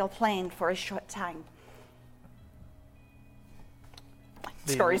ethereal plane for a short time.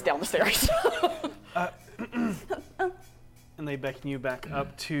 Scurries down the stairs. And they beckon you back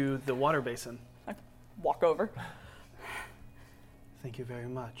up to the water basin. I walk over. Thank you very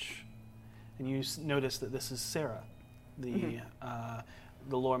much. And you notice that this is Sarah, the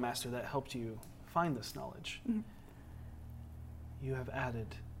lore master that helped you find this knowledge. Mm-hmm. You have added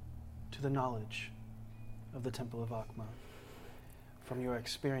to the knowledge of the Temple of Akma from your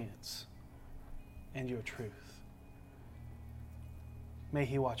experience and your truth. May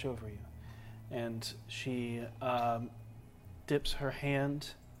he watch over you. And she dips her hand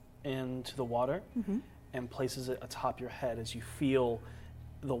into the water and places it atop your head as you feel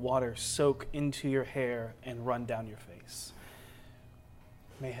the water soak into your hair and run down your face.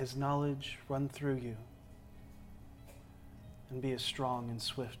 May his knowledge run through you and be as strong and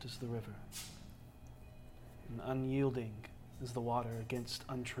swift as the river, and unyielding as the water against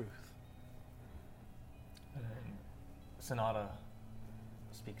untruth. And Sonata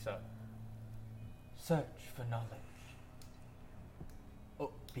speaks up. Search for knowledge.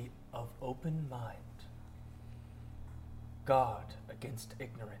 Be of open mind. Guard against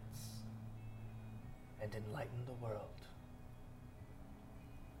ignorance. And enlighten the world.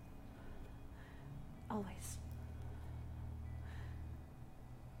 Always.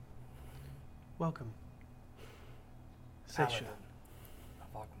 Welcome, Seisha. Paladin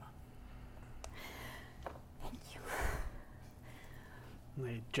of Akma. Thank you. And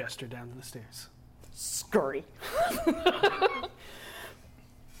they gesture down the stairs. Scurry.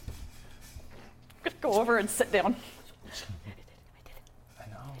 Go over and sit down. I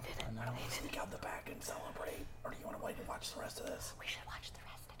know. I don't want to sneak out the back and celebrate, or do you want to wait and watch the rest of this? We should watch the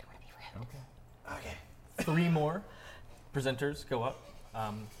rest. I don't want to be rude. Okay. 3 more presenters go up.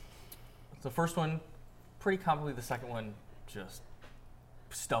 The first one, pretty commonly. The second one just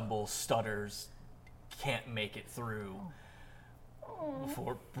stumbles, stutters, can't make it through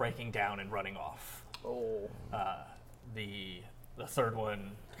before breaking down and running off. Oh. The third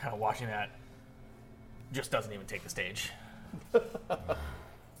one, kind of watching that, just doesn't even take the stage.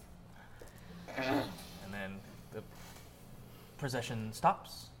 And then the procession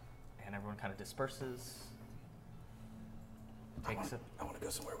stops, and everyone kind of disperses. I want to go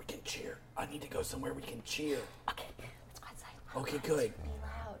somewhere we can cheer. I need to go somewhere we can cheer. Okay, let's go outside. Okay, good. Be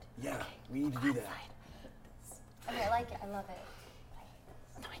loud. Yeah, Okay, we need to go do that. outside. Okay, I like it. I love it.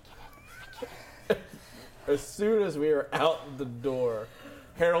 No, I get it. As soon as we are out the door,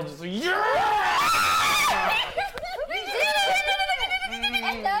 Harold just We did it!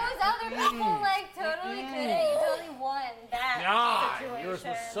 And those other people, like, totally couldn't. You totally won that situation. yours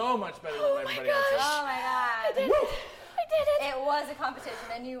was so much better than everybody else's. Oh my god. I did it. I did it. It was a competition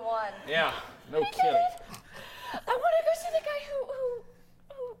and you won. Yeah, no kidding. I want to go see the guy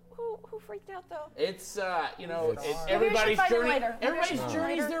who freaked out though. It's It's- everybody's find him journey. later. Maybe I Everybody's should find him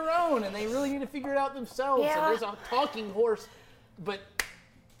journey's later. their own, and they really need to figure it out themselves. Yeah. And there's a talking horse, but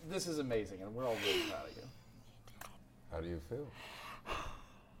this is amazing, and we're all really proud of you. How do you feel?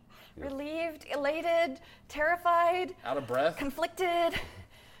 Relieved, elated, terrified, Out of breath. conflicted,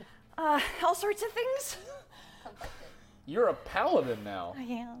 all sorts of things. You're a paladin now. I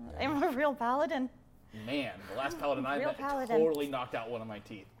am. I'm a real paladin. Man, the last paladin I Real met paladin. totally knocked out one of my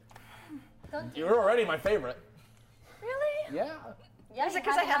teeth. Don't You're already my favorite. Really? Yeah. Yeah, Is it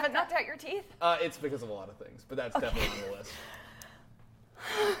because I haven't knocked out your teeth? It's because of a lot of things, but that's definitely on the list.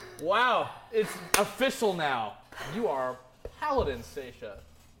 Wow, it's official now. You are Paladin, Stacia.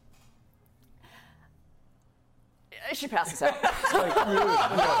 She passes out. Go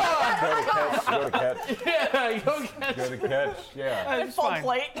to catch. Yeah, go catch. Go to catch. Yeah. It's Full fine.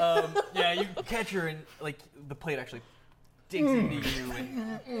 plate. Yeah, you catch her, and like the plate actually digs into you,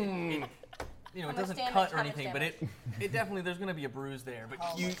 and it much doesn't damage? cut How or much anything, but it definitely there's gonna be a bruise there. But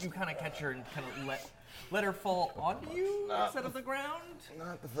you kind of catch her and kind of let her fall onto you instead of the ground.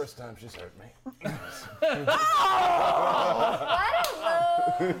 Not the first time she's hurt me. What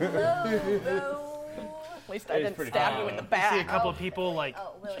a low. At least I It's didn't pretty stab funny. you in the See a back. couple of people like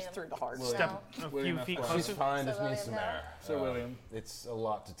Oh, William. Just through the hard No. step a few William, feet that's She's closer. fine, just So needs some William, air. So William. It's a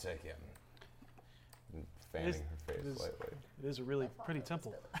lot to take in. Fanning Is- her face is- slightly. It is a really pretty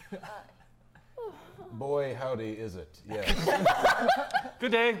temple. Boy, howdy, is it? Yes.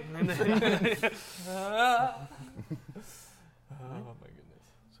 Good day. Oh my goodness.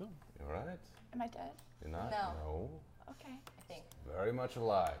 So, You alright? Am I dead? You're not? No. Okay. I think. Very much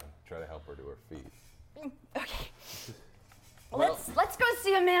alive. Try to help her to her feet. Okay. Well- Let's go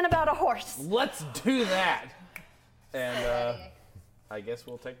see a man about a horse. Let's do that. And I guess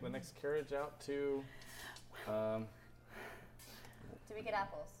we'll take the next carriage out to. Do we get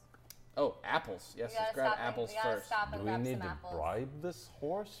apples? Oh, apples. Yes, We let's gotta grab stop and- apples we gotta first. stop Do and we grab need some to apples. bribe this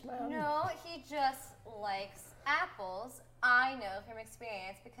horse, man? No, he just likes apples. I know from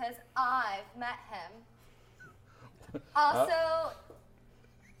experience because I've met him. Also,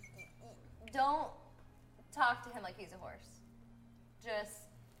 don't talk to him like he's a horse. Just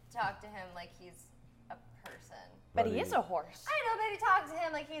talk to him like he's a person. But he is a horse. I know, baby, talk to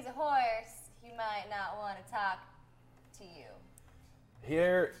him like he's a horse. He might not want to talk to you.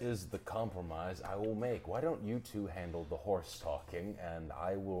 Here is the compromise I will make. Why don't you two handle the horse talking, and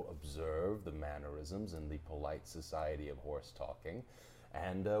I will observe the mannerisms and the polite society of horse talking,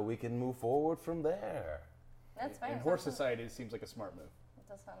 and we can move forward from there. That's fine. In It horse sounds- society, it seems like a smart move. It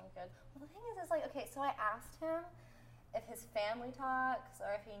does sound good. Well, the thing is like, okay, so I asked him if his family talks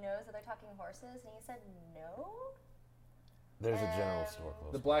or if he knows that they're talking horses, and he said no. There's a general store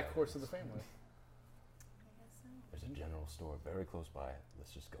close The by. black horse of the family. There's a general store very close by.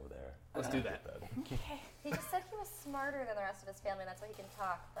 Let's just go there. Let's do that. He just said he was smarter than the rest of his family, and that's why he can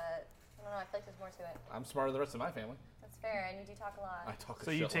talk. But I don't know. I feel like there's more to it. I'm smarter than the rest of my family. That's fair, and you do talk a lot. I talk a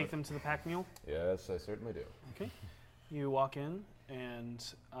so you shitload. take them to the pack mule. Yes, I certainly do. Okay. You walk in, and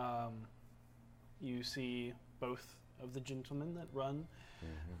you see both of the gentlemen that run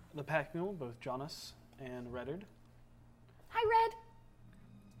the pack mule, both Jonas and Reddard. Hi, Red.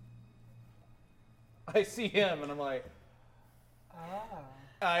 I see him and I'm like,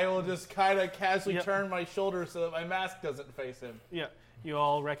 I will just kind of casually Yep. turn my shoulder so that my mask doesn't face him. Yeah, you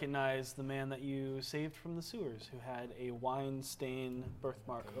all recognize the man that you saved from the sewers, who had a wine stain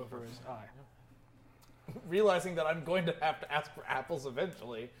birthmark over his eye. realizing that I'm going to have to ask for apples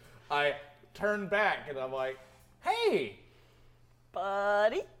eventually, I turn back and I'm like, hey!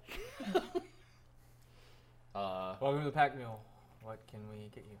 Buddy. Welcome to the pack mule. What can we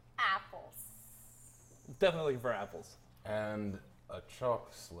get you? Apples. Definitely looking for apples. And a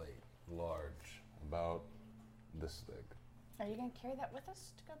chalk slate, large, about this thick. Are you going to carry that with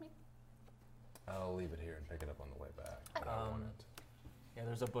us to go meet? I'll leave it here and pick it up on the way back. But I want it. Yeah,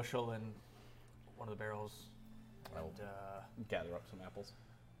 there's a bushel in one of the barrels. I'll gather up some apples.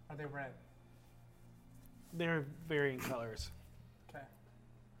 Are they red? They're varying colors. Okay.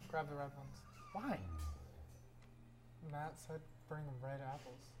 Grab the red ones. Why? Matt said bring red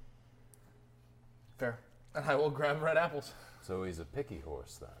apples. Fair. And I will grab red apples. So he's a picky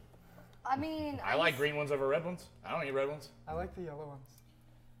horse then. I mean, I like green ones over red ones. I don't eat red ones. I like the yellow ones.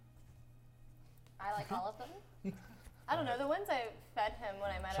 I like all of them. I don't know. The ones I fed him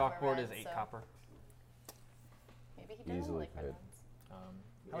when I met him were Chalkboard red, is 8 so copper. maybe he doesn't Easily like red fit. ones.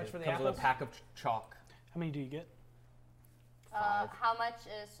 How much for the comes with apples? a pack of chalk. How many do you get? How much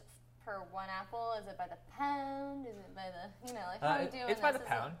is per one apple? Is it by the pound? Is it by the, like how are we doing It's by the this?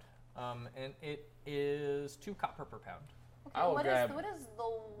 pound, and it is 2 copper per pound. Okay, I will what is grab what is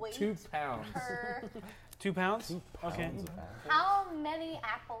the weight 2 pounds. per? 2 pounds? Okay. Pounds of apples? How many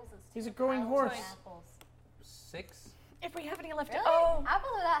apples is 2 He's a growing pounds horse. of apples? 6. If we have any left. Really? Oh,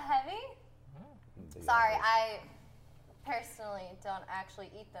 Apples are that heavy? The Sorry, apples. I personally don't actually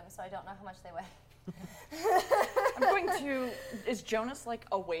eat them, so I don't know how much they weigh. I'm going to. Is Jonas like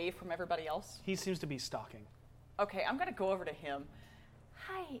away from everybody else? He seems to be stalking. Okay, I'm gonna go over to him.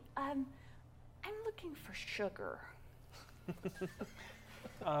 Hi, I'm looking for sugar.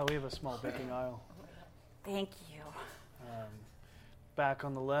 We have a small baking aisle. Thank you. Back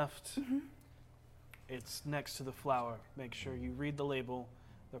on the left, it's next to the flour. Make sure you read the label.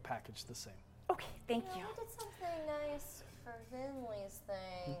 They're packaged the same. Okay, thank you. We did something nice for Vinley's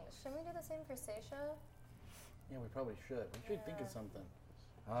thing. Should we do the same for Seisha? Yeah, we probably should. We should think of something.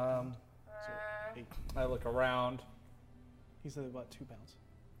 Uh, I look around. He said about 2 pounds.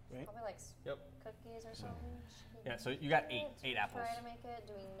 Right? probably like Yep. cookies or something. Yeah, so you got 8 apples. Try to make it.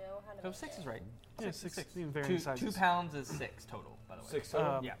 Do we know how to So make 6 it? is right. Yeah, 6 in varying sizes. 2 pounds is 6 total, by the way. 6 total?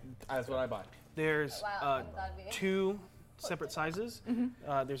 Um, Yeah. That's what I buy. There's Wow, that'd be 2 separate sizes.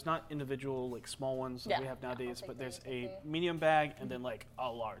 There's not individual like small ones like Yeah. we have nowadays, take but the there's cookie. a medium bag and then like a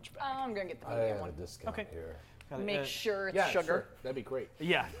large bag. I'm gonna get the I medium have a one. discount Okay. here. Got it. Make sure it's Yeah, sugar. sure. That'd be great.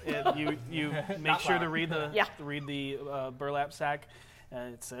 Yeah, you make sure to read the Yeah. burlap sack.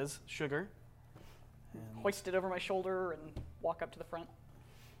 It says sugar. And Hoist it over my shoulder and walk up to the front.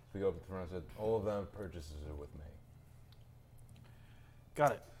 We go up to the front and said, all of them purchases are with me.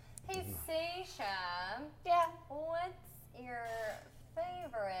 got it. Hey, Seisha. Yeah. What's your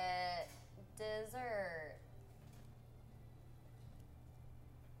favorite dessert?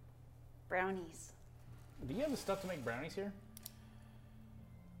 Brownies. Do you have the stuff to make brownies here?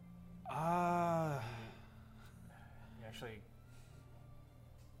 We actually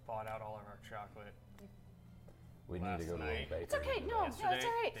bought out all of our chocolate. We need to go to a night. bakery. It's okay. and do No, that. no, it's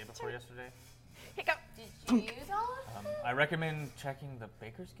all right. Day It's before all right. yesterday. Here, go. Did you use all of it? I recommend checking the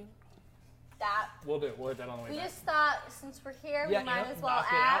Baker's Guild. That. We'll do it. We'll hit that on the way We back. just thought since we're here, Yeah, we might you know, as well knock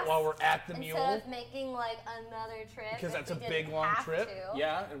it ask out while we're at the instead mule. of making like another trip. Because if that's a we big didn't long have trip. to.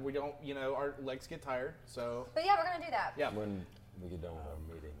 Yeah, and we don't, our legs get tired. So, But yeah, we're gonna do that. yeah. When we get done with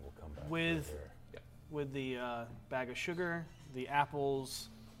our meeting, we'll come back. With- here. With the bag of sugar, the apples,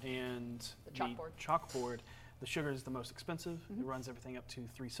 and The chalkboard. chalkboard, the sugar is the most expensive. It runs everything up to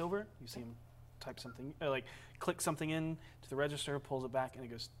 3 silver. You see him type something, click something in to the register, pulls it back, and it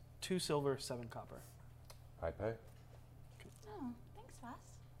goes 2 silver, 7 copper. I pay. Oh, thanks, Voss.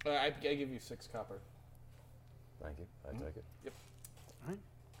 I give you 6 copper. Thank you. I take it.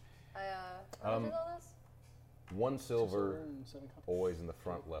 How much is all this? 1 silver, and 7 copper. always in the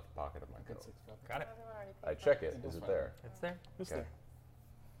front left pocket of my coat. 6 copper. Got it. Everyone already paid I for check it. it. Is it there? It's there. It's Okay. there.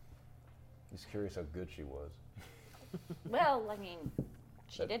 Just curious how good she was. Well, I mean,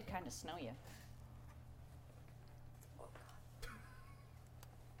 she That- did kind of snow you.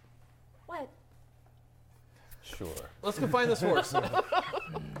 What? Sure. Let's go find this horse. All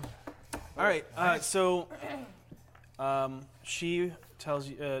right. So she tells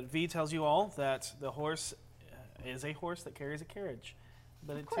you, V tells you all that the horse is a horse that carries a carriage,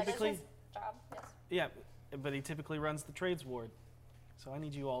 but it That is typically, his job. Yes. yeah, but he typically runs the trades ward. So I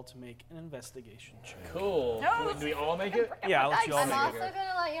need you all to make an investigation check. Cool. No, Do we all make it? Yeah, I'll let you all I'm make also it.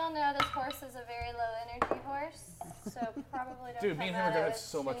 gonna let y'all know this horse is a very low energy horse, so probably don't Dude, me come and him are at gonna it have with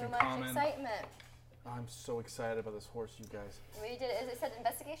so much too in much common. excitement. I'm so excited about this horse, you guys. We did. Is it said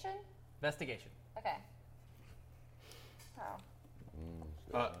investigation? Investigation. Okay.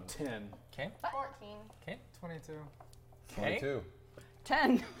 Oh. 10. Okay. 14. Okay. 22. 22.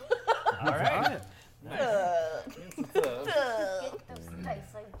 10. All right. Get those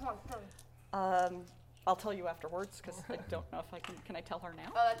dice. I want them. I'll tell you afterwards because I don't know if I can. Can I tell her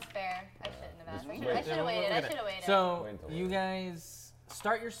now? Oh, that's fair. I shouldn't have asked. Wait. I should have waited. I should have waited. So Wait until you later. guys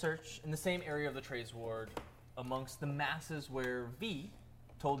start your search in the same area of the Trades Ward, amongst the masses where V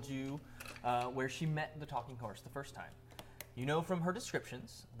told you where she met the talking horse the first time. You know from her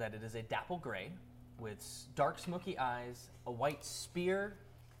descriptions that it is a dapple gray with dark smoky eyes, a white spear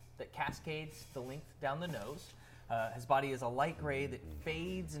that cascades the length down the nose. His body is a light gray that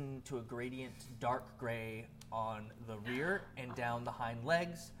fades into a gradient dark gray on the rear and down the hind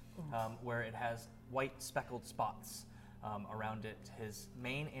legs, where it has white speckled spots around it. His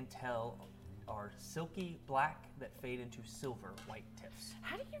mane and tail are silky black that fade into silver white tips.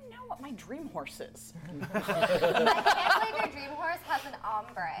 How do you know what my dream horse is? I can't believe your dream horse has an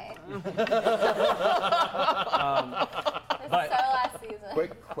ombre. It's so last season.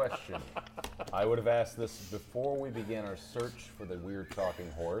 Quick question. I would have asked this before we began our search for the weird talking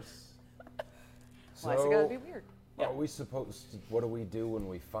horse. Why is it gotta be weird? Are we supposed to, what do we do when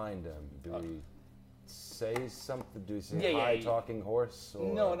we find him? Do we say something? Do we say hi, talking horse?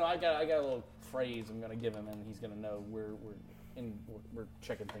 Or? No, I got a little phrase I'm gonna give him, and he's gonna know we're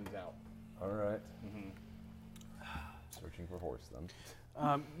checking things out. All right. Searching for horse then.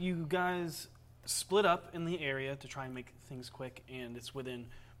 You guys split up in the area to try and make things quick, and it's within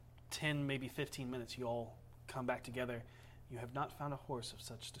 10, maybe 15 minutes you all come back together. You have not found a horse of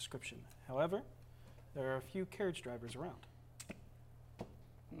such description. However, there are a few carriage drivers around.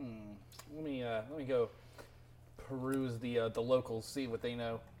 Let me go peruse the locals, see what they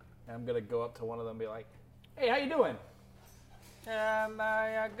know. And I'm gonna go up to one of them and be like, "Hey, how you doing?" Good.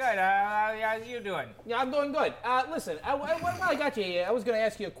 How you doing? Yeah, I'm doing good. Listen, while I got you here, I was gonna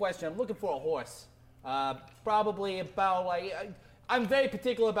ask you a question. I'm looking for a horse. Probably about I'm very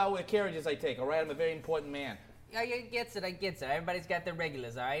particular about what carriages I take. All right, I'm a very important man. I gets it. Everybody's got their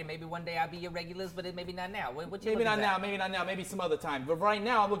regulars, all right? Maybe one day I'll be your regulars, but maybe not now. What you Maybe looking not at? now. Maybe some other time. But right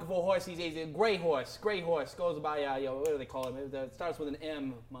now, I'm looking for a horse. He's a gray horse. Gray horse goes by what do they call him? It starts with an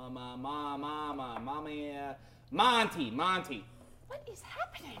M. Monty. What is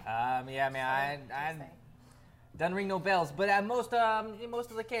happening? I doesn't ring no bells, but most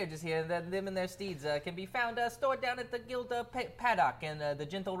of the carriages here, them and their steeds, can be found stored down at the Guild Paddock and the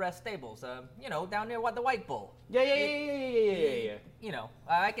Gentle Rest stables. Down near the White Bull. Yeah.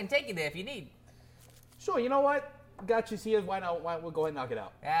 I can take you there if you need. Sure. You know what? Got you here. Why not? Why we'll go ahead and knock it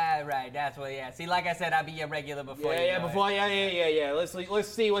out. Right. That's what. Yeah. See, like I said, I'll be your regular before. Yeah. Let's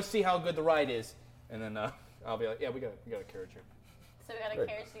see how good the ride is, and then I'll be like, yeah, we got a carriage here. So we got a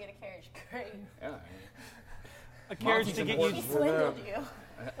carriage to get a carriage. Great. Yeah. A carriage to get you. He swindled you.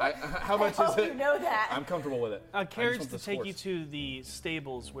 How much is it? You know that. I'm comfortable with it. A carriage to take you to the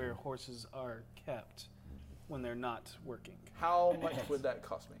stables where horses are kept when they're not working. How much would that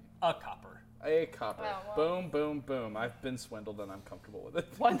cost me? A copper. A copper. Oh, well. Boom. I've been swindled and I'm comfortable with it.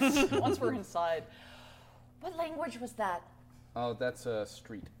 Once we're inside, What language was that? Oh, that's a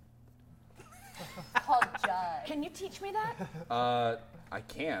street. Called Judge. can you teach me that? I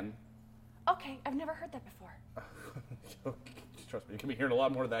can. Okay, I've never heard that before. Trust me, you can be hearing a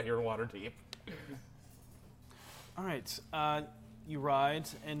lot more of that here in Waterdeep. All right, you ride,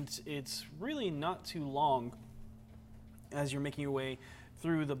 and it's really not too long as you're making your way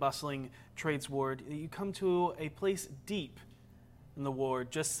through the bustling trades ward. You come to a place deep in the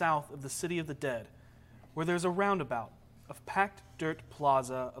ward, just south of the City of the Dead, where there's a roundabout of packed dirt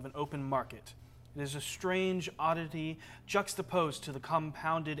plaza of an open market. It is a strange oddity juxtaposed to the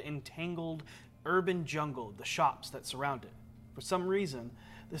compounded and tangled urban jungle of the shops that surround it. For some reason,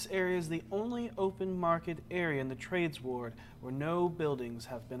 this area is the only open market area in the trades ward where no buildings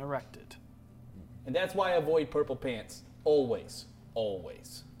have been erected. And that's why I avoid purple pants. Always.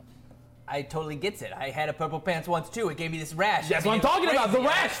 I totally gets it. I had a purple pants once too. It gave me this rash. That's what I'm talking about. The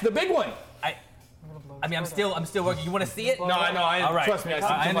rash, the big one. I'm still working. You want to see it? No, I All right. trust me. I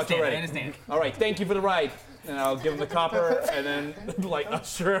see too much already. I understand. All right, thank you for the ride. And I'll give him the copper and then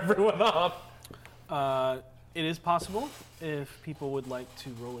usher everyone up. It is possible if people would like to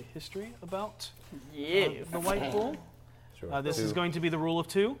roll a history about the White Bull. Sure. This is going to be the rule of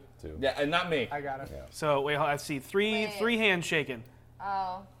two. Yeah, and not me. I got it. Yeah. So wait, I see three hands shaking.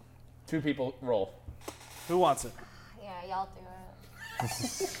 Oh. 2 people roll. Who wants it? Yeah, y'all do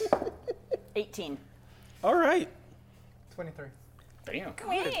it. 18. All right. 23. Damn.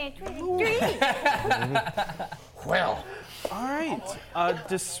 Well. All right.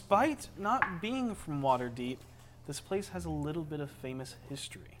 Despite not being from Waterdeep, this place has a little bit of famous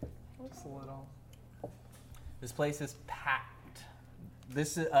history. Just a little. This place is packed.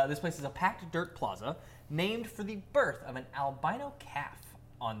 This place is a packed dirt plaza named for the birth of an albino calf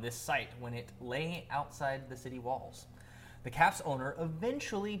on this site when it lay outside the city walls. The calf's owner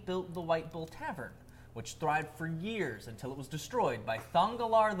eventually built the White Bull Tavern, which thrived for years until it was destroyed by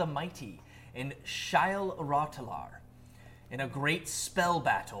Thongalar the Mighty and Shail Rotalar in a great spell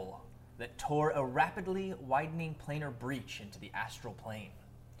battle that tore a rapidly widening planar breach into the astral plane.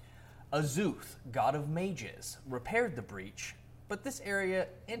 Azuth, god of mages, repaired the breach, but this area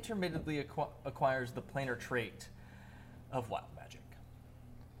intermittently acquires the planar trait of wild magic.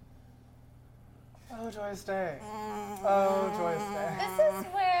 Oh, joyous day. Oh, joyous day. This is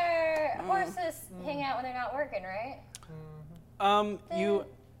where horses hang out when they're not working, right?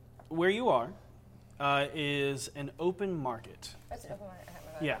 Where you are is an open market. That's an open market.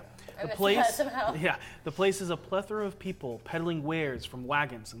 Yeah. I The missed place, that somehow. yeah, the place is a plethora of people peddling wares from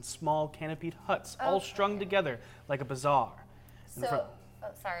wagons and small canopied huts, all strung together like a bazaar. And So,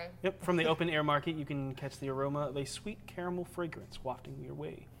 sorry. from the open air market, you can catch the aroma of a sweet caramel fragrance wafting your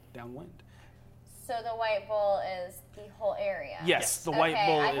way downwind. So the White Bull is the whole area? Yes, the White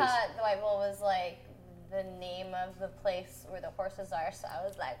Bull I is. thought the White Bull was like the name of the place where the horses are, so I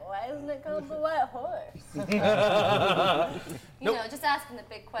was like, why isn't it called the White Horse? You know, just asking the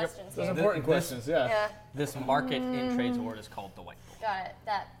big questions Those here. important questions, yeah. Yeah, This market in Tradesward is called the White Bull. got it.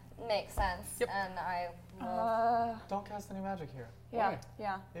 That makes sense. Yep. And I will... Don't cast any magic here. Yeah, Why?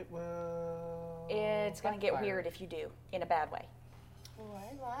 yeah. It will. It's gonna get backfire. weird if you do, in a bad way.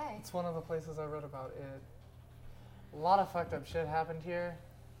 Why? It's one of the places I wrote about it. A lot of fucked up shit happened here,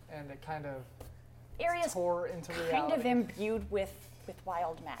 and it kind of Area's tore into reality. kind of imbued with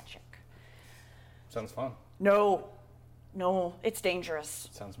wild magic. Sounds fun. No, it's dangerous.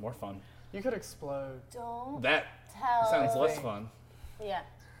 Sounds more fun. You could explode. Don't That tell... sounds less fun. Yeah.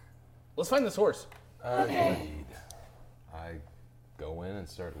 Let's find this horse. Indeed. I go in and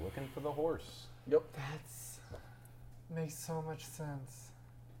start looking for the horse. Yep. That's makes so much sense.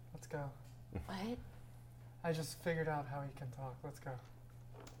 Let's go. What? I just figured out how he can talk. Let's go.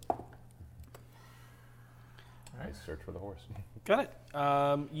 I search for the horse. Got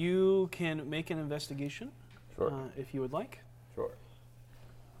it. You can make an investigation Sure. if you would like. Sure.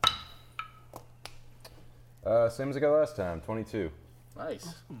 Same as I got last time, 22.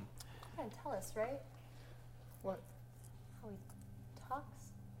 Nice. You can tell us, right? What? How he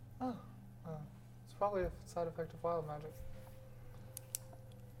talks? It's probably a side effect of wild magic.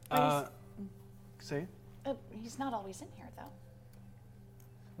 Say? He's not always in here, though.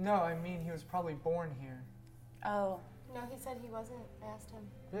 No, I mean he was probably born here. Oh. No, he said he wasn't. I asked him.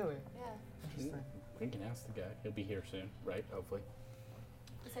 Really? Yeah. Interesting. We can ask the guy. He'll be here soon, right? Hopefully.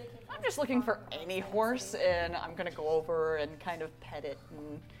 He said he came I'm from just looking for farm. any horse, and I'm gonna go over and kind of pet it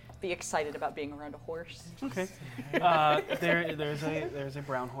and be excited about being around a horse. Okay. There's a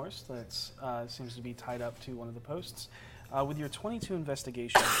brown horse that seems to be tied up to one of the posts. With your 22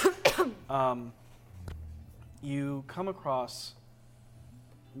 investigation, you come across.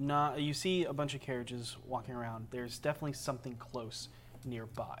 You see a bunch of carriages walking around. There's definitely something close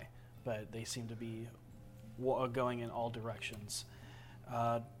nearby, but they seem to be going in all directions.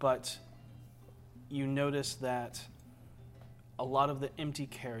 But you notice that a lot of the empty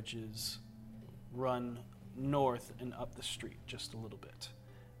carriages run north and up the street just a little bit.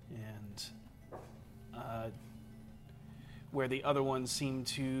 And where the other ones seem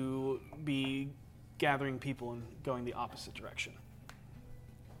to be gathering people and going the opposite direction.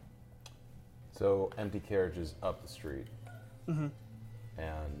 So empty carriages up the street,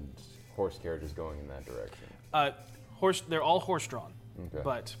 and horse carriages going in that direction. They're all horse-drawn, Okay.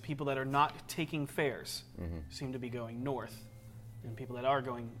 but people that are not taking fares seem to be going north, and people that are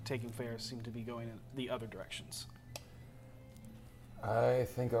taking fares seem to be going in the other directions. I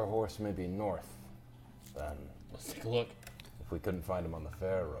think our horse may be north, then, Let's take a look. if we couldn't find him on the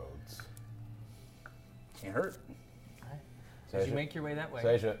fair roads. Can't hurt. As you make your way that way,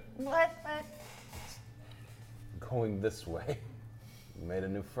 Seja, What? going this way. You made a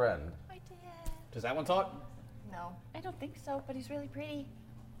new friend. I did. Does that one talk? No. I don't think so, but he's really pretty.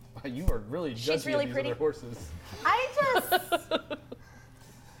 You are really She's judgy really of these pretty. other horses. I just...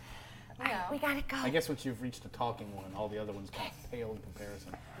 No. We gotta go. I guess once you've reached a talking one, all the other ones kind of pale in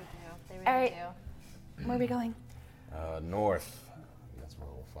comparison. They really All right. do. Where are we going? North. That's where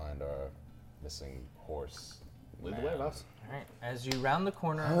we'll find our missing horse. Lead the way, boss. all right. As you round the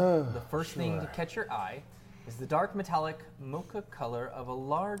corner, the first thing to catch your eye is the dark metallic mocha color of a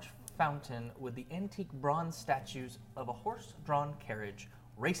large fountain with the antique bronze statues of a horse-drawn carriage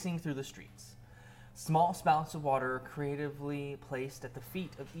racing through the streets. Small spouts of water creatively placed at the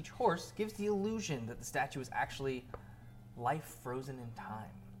feet of each horse gives the illusion that the statue is actually life frozen in time.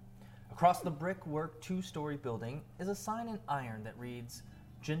 Across the brickwork two-story building is a sign in iron that reads,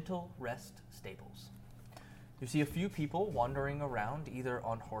 Gentle Rest Stables. You see a few people wandering around either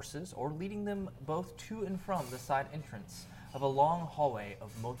on horses or leading them both to and from the side entrance of a long hallway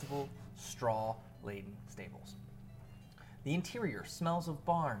of multiple straw-laden stables. The interior smells of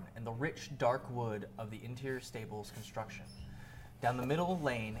barn and the rich, dark wood of the interior stable's construction. Down the middle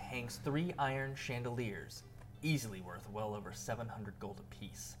lane hangs 3 iron chandeliers, easily worth well over 700 gold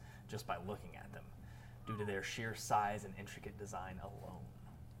apiece, just by looking at them, due to their sheer size and intricate design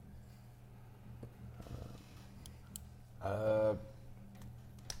alone.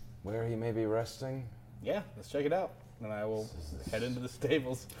 Where he may be resting? Yeah, let's check it out. And I will head into the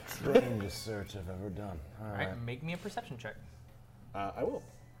stables. Strangest search I've ever done. All right, make me a perception check. I will.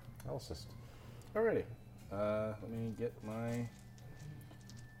 I'll assist. Alrighty. Let me get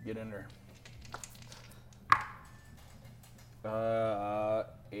in there.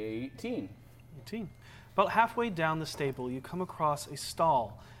 18. 18. About halfway down the stable, you come across a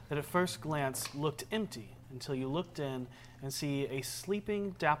stall that at first glance looked empty until you looked in and see a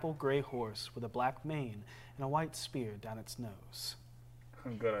sleeping dapple gray horse with a black mane and a white spear down its nose.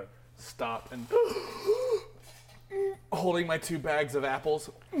 I'm gonna stop and holding my 2 bags of apples.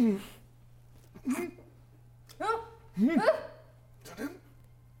 Is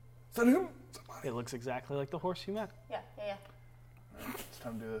that him? It looks exactly like the horse you met. Yeah. It's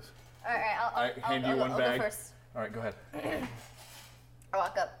time to do this. All right, I hand you one I'll bag. go first. All right, go ahead. I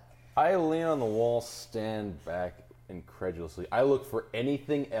walk up. I lean on the wall, stand back incredulously. I look for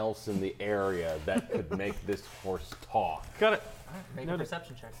anything else in the area that could make this horse talk. Got it. All right, make a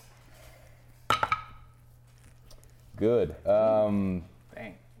perception check. Good. Dang.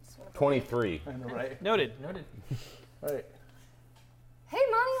 23. I know, right? Noted. All right. Hey,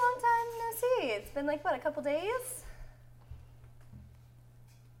 Monty, long time no see. It's been like, what, a couple days?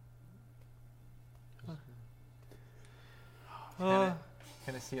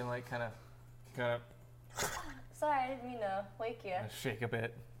 Kind of see him like kind of Sorry, I didn't mean to wake you. shake a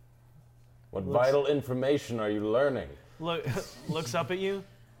bit. What vital information are you learning? Looks up at you,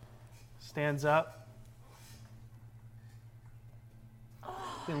 stands up,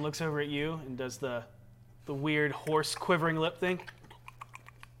 then looks over at you and does the weird horse quivering lip thing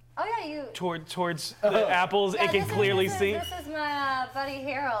Oh, yeah, you. towards the apples. Yeah, It can this is- clearly this is- see. This is my buddy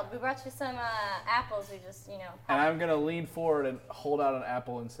Harold. We brought you some apples. We just, And I'm gonna lean forward and hold out an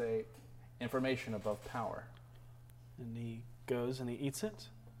apple and say, "Information above power." And he goes and he eats it,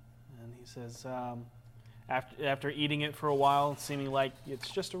 and he says, after eating it for a while, seeming like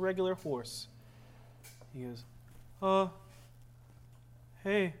it's just a regular horse, he goes,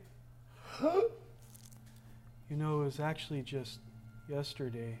 hey, it was actually just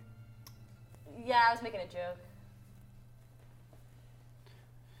yesterday. Yeah, I was making a joke.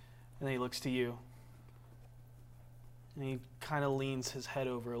 And then he looks to you, and he kind of leans his head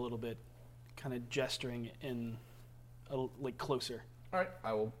over a little bit, kind of gesturing in, like, closer. All right,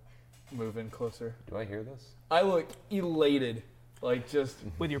 I will move in closer. Do I hear this? I look elated, like just.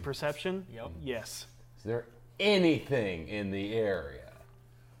 With your perception? Yep. Yes. Is there anything in the area?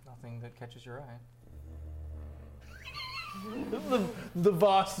 Nothing that catches your eye. The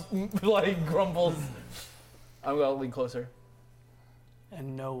boss like grumbles. I'm gonna lean closer.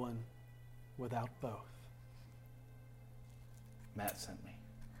 And no one without both. Matt sent me.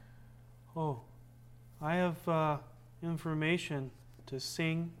 Oh, I have information to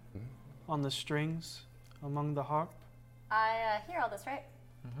sing on the strings among the harp. I hear all this, right?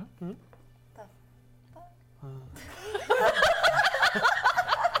 Mm-hmm. The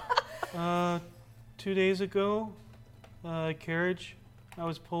fuck? 2 days ago, a carriage I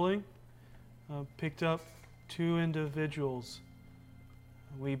was pulling picked up 2 individuals.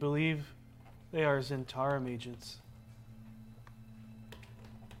 We believe they are Zentarum agents.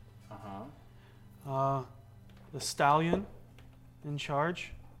 The stallion in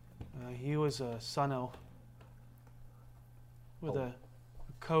charge, he was a sun elf with a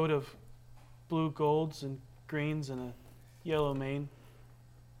coat of blue golds and greens and a yellow mane.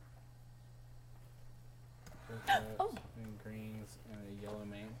 And greens and a yellow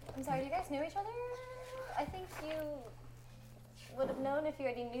mane. I'm sorry, do you guys know each other? I think you would have known if you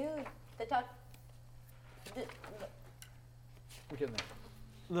already knew the talk. We're getting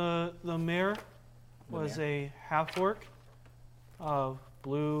there. The mayor was a half-orc of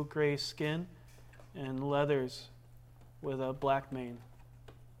blue-gray skin and leathers with a black mane.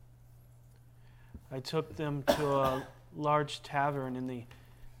 I took them to a large tavern in the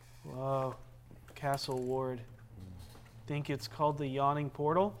Castle Ward. Think it's called the Yawning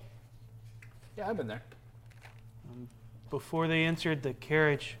Portal? Yeah, I've been there. Before they entered the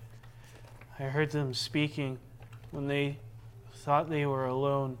carriage, I heard them speaking when they thought they were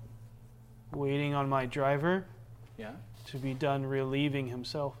alone, waiting on my driver Yeah? to be done relieving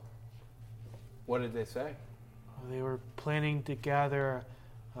himself. What did they say? They were planning to gather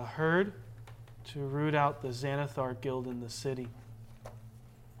a herd to root out the Xanathar Guild in the city.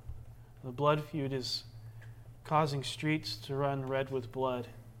 The blood feud is causing streets to run red with blood.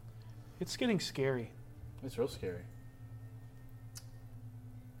 It's getting scary. It's real scary.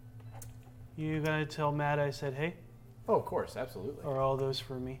 You gonna tell Matt I said hey? Oh, of course, absolutely. Or all those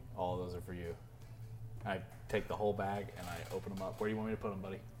for me? All of those are for you. I take the whole bag and I open them up. Where do you want me to put them,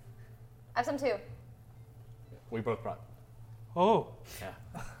 buddy? I have some too. We both brought. Oh,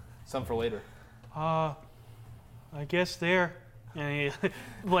 Yeah. Some for later. I guess there. And he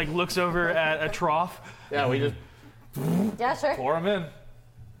like looks over at a trough. Yeah, we just Yeah, sure. pour them in.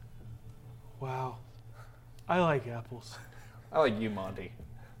 Wow. I like apples. I like you, Monty.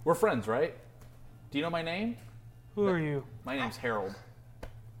 We're friends, right? Do you know my name? Who are you? My name's Harold.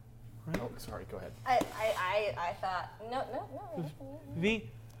 Oh, sorry. Go ahead. I thought no. V,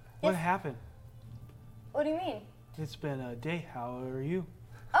 what happened? What do you mean? It's been a day. How are you?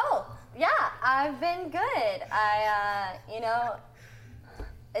 Oh, yeah, I've been good. I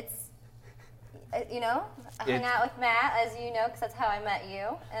it's I hung out with Matt, as you know, because that's how I met you.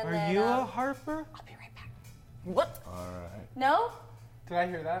 And Are then, you a harper? I'll be right back. What? All right. No? Did I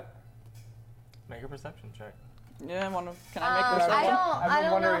hear that? Make a perception check. Yeah, can I make a I've perception? been I don't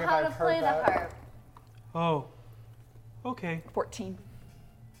know wondering if how I've to play heard the that. harp. Oh. Okay. 14.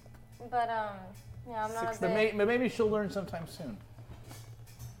 But I'm not a But big... maybe she'll learn sometime soon.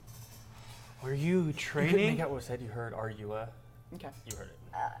 Are you You couldn't training? make out what was said. You heard Argua. Okay. You heard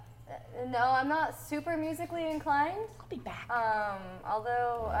it. No, I'm not super musically inclined. I'll be back.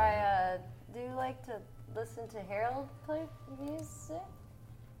 Although I do like to listen to Harold play music.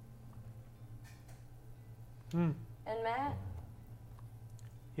 Hmm. And Matt.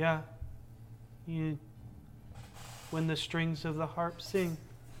 Yeah. When the strings of the harp sing,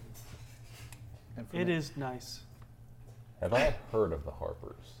 And for it me- is nice. Have I heard of the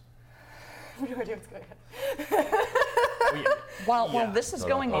Harpers? What do I do? What's going on? Oh, yeah. While this is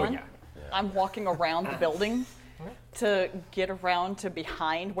going on, yeah. I'm walking around the building to get around to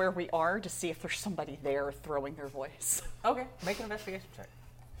behind where we are to see if there's somebody there throwing their voice. Okay. Make an investigation check.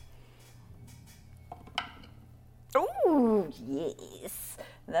 Oh, yes.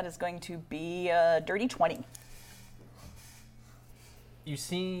 That is going to be a dirty 20. You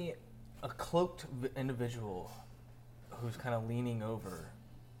see a cloaked individual who's kind of leaning over,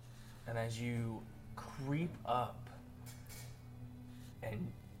 and as you creep up,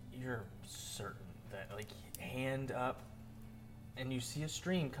 and you're certain that, like, hand up, and you see a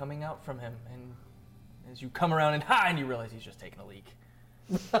stream coming out from him, and as you come around and you realize he's just taking a leak.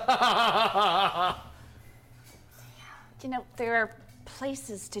 You know, there are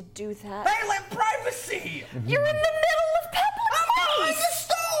places to do that. I like privacy! You're in the middle of public space!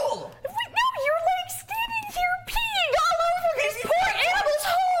 stole! No, you're like standing here peeing all over these poor animals'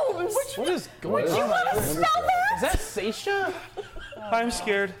 homes! What is going You on? wanna smell that? Is that Seisha? I'm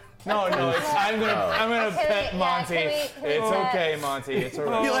scared. No, I'm gonna Can pet we- Monty. can we It's pet- okay, Monty. It's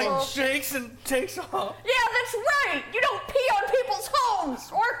alright. He like shakes and takes off. Yeah, that's right! You don't pee on people's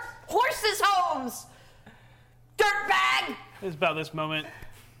homes! Or horses' homes! Dirtbag! It's about this moment.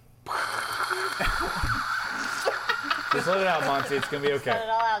 Just let it out, Monty. It's gonna be okay. Let it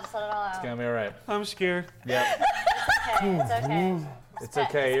all out. Just let it all out. It's gonna be alright. I'm scared. Yep. Okay, it's okay. It's pet,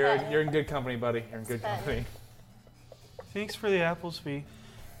 okay. just pet. You're in good company, buddy. You're in good pet. company. Thanks for the apples, V.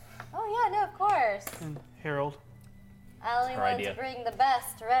 Oh yeah, no, of course. And Harold. I only Her wanted idea. to bring the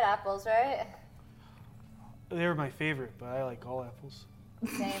best red apples, right? They're my favorite, but I like all apples.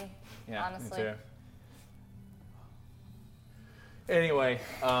 Same. Yeah, Honestly. me too. Anyway,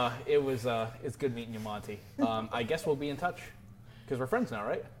 it's good meeting you, Monty. I guess we'll be in touch because we're friends now,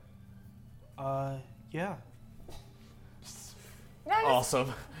 right? Yeah. Yeah,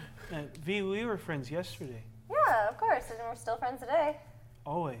 Awesome. V, we were friends yesterday. yeah, of course. And we're still friends today.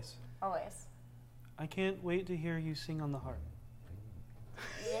 Always. Always. I can't wait to hear you sing on the harp.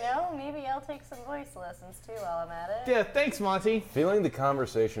 You know, maybe I'll take some voice lessons too while I'm at it. Yeah, thanks, Monty. Feeling the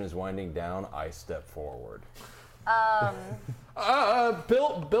conversation is winding down, I step forward.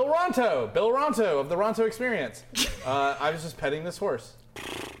 Bill Ronto of the Ronto Experience. I was just petting this horse.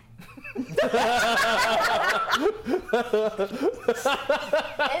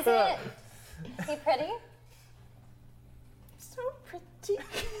 Isn't he pretty? So pretty.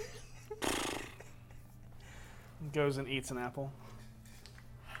 Goes and eats an apple.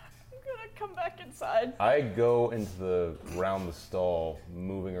 I'm gonna come back inside. I go into around the stall,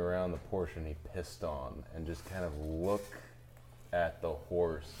 moving around the portion he pissed on, and just kind of look at the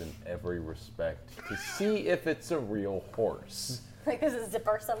horse in every respect to see if it's a real horse. Like there's a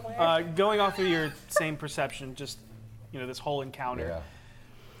zipper somewhere. Going off of your same perception, just this whole encounter.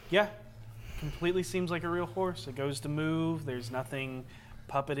 Yeah, completely seems like a real horse. It goes to move. There's nothing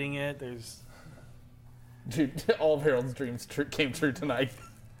puppeting it. There's. Dude, all of Harold's dreams came true tonight.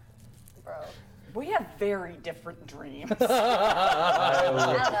 Bro. We have very different dreams. I don't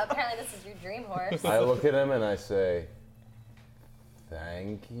know. Apparently, this is your dream horse. I look at him and I say,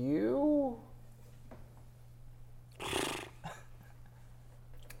 "Thank you."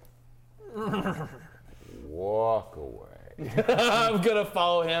 Walk away. I'm gonna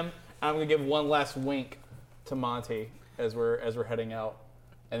follow him. I'm gonna give one last wink to Monty as we're heading out,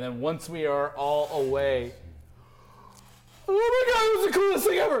 and then once we are all away, oh my God, it was the coolest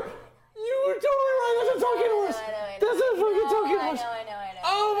thing ever! You were totally right. That's a talking horse. I know. That's a fucking talking horse. I know.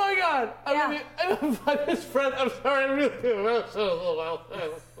 Oh my God! I'm my best friend. I'm sorry. I'm really emotional.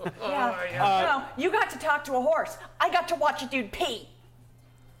 No, you got to talk to a horse. I got to watch a dude pee.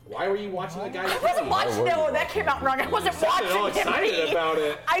 Why were you watching the guy? I wasn't watching. No, that came out wrong. I wasn't watching all him excited pee. about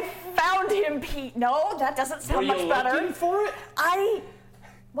it. I found him pee. No, that doesn't sound Were much you better. looking for it?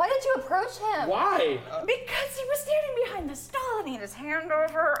 Why did you approach him? Why? Because he was standing behind the stall and he had his hand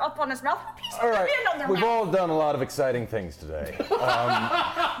up on his mouth. All right, hand on their we've mouth. all done a lot of exciting things today.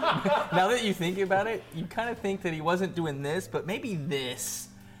 Now that you think about it, you kind of think that he wasn't doing this, but maybe this.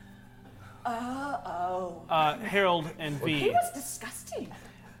 Harold and V. He was disgusting.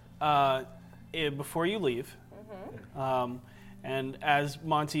 Before you leave, and as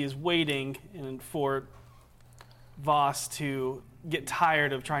Monty is waiting and for Voss to get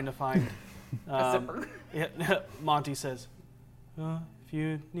tired of trying to find a zipper. Monty says, if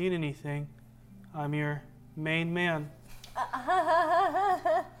you need anything, I'm your main man.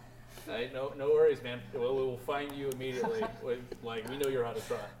 Hey, no worries, man. We'll find you immediately. We know you're out of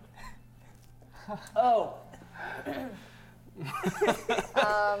try. Oh.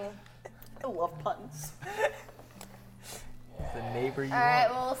 I love puns. The neighbor you All right,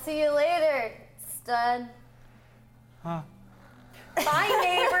 well, we'll see you later, stud. Huh. Bye,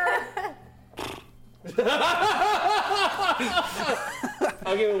 neighbor.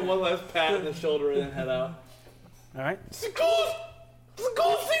 I'll give him one last pat on the shoulder and then head out. All right. It's the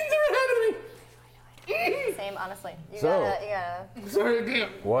coolest things ever happened to me. Same, honestly. You So- gotta. Sorry again.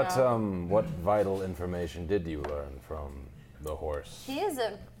 What vital information did you learn from the horse? He is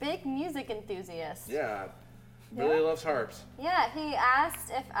a big music enthusiast. Yeah, really loves harps. Yeah, he asked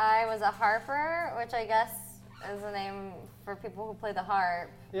if I was a harper, which I guess is a name for people who play the harp.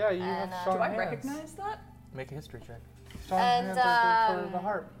 Yeah, you And, have Do strong I hands. recognize that? Make a history check. Strong And, hands are good for the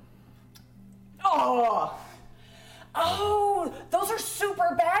harp. Oh, those are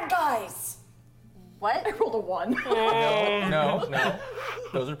super bad guys. What? I rolled a 1. No.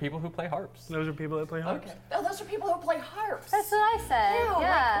 Those are people who play harps. Those are people that play harps. Okay. Oh, those are people who play harps. That's what I said.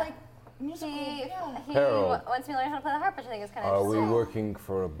 Yeah. Like musical. He Harold. wants me to learn how to play the harp, which I think is kind of Are we interesting. working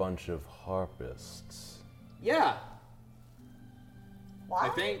for a bunch of harpists? Yeah, Why? I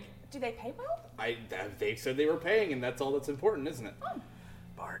think Do they pay well? they said they were paying, and that's all that's important, isn't it?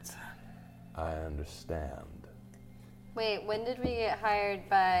 Bards. I understand. Wait, when did we get hired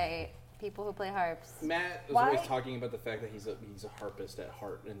by people who play harps? Matt was Why? always talking about the fact that he's a harpist at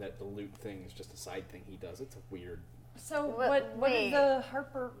heart, and that the lute thing is just a side thing he does. It's weird. So What- what wait. did the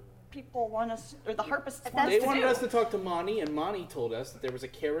harper people want us, or the harpists If want that's us They to wanted do? us to talk to Monty, and Monty told us that there was a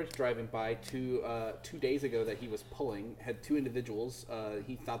carriage driving by 2 days ago that he was pulling. Had 2 individuals.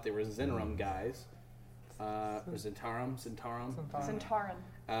 He thought they were Zinarum guys. Or Zentarum. Zentaran.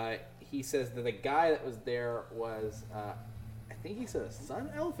 He says that the guy that was there was, I think he said a sun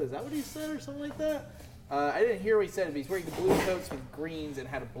elf. Is that what he said, or something like that? I didn't hear what he said, but he's wearing the blue coats with greens and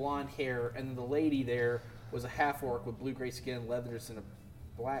had a blonde hair. And then the lady there was a half orc with blue gray skin, leathers, and a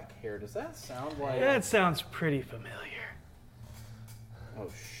black hair. Does that sound like? That sounds pretty familiar. Oh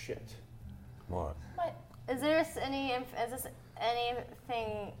shit. What? Is this anything?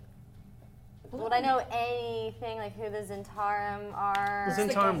 Would I know anything like who the Zentarum are? The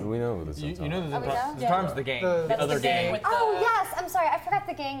Zentarum. We know who the You Zentarum know Oh, we the know? Zentaram's the gang. The- The other gang. with Oh the- yes, I'm sorry, I forgot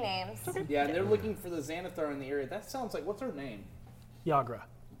the gang names. Yeah, and they're looking for the Xanathar in the area. That sounds like, what's her name? Yagra.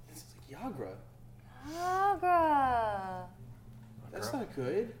 This is like Yagra. Yagra. That's not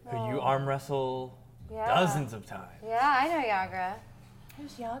good. Who you arm wrestle Yeah. dozens of times. Yeah, I know Yagra.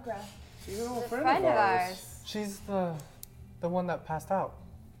 Who's Yagra? She's an old She's a friend, friend of of ours. ours. She's the one that passed out.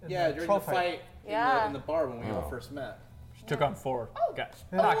 in Yeah, the during troll the fight Yeah. in the bar when we all first met. She took on 4 guys.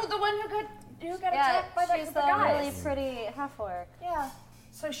 Oh, the one who got Yeah, attacked by she's the the guys. really pretty half-orc. Yeah.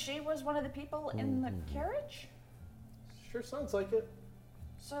 So she was one of the people in the carriage? Sure sounds like it.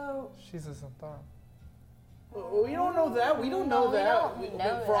 So She's a centaur. Well, we don't know that. We don't know we that. don't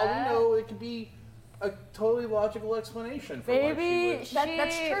know for all we that. know, it could be a totally logical explanation for why she would.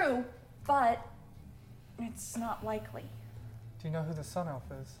 that's true, but it's not likely. Do you know who the sun elf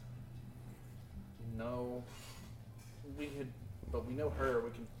is? No, but we know her.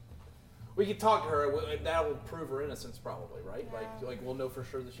 We can talk to her. That will prove her innocence, probably, right? Like we'll know for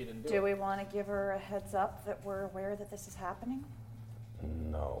sure that she didn't do it. Do we want to give her a heads up that we're aware that this is happening?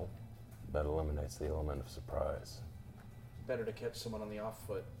 No. That eliminates the element of surprise. Better to catch someone on the off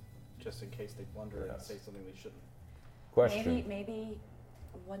foot, just in case they blunder and Yes. say something they shouldn't. Question. Maybe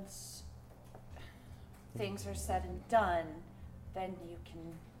once things are said and done, then you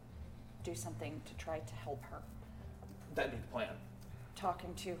can do something to try to help her. That'd be the plan.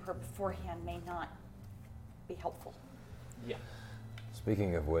 Talking to her beforehand may not be helpful. Yeah.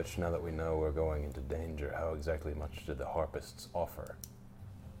 Speaking of which, now that we know we're going into danger, how exactly much did the harpists offer?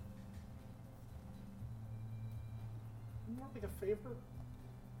 More like a favor.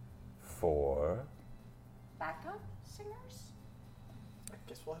 For Backup singers? I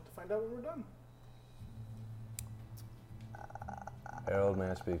guess we'll have to find out when we're done. Harold, may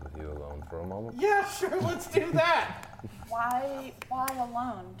I speak with you alone for a moment? Yeah, sure. Let's do that. Why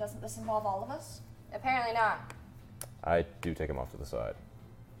alone? Doesn't this involve all of us? Apparently not. I do take him off to the side,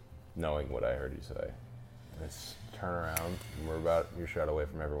 knowing what I heard you say. I turn around, and we're about your shot away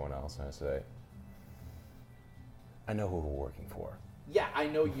from everyone else, and I say, I know who we're working for. Yeah, I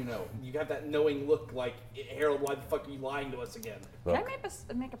know you know. You got that knowing look like, Harold, why the fuck are you lying to us again? Look, Can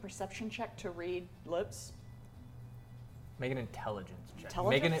I make a perception check to read lips? Make an intelligence check.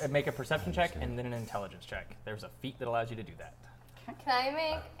 Intelligence? Make a perception check and then an intelligence check. There's a feat that allows you to do that. Can I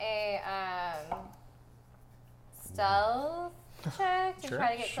make a stealth check to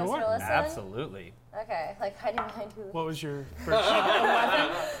try to get closer to listen? Absolutely. Okay, like hiding behind who? What was your first?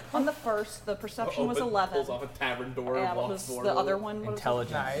 11. On the first, the perception was 11. Pulls off a tavern door. And what walks was forward. the other one? What was it?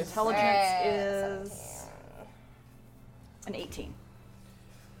 Intelligence. Intelligence Alright, is an 18.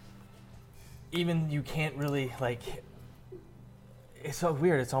 Even you can't really like. It's so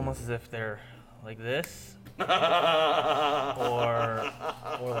weird. It's almost as if they're like this, or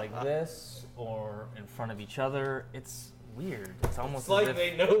like this, or in front of each other. It's weird. It's almost It's like as if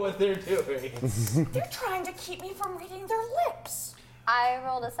they know what they're doing. They're trying to keep me from reading their lips. I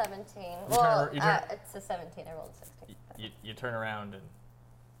rolled a 17. Well, you turn- it's a 17. I rolled a 16. you turn around and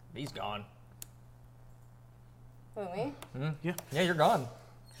he's gone. Who, me? Yeah. Yeah, you're gone.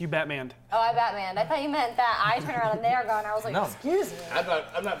 You Batmaned. Oh, I Batmaned. I thought you meant that I turned around and they're gone. I was like, No. excuse me.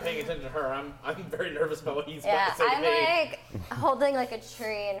 I'm not paying attention to her. I'm very nervous about what he's Yeah, about to say to I'm me. like holding like a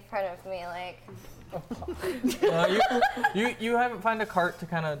tree in front of me, like. You haven't found a cart to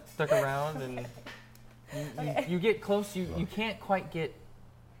kind of duck around, and you get close. You can't quite get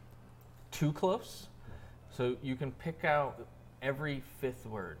too close, so you can pick out every fifth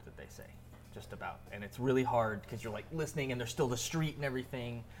word that they say, just about. And it's really hard because you're like listening, and there's still the street and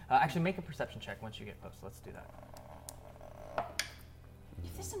everything. Actually, make a perception check once you get close. Let's do that.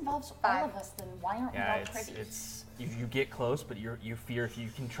 If this involves all of us, then why aren't we Yeah, all privy? it's you get close, but you fear if you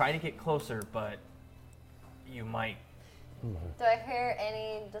can try to get closer, but you might. Do I hear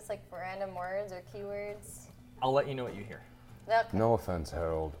any just like random words or keywords? I'll let you know what you hear. Okay. no offense,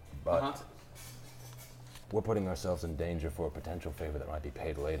 Harold, but we're putting ourselves in danger for a potential favor that might be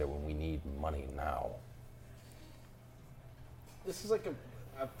paid later when we need money now. This is like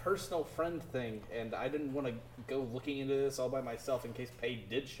a personal friend thing, and I didn't want to go looking into this all by myself in case Paige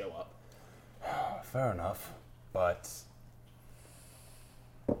did show up. Fair enough, but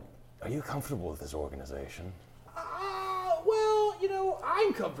are you comfortable with this organization? Well,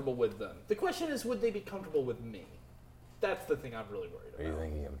 I'm comfortable with them. The question is, would they be comfortable with me? That's the thing I'm really worried Are about. you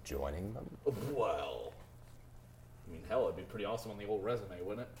thinking of joining them? Well, I mean, hell, it'd be pretty awesome on the old resume,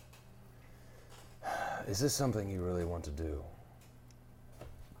 wouldn't it? Is this something you really want to do?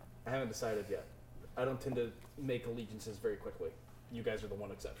 I haven't decided yet. I don't tend to make allegiances very quickly. You guys are the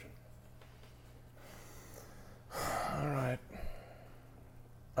one exception. All right.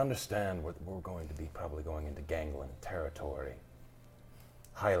 Understand we're going to be probably going into gangland territory.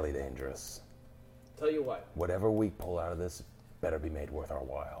 Highly dangerous. Tell you what, Whatever we pull out of this better be made worth our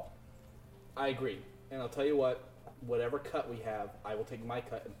while. I agree. And I'll tell you what, whatever cut we have, I will take my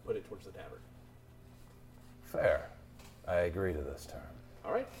cut and put it towards the tavern. Fair. I agree to this term.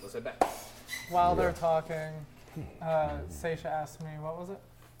 All right, let's head back. While they're talking, Seisha asked me, what was it?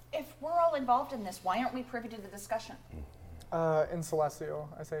 if we're all involved in this, why aren't we privy to the discussion? In Celestial,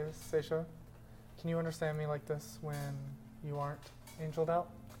 I say, Seisha, can you understand me like this when you aren't angeled out?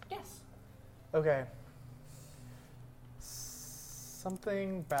 Yes. Okay.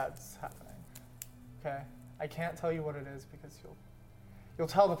 Something bad's happening. Okay? I can't tell you what it is because you'll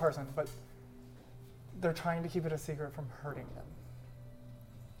tell the person, but they're trying to keep it a secret from hurting them.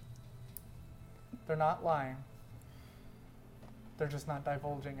 They're not lying. They're just not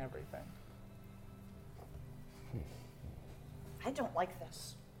divulging everything. I don't like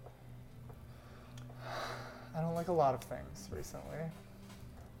this. I don't like a lot of things recently.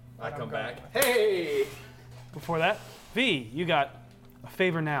 I but come I'm going back. with it. Hey! Before that, V, you got a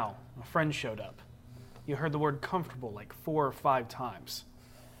favor now. A friend showed up. You heard the word comfortable like 4 or 5 times.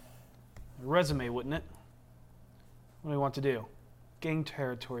 A resume, wouldn't it? What do you want to do? Gain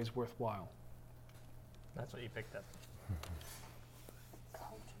territory is worthwhile. That's what you picked up.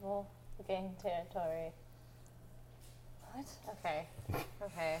 Comfortable. Gain territory. What? Okay.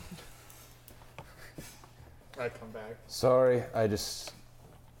 Okay. I come back. Sorry, I just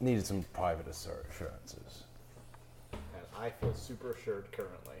needed some private assurances. And I feel super assured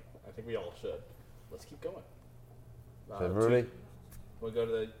currently. I think we all should. Let's keep going. February? We'll go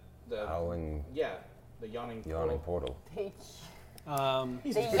to the Howling. Yeah, the yawning portal. The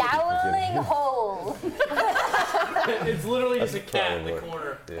Forgive yowling me. hole. It's literally just a That's cat in the probably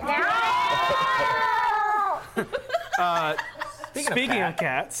corner. Speaking of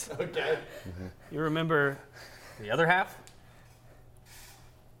cats, Okay. you remember the other half?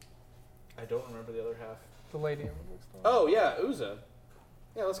 I don't remember the other half. The lady in the bookstore. Oh yeah, Uza.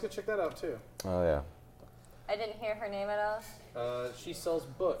 Yeah, let's go check that out too. Oh, yeah. I didn't hear her name at all. She sells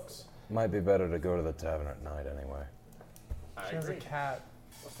books. Might be better to go to the tavern at night anyway. She has a cat.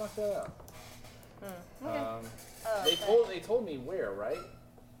 Let's knock that out. Okay. They told me where, right?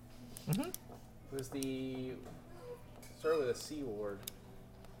 Mm-hmm. It was the started with a C word.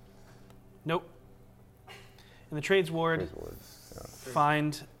 Nope. In the trades ward,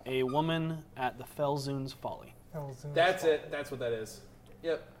 find a woman at the Felzoon's Folly. That's it. That's what that is.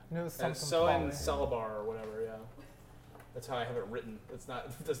 Yep. I knew it was And something it's Soen Salabar or whatever. Yeah. That's how I have it written. That's not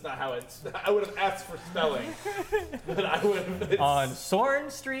how it's. I would have asked for spelling, but I would have. On Soren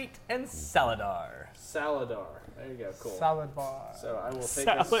Street and Saladar. Saladar. There you go. Cool. Salad bar. So I will take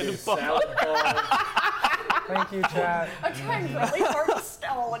Salad us to bar. Salad Bar. Thank you, Chad. I'm trying really hard to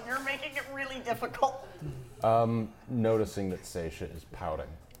spell and you're making it really difficult. Noticing that Seisha is pouting.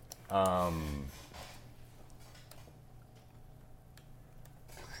 I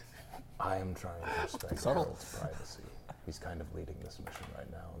am trying to respect Harold's privacy. He's kind of leading this mission right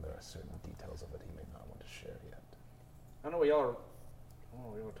now, and there are certain details of it he may not want to share yet. I know what y'all are.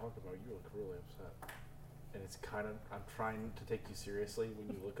 Oh, we were talking about. You look really upset, and it's kind of. I'm trying to take you seriously when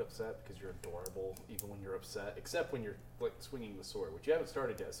you look upset because you're adorable, even when you're upset. Except when you're like swinging the sword, which you haven't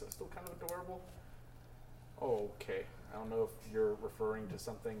started yet, so it's still kind of adorable. Oh, okay. I don't know if you're referring to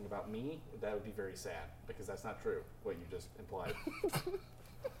something about me. That would be very sad because that's not true. What you just implied.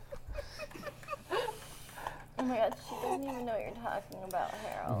 Oh my god, she doesn't even know what you're talking about,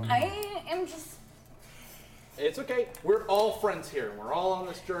 Harold. I am just. It's okay. We're all friends here. We're all on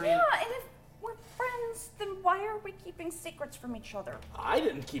this journey. Yeah, and if we're friends, then why are we keeping secrets from each other? I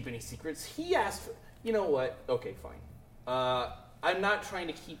didn't keep any secrets. He asked for. You know what? Okay, fine. I'm not trying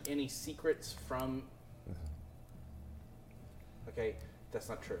to keep any secrets from. Okay, that's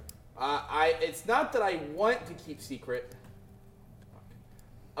not true. It's not that I want to keep secret.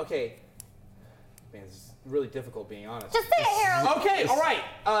 Okay. Man, it's really difficult being honest. Just say it, Harold. Okay, all right.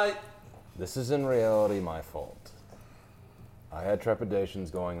 This is in reality my fault. I had trepidations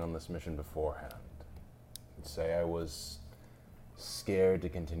going on this mission beforehand. I'd say I was scared to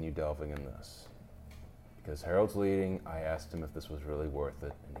continue delving in this. Because Harold's leading, I asked him if this was really worth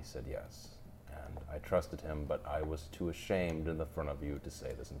it, and he said yes. And I trusted him, but I was too ashamed in the front of you to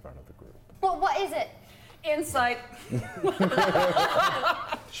say this in front of the group. Well, what is it? Insight.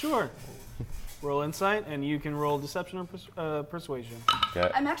 Sure. Roll insight, and you can roll deception or persuasion.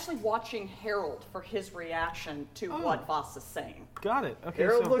 Okay. I'm actually watching Harold for his reaction to what Voss is saying. Got it. Okay.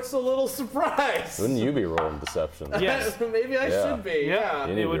 Harold so looks a little surprised. Wouldn't you be rolling deception? Yes. Maybe I Yeah. should be. yeah,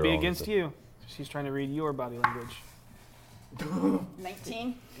 You need it to would be roll against insight. you. She's trying to read your body language.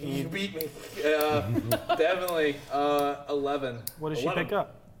 19. You beat me. Definitely. 11. What does she 11. pick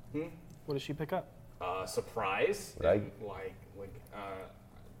up? What does she pick up? Surprise. Right.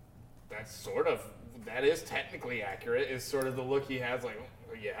 That's sort of. That is technically accurate. Is sort of the look he has. Like,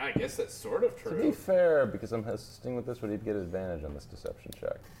 oh, yeah, I guess that's sort of To be true. fair, because I'm assisting with this, would he get advantage on this deception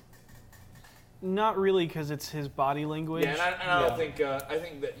check? Not really, because it's his body language. Yeah, and I don't think I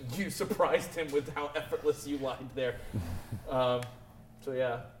think that you surprised him with how effortless you lied there. So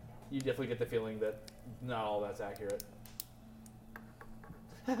yeah, you definitely get the feeling that not all that's accurate.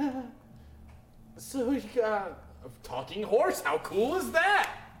 So you got a talking horse. How cool is that?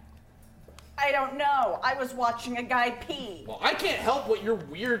 I don't know. I was watching a guy pee. Well, I can't help what your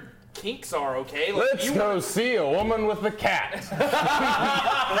weird kinks are, okay? Like, Let's go see a woman with a cat.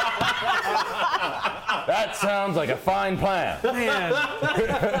 That sounds like a fine plan. Man.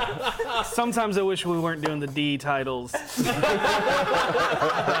 Sometimes I wish we weren't doing the D titles.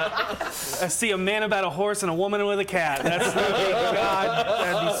 I see a man about a horse and a woman with a cat. That's God,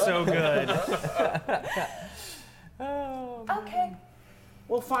 that'd be so good. Okay.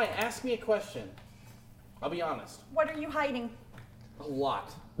 Well, fine. Ask me a question. I'll be honest. What are you hiding? A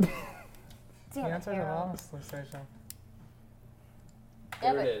lot. You answered it honestly, Seisha.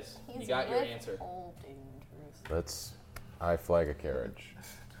 There it is. You got your answer. I flag a carriage.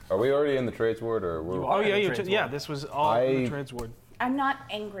 Are we already in the trades ward, or we're? Oh yeah, this was all in the trades ward. I'm not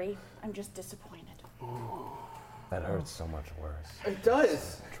angry. I'm just disappointed. That hurts so much worse. It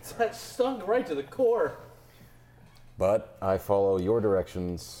does. That stung right to the core. But I follow your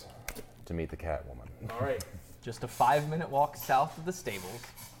directions to meet the Catwoman. All right. Just a 5-minute walk south of the stables,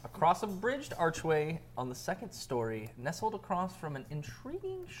 across a bridged archway on the second story, nestled across from an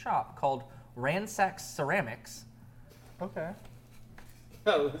intriguing shop called Ransack's Ceramics. Okay.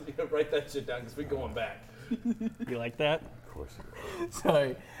 Write that shit down because we're going back. You like that? Of course.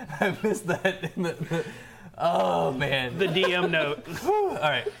 Sorry, I missed that. Oh man. The DM note. All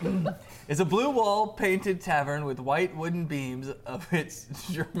right. It's a blue wall painted tavern with white wooden beams of its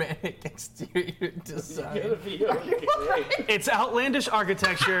Germanic exterior design. It's outlandish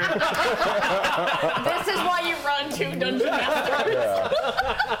architecture. This is why you run to Dungeon Masters.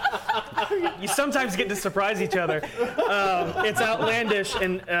 You sometimes get to surprise each other. It's outlandish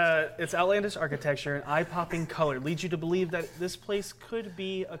and it's outlandish architecture and eye-popping color leads you to believe that this place could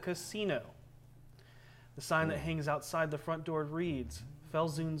be a casino. The sign that hangs outside the front door reads,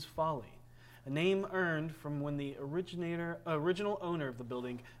 Felzoon's Folly, a name earned from when the original owner of the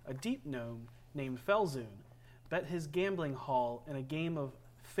building, a deep gnome named Felzoon, bet his gambling hall in a game of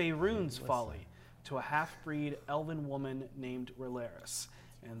Faerun's Folly to a half-breed elven woman named Relaris.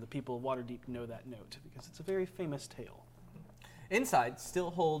 And the people of Waterdeep know that note because it's a very famous tale. Inside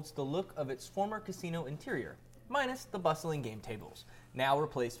still holds the look of its former casino interior, minus the bustling game tables, now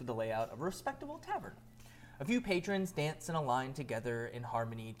replaced with the layout of a respectable tavern. A few patrons dance in a line together in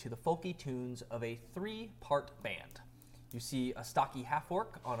harmony to the folky tunes of a 3-part band. You see a stocky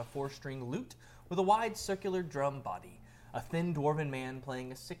half-orc on a 4-string lute with a wide circular drum body, a thin dwarven man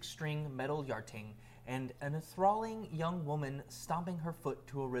playing a 6-string metal yarting, and an enthralling young woman stomping her foot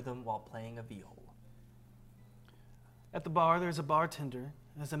to a rhythm while playing a viol. At the bar, there's a bartender.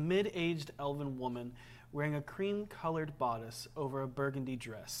 There's a mid-aged elven woman wearing a cream-colored bodice over a burgundy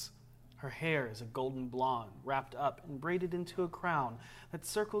dress. Her hair is a golden blonde, wrapped up and braided into a crown that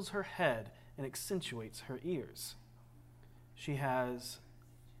circles her head and accentuates her ears. She has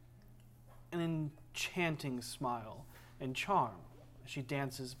an enchanting smile and charm as she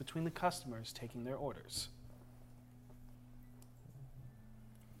dances between the customers taking their orders.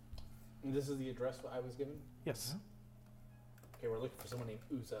 And this is the address I was given? Yes. Okay, we're looking for someone named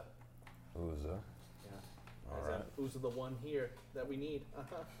Uza. Uza. Is that Uza the one here that we need?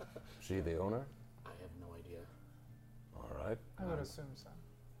 She the owner? I have no idea. All right. I would assume so.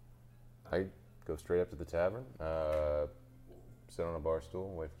 I go straight up to the tavern, sit on a bar stool,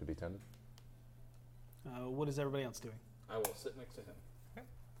 and wait to be tended. What is everybody else doing? I will sit next to him. Okay.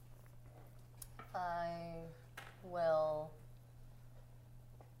 I will,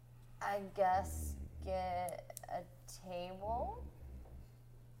 I guess, get a table.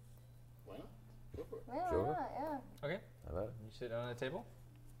 Why not? Go for it. Yeah, Sure. why not? Yeah. Okay. How about it? You sit down at a table?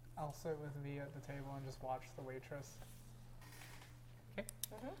 I'll sit with V at the table and just watch the waitress. I'm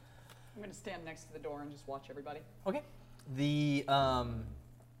going to stand next to the door and just watch everybody. Okay. The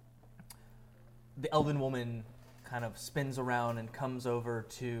elven woman kind of spins around and comes over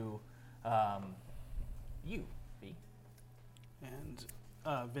to you, V. And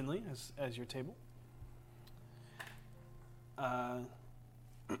Vinley as your table.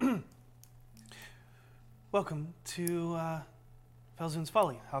 Welcome to Felzoon's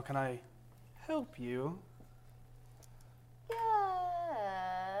Folly. How can I help you? Yes.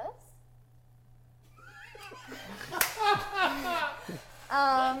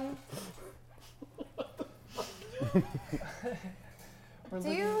 Do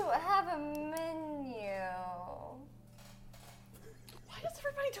you have a menu? Why does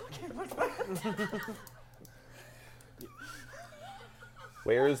everybody we talking about?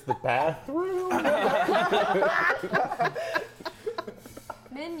 Where's the bathroom?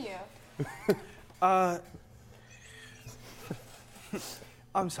 Menu.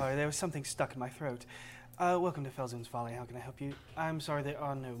 I'm sorry, there was something stuck in my throat. Welcome to Felzoon's Folly. How can I help you? I'm sorry, there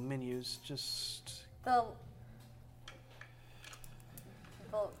are no menus. Just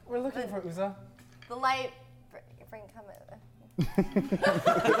We're looking for Uza. the light. Bring come.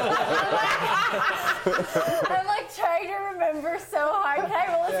 I'm like trying to remember so hard. Can I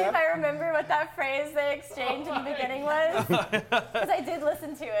roll to see if I remember what that phrase they exchanged in the beginning was? Because I did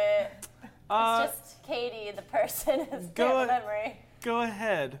listen to it. It's just Katie, the person, has terrible memory. Go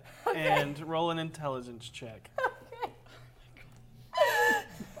ahead and roll an intelligence check. I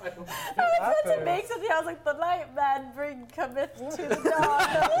was about to make something. I was like, the light man cometh to the dawn.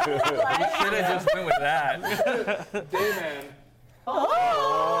 You should have just went with that. Dayman.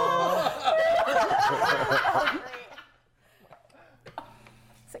 Oh!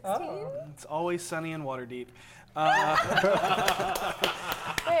 16? It's always sunny in Waterdeep.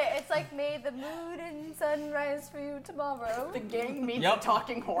 Wait, it's like, may the moon and sun rise for you tomorrow. The gang meets the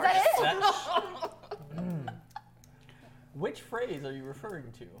talking horse. Is that it? Which phrase are you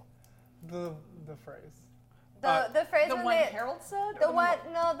referring to? The phrase. The phrase The when one they, Harold said? the or one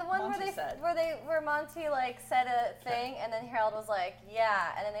the one Monty said? where Monty like said a thing and then Harold was like,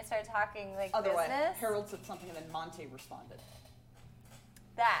 yeah, and then they started talking like Other way. business. Harold said something and then Monty responded.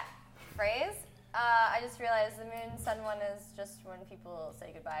 That phrase. I just realized the moon sun one is just when people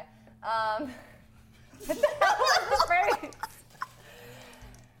say goodbye. What the hell was the phrase?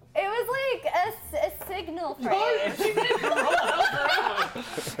 It was like a signal phrase.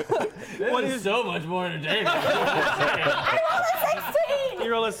 What is so much more entertaining? I rolled a 16!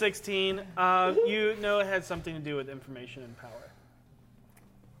 You roll a 16. You know it had something to do with information and power.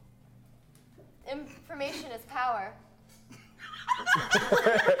 Information is power.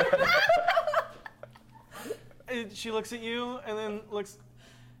 She looks at you and then looks.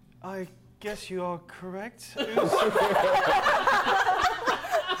 I guess you are correct.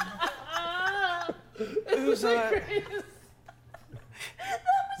 Uza.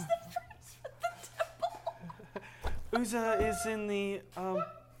 Uza is in the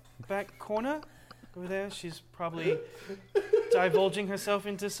back corner over there. She's probably divulging herself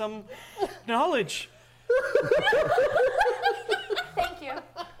into some knowledge. Thank you.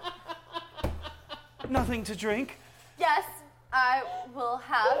 Nothing to drink. Yes, I will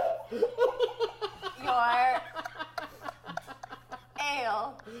have your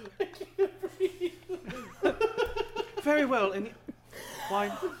ale. Very well. And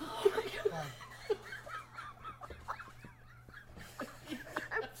wine.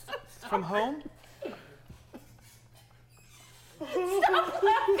 From home? Stop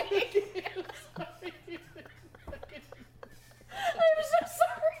laughing. I'm so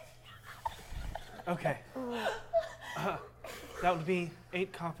sorry. Okay. That would be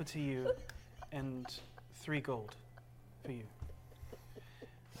 8 copper to you and 3 gold for you.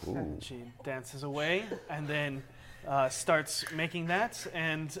 And she dances away and then starts making that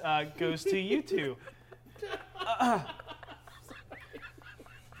and goes to you two.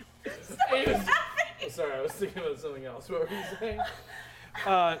 Sorry, I was thinking about something else. What were you saying?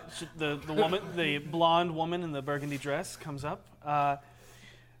 The woman, the blonde woman in the burgundy dress, comes up.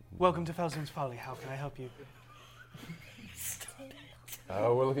 Welcome to Felzoon's Folly. How can I help you?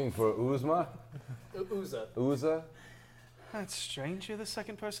 We're looking for Uzma. Uza. That's strange. You're the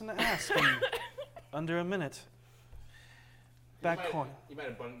second person to ask in under a minute. Back corner. You might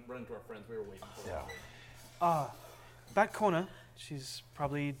have run into our friends. We were waiting for them. Back corner. She's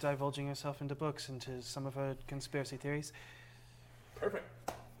probably divulging herself into books, into some of her conspiracy theories. Perfect.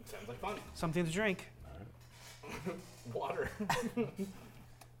 Sounds like fun. Something to drink. Water.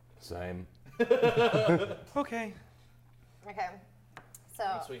 Same. Okay. Okay. So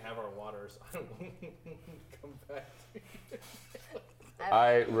Once we have our waters, I don't want to come back to you.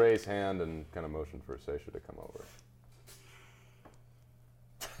 I raise hand and kind of motion for Seisha to come over.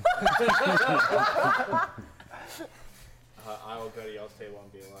 I'll go to y'all's table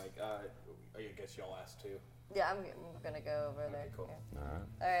and be like, I guess y'all asked too. yeah, I'm gonna go over there. cool. Yeah. All right.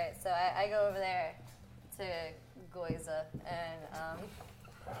 All right, so I go over there to Goiza and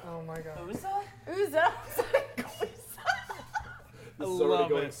Oh my god. Uza? Uza. Sorry, Goiza. This is I already love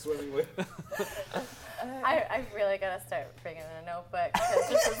going it. swimmingly. I really gotta start bringing in a notebook because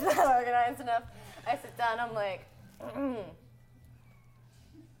this is not organized enough. I sit down, I'm like,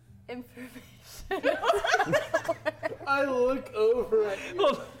 information. I look over at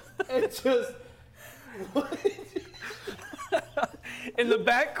you and just, what? In the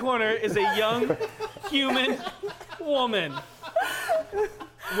back corner is a young human woman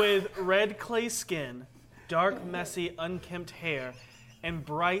with red clay skin, dark, messy, unkempt hair, and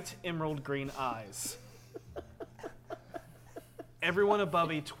bright emerald green eyes. Everyone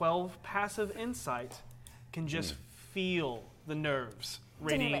above a 12 passive insight can just feel the nerves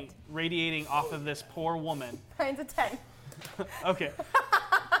radiating off of this poor woman. Mine's a 10. Okay.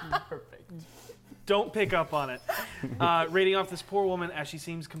 Perfect. Don't pick up on it. Rating off this poor woman as she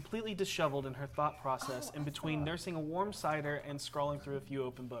seems completely disheveled in her thought process in between nursing a warm cider and scrolling through a few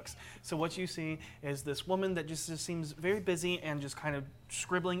open books. So what you see is this woman that just seems very busy and just kind of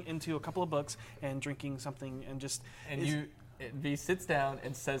scribbling into a couple of books and drinking something and just... And V sits down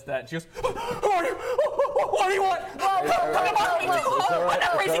and says that. She goes, what do you want? I'm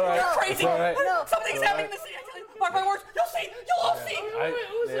crazy. You're crazy. Something's happening in the city. Mark my words. You'll see. You'll all see.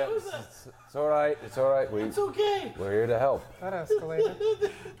 It's all right. It's all right. It's okay. We're here to help. That escalated.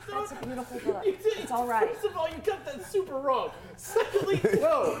 That's a beautiful book. It's all right. First of all, you got that super wrong. Secondly,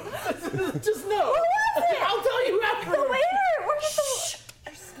 no. Just no. I'll tell you afterwards. Where? Shh.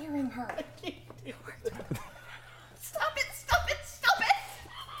 You're scaring her. Stop it!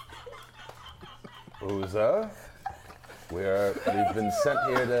 Uza, we've been sent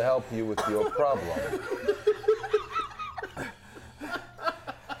here to help you with your problem.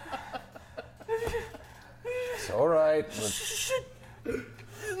 It's all right.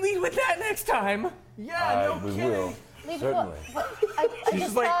 Lead with that next time. Yeah, we will. Certainly. She's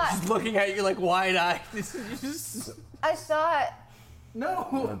she's looking at you like wide-eyed. I saw it.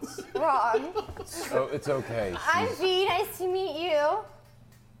 No. Wrong. Oh, it's okay. I'm V. Nice to meet you.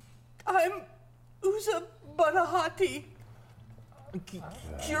 I'm Uza Banahati,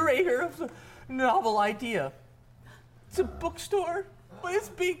 curator of the novel idea. It's a bookstore, but it's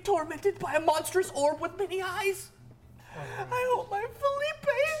being tormented by a monstrous orb with many eyes. I hope my Felipe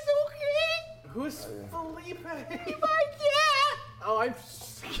is okay. Who's Felipe? My cat. Oh, I'm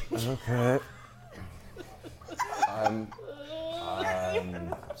Okay. I'm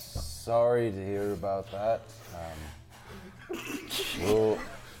sorry to hear about that.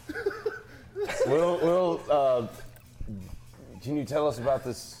 Can you tell us about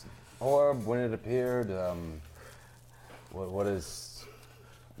this orb, when it appeared?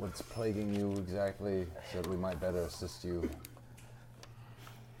 What's plaguing you exactly, so that we might better assist you?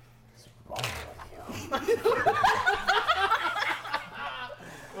 What's wrong with you?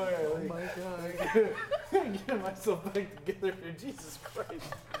 Oh my god. I'm getting myself back together here. Jesus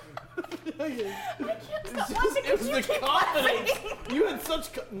Christ. It was the confidence. You had such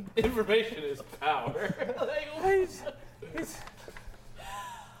information is power.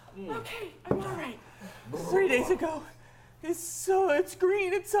 Okay, I'm all right. 3 days ago, it's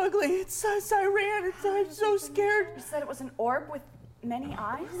green, it's ugly, it's Iran, I'm so scared. You said it was an orb with many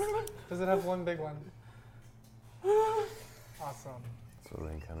eyes? Does it have one big one? Awesome. So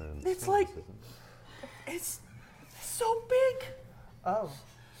it's like, it's so big. Oh.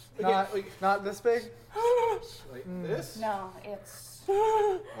 Not this big? Like this? No, it's...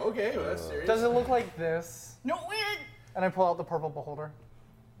 Okay, well, that's serious. Does it look like this? No, weird. And I pull out the purple beholder.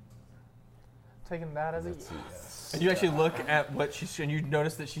 Taking that as a yes. And you actually look at what and you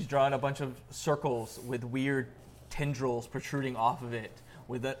notice that she's drawn a bunch of circles with weird tendrils protruding off of it,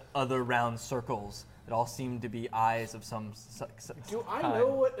 with other round circles that all seem to be eyes of some Do I kind. know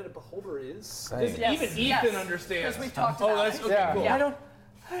what a beholder is? Same. Even Ethan understands. Because we've talked about that's it. okay. Yeah. Cool.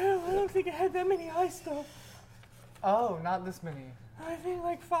 I don't think it had that many eyes though. Oh, not this many. I think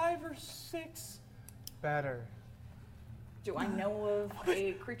like 5 or 6. Better. Do I know of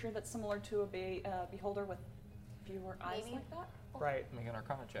a creature that's similar to a beholder with fewer eyes Maybe. like that? Right. Make an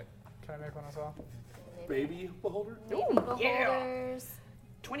Arcana check. Can I make one as well? Baby beholder? Maybe beholders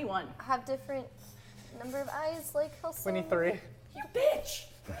 21. have different number of eyes, like how some 23. You bitch!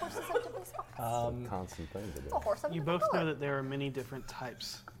 horses have different spots. Constant thing to do. A horse have You different both know color. that there are many different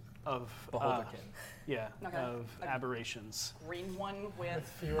types of Beholderkin. Okay. of aberrations. Green one With with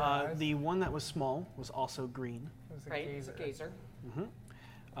fewer eyes. The one that was small was also green. It was a right, it's a gazer. gazer.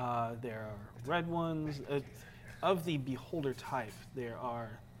 There are red ones. Of the beholder type, there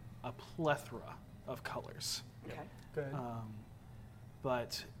are a plethora of colors. Okay. Good.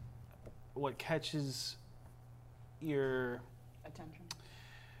 But what catches your Attention.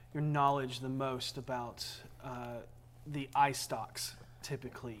 knowledge the most about the eye stalks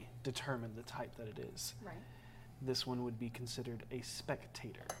typically determine the type that it is. Right. This one would be considered a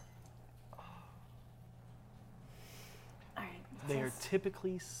spectator. All right. They are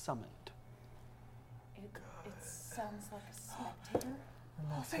typically summoned. It sounds like a spectator. And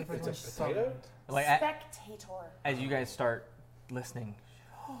that's typically It's a potato? summoned. Like Spectator. as you guys start listening.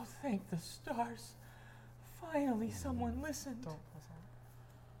 Oh, thank the stars. Finally, someone listened. Don't listen.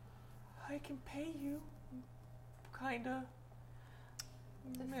 I can pay you, kinda,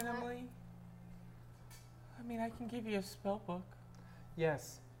 minimally. I mean, I can give you a spell book.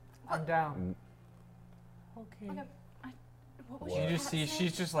 Yes, I'm down. Okay. Okay, what was You your just see cat's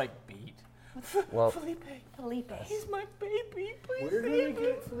she's just like beat. Well, Felipe. Felipe. He's my baby. Please We're gonna save him.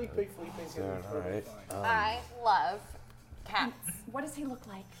 get Felipe. Felipe's gonna be totally alright. fine. I love cats. What does he look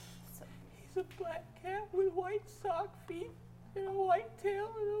like? He's a black cat with white sock feet and a white tail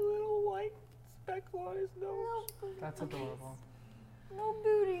and a little white speckle on his nose. That's adorable. No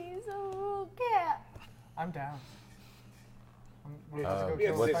booty, he's a little cat. I'm down. We're about to go We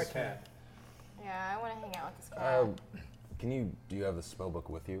have kill six this cat. Yeah, I want to hang out with this cat. do you have the spell book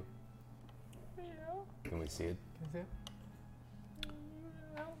with you? Yeah. Can we see it? Can you see it?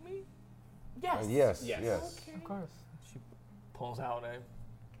 Help me. Yes. Yes, Yes. yes. Of course. She pulls out a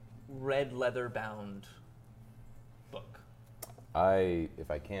red leather bound book.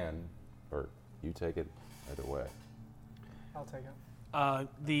 If I can, or you take it, either way. I'll take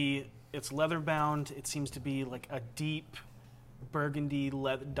it. It's leather bound. It seems to be like a deep burgundy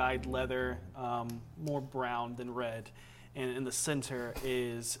dyed leather, more brown than red. And in the center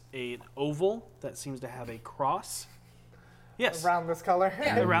is an oval that seems to have a cross. Yes. Around this color.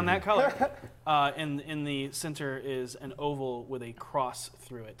 Around that color. And in the center is an oval with a cross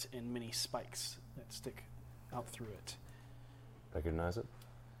through it and many spikes that stick out through it. Recognize it?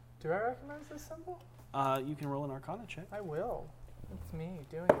 Do I recognize this symbol? You can roll an Arcana check. I will. It's me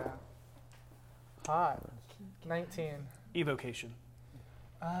doing that. Hot. 19. Evocation.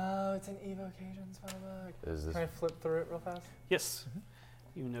 Oh, it's an evocation spellbook. Is this Can I flip through it real fast? Yes.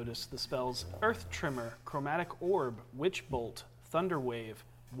 You notice the spells Earth Tremor, Chromatic Orb, Witch Bolt, Thunder Wave,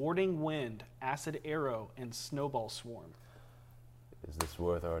 Warding Wind, Acid Arrow, and Snowball Swarm. is this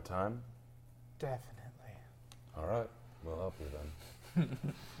worth our time? Definitely. All right, we'll help you then.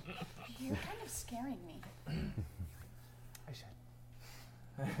 You're kind of scaring me. I should.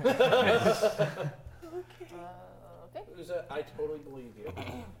 Okay. I totally believe you.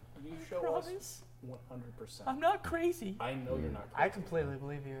 You show us 100%. I'm not crazy. I know you're not I crazy. completely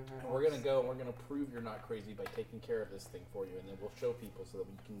believe you. We're gonna go and we're gonna prove you're not crazy by taking care of this thing for you, and then we'll show people so that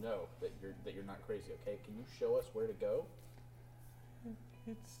we can know that you're not crazy. Okay? Can you show us where to go?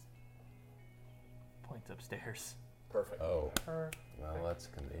 It's points upstairs. Perfect. Oh, well, that's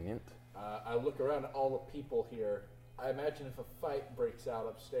convenient. I look around at all the people here. I imagine if a fight breaks out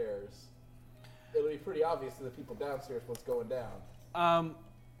upstairs, it'll be pretty obvious to the people downstairs what's going down.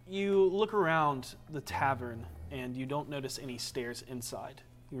 You look around the tavern and you don't notice any stairs inside.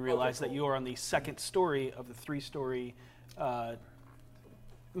 You realize that you are on the second story of the 3-story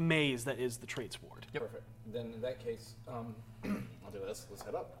maze that is the Traits Ward. Perfect. Then in that case, I'll do this. Let's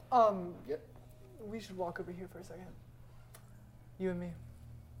head up. Yep. We should walk over here for a second. You and me.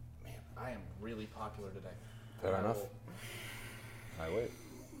 Man, I am really popular today. Fair enough. I wait.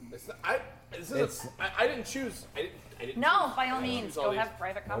 I didn't choose. I didn't No, choose- by I all didn't means, choose all go these. have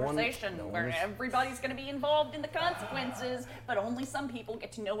private No one- conversation no one where is- everybody's going to be involved in the consequences, but only some people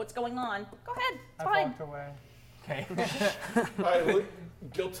get to know what's going on. Go ahead, it's I fine. walked away. Okay. I look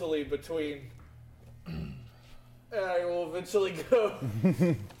guiltily between, and I will eventually go.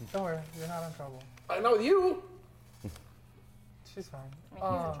 Don't worry, you're not in trouble. I know you. She's fine.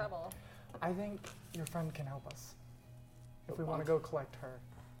 I mean, he's in trouble. I think your friend can help us. If we want to go collect her.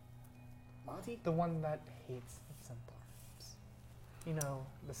 Monty? The one that hates the Templars. You know,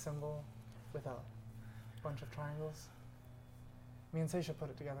 the symbol with a bunch of triangles? Me and Seisha put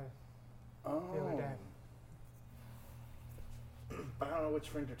it together the other day. I don't know which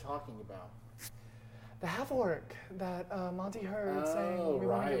friend you're talking about. The half-orc that Monty heard Oh, saying we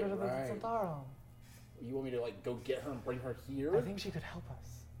want to get rid of the right. Centauro. You want me to like go get her and bring her here? I think she could help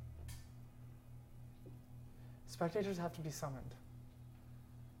us. Spectators have to be summoned.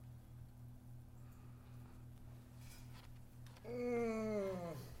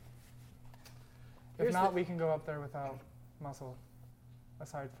 If Here's not, the- we can go up there without muscle.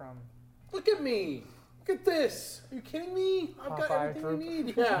 Aside from Look at me. Look at this. Are you kidding me? I've got Popeye everything we troop.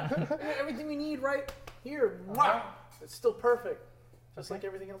 need. Yeah. I got everything we need right here. Wow. It's still perfect. Just like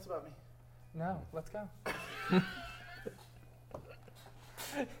everything else about me. no, let's go.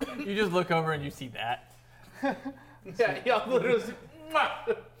 You just look over and you see that. Yeah, y'all literally.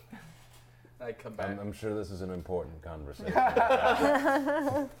 Mwah! I come back. I'm sure this is an important conversation.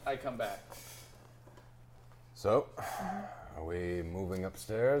 I come back. So, are we moving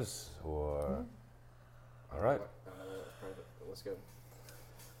upstairs, or? All right. Private, but let's go.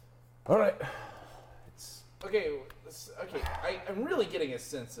 All right. It's Okay. I'm really getting a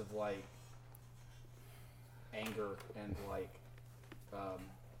sense of like anger and like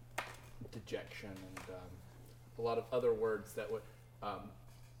dejection and a lot of other words that would.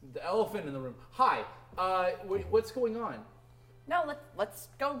 The elephant in the room. Hi. What's going on? No, let's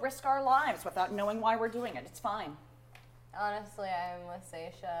go risk our lives without knowing why we're doing it. It's fine. Honestly, I'm with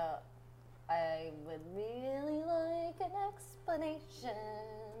Seisha. I would really like an explanation.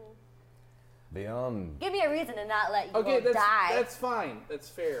 Beyond. Give me a reason to not let you Okay, both die. that's fine. That's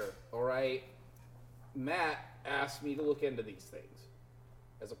fair. All right. Matt asked me to look into these things.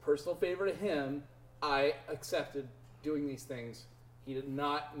 As a personal favor to him, I accepted doing these things. He did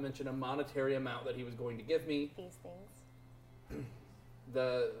not mention a monetary amount that he was going to give me. These things.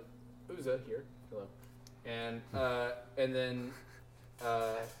 The Uza here, hello, and then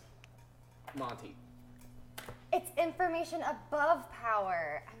Monty. It's information above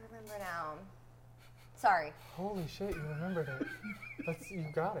power. I remember now. Sorry. Holy shit, you remembered it. You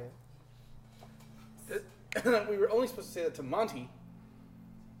got it. We were only supposed to say that to Monty.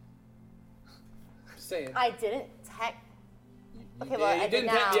 Just saying. I didn't Okay, well, you I did didn't.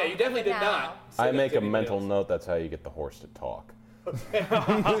 now. Yeah, you definitely did now. not. I make a mental note. That's how you get the horse to talk.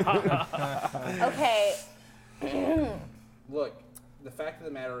 Okay. Look, the fact of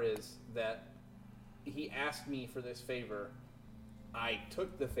the matter is that he asked me for this favor. I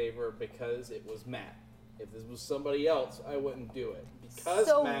took the favor because it was Matt. If this was somebody else, I wouldn't do it. Because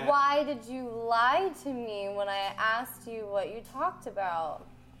So Matt, why did you lie to me when I asked you what you talked about?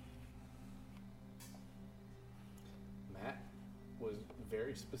 Matt was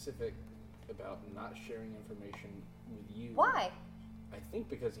very specific about not sharing information with you. Why? I think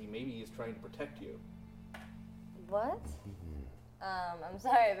because he maybe is trying to protect you. What? I'm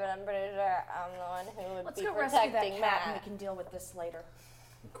sorry, but I'm pretty sure I'm the one who would Let's be go rescue that protecting cat Matt. and we can deal with this later.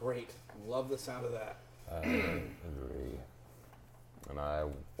 Great. Love the sound of that. I agree. And I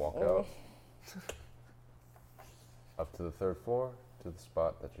walk out up to the third floor to the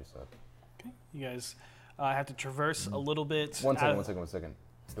spot that you said. Okay. You guys have to traverse a little bit. One second.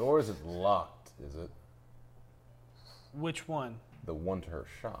 Door isn't locked, is it? Which one? The one to her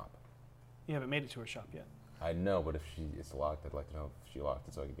shop. You haven't made it to her shop yet. I know, but if it's locked, I'd like to know if she locked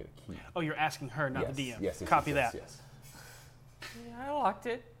it so I could get a key. Oh, you're asking her, not Yes, the DM. yes, Copy yes, that. yes. Yeah, I locked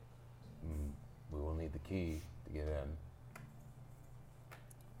it. We will need the key to get in.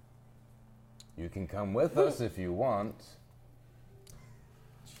 You can come with us if you want.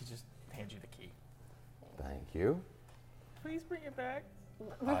 She just hands you the key. Thank you. Please bring it back.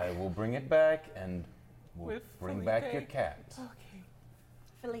 I will bring it back and we'll With bring back your Felipe. cat. Okay.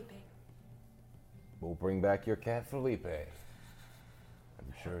 Felipe. We'll bring back your cat, Felipe.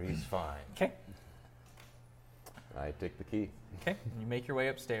 I'm sure he's fine. Okay. I take the key. Okay. You make your way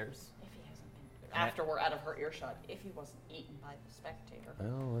upstairs. If he hasn't been. After we're out of her earshot, if he wasn't eaten by the spectator.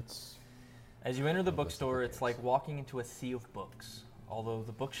 Well, it's. As you enter the bookstore, it's like walking into a sea of books. Although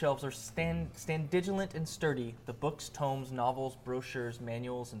the bookshelves are stand vigilant and sturdy, the books, tomes, novels, brochures,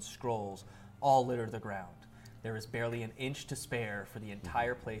 manuals, and scrolls all litter the ground. There is barely an inch to spare, for the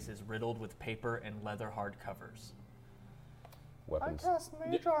entire place is riddled with paper and leather hard covers. Weapons. cast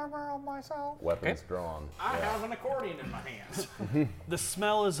mage armor on myself. Weapons drawn. I have an accordion in my hands. The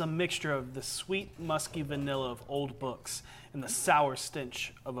smell is a mixture of the sweet, musky vanilla of old books and the sour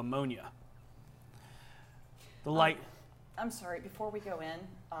stench of ammonia. The light. I'm sorry, before we go in,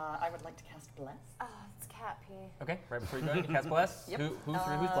 I would like to cast Bless. Oh, it's cat pee. Okay, right before you go in, you cast Bless. Yep. Who's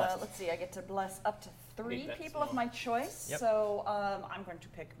blessed? Let's see, I get to bless up to 3 Hate that people of smell. my choice. Yep. So I'm going to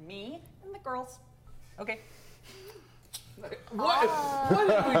pick me and the girls. Okay. What did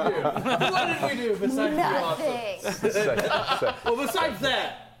we do? What did we do besides be awesome? Nothing. Well, besides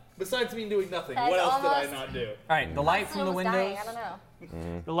that, besides me doing nothing, That's what else did I almost- not do? All right, the light from the Someone's windows. dying, I don't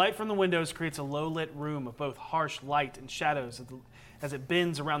know. The light from the windows creates a low-lit room of both harsh light and shadows as it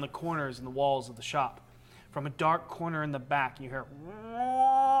bends around the corners and the walls of the shop. From a dark corner in the back, you hear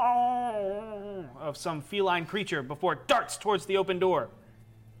of some feline creature before it darts towards the open door.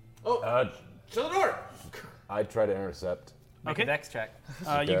 Oh, shut the door! I try to intercept. Make Okay. a dex check. You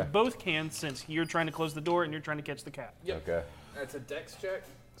Okay. both can, since you're trying to close the door and you're trying to catch the cat. Yep. Okay. That's a dex check.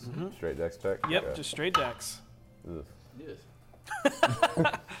 Straight dex check. Yep, Okay. just straight dex. Ugh. Yes.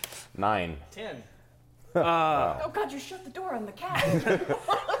 9. 10. Oh God, you shut the door on the cat.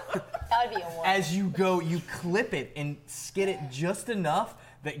 That would be a one. As you go, you clip it and skid it just enough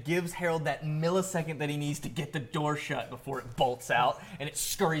that gives Harold that millisecond that he needs to get the door shut before it bolts out, and it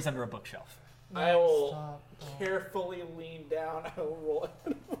scurries under a bookshelf. I will carefully lean down. I will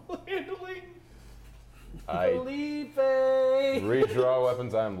roll handling. I Felipe! redraw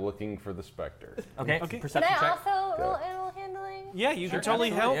weapons. I'm looking for the specter. Okay. Okay. Can Perception I check. also roll animal handling? Yeah, you can totally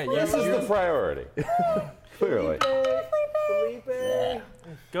help. Yeah, This is the priority. Clearly. Felipe!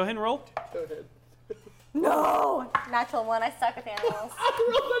 Go ahead and roll. Go ahead. No! Natural 1. I suck with animals.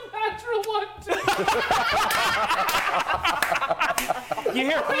 You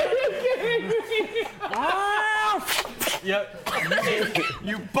hear? Yep.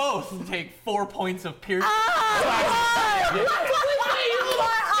 You both take 4 points of piercing.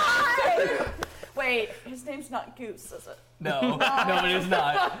 Wait, his name's not Goose, is it? No, no, it is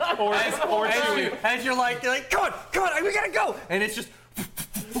not. Or as you're like, come on, we gotta go, and it's just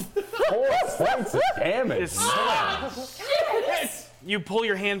 4 points of damage. You pull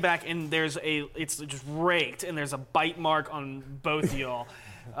your hand back, and it's just raked, and there's a bite mark on both of y'all.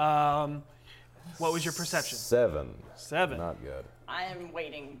 What was your perception? 7. 7. Not good. I am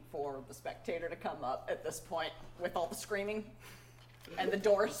waiting for the spectator to come up at this point with all the screaming and the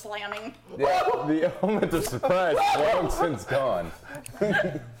door slamming. The element of surprise long since gone.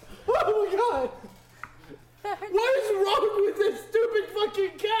 Oh my god! What is wrong with this stupid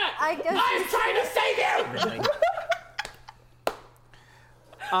fucking cat? I guess I'm trying to save you!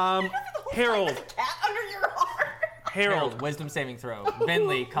 Harold. Cat under your arm. Harold. Wisdom saving throw.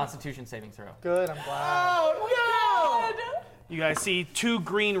 Vinley, Constitution saving throw. Good, I'm glad. Oh no! You guys see 2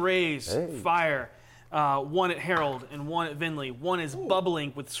 green rays fire. One at Harold and one at Vinley. One is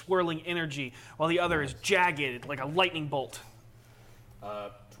bubbling with swirling energy, while the other is jagged like a lightning bolt.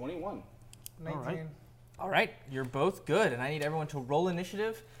 21. 19. All right, you're both good, and I need everyone to roll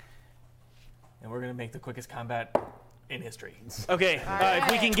initiative, and we're gonna make the quickest combat in history. Okay, if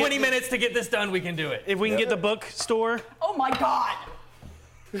we can get 20 minutes to get this done, we can do it. If we can get the bookstore, Oh my god!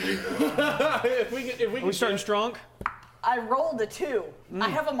 If we are we starting strong? I rolled a 2. I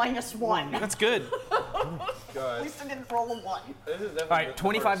have a -1. That's good. At least I didn't roll a 1. All right,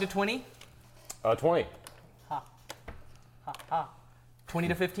 25 to 20, 20. 20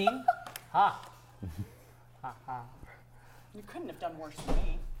 to 15, You couldn't have done worse than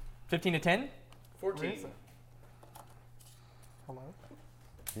me. 15 to 10, 14. Hello?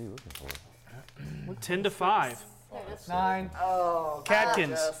 What are you looking for? 10 to 5. 9. Oh,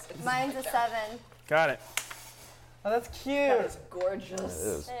 Catkins. Mine's a 7. Got it. Oh, that's cute. that is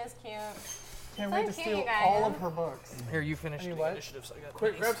gorgeous. It is cute. Can't So wait to cute, steal you guys. all of her books. Here, you finish Any the what? initiative. So I got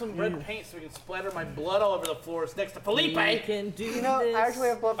Quick, grab some red paint so we can splatter my blood all over the floors next to Felipe. can do You know, I actually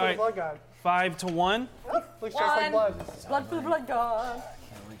have blood for All the right. blood god. 5 to 1. Looks just like blood. Blood for the blood god.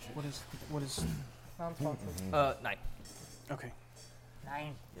 What is? Non-sponsored. 9. Okay.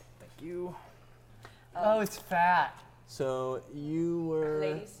 9. Thank you. Oh, it's fat. So you were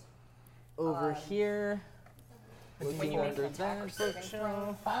Ladies, over here. when you make an attack or saving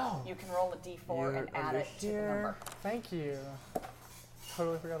throw, you can roll a d4 and add it to the number. Thank you.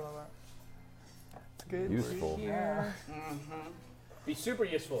 Totally forgot about that. It's good. Useful. Here. Be super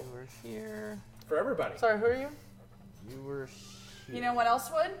useful You were here. for everybody. Sorry, who are you? You were here. You know what else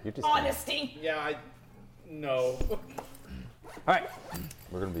would? You just- Honesty. Yeah, no. All right.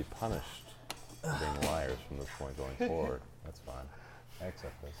 We're going to be punished for being liars from this point going forward. That's fine. I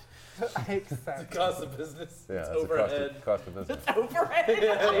accept this. I accept. Cost of business. Yeah, It's that's overhead. a cost of business. Overhead. You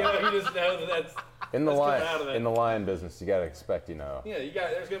just know that that's. In the Let's come out of it. lion business, you gotta expect, Yeah,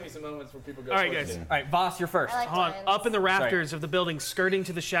 there's gonna be some moments where people go. All right, "Fuck guys. it." All right, Voss, you're first. I like Hold on. lions. Up in the rafters of the building, skirting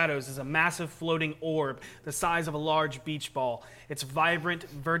to the shadows, is a massive floating orb the size of a large beach ball. Its vibrant,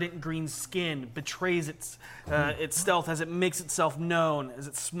 verdant green skin betrays its stealth as it makes itself known, as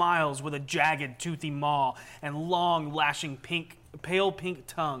it smiles with a jagged, toothy maw and long, lashing pale pink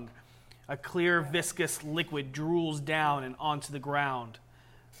tongue. A clear, viscous liquid drools down and onto the ground.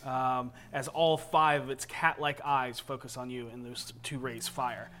 As all 5 of its cat-like eyes focus on you, and those 2 rays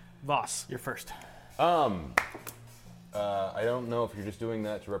fire. Voss, you're first. I don't know if you're just doing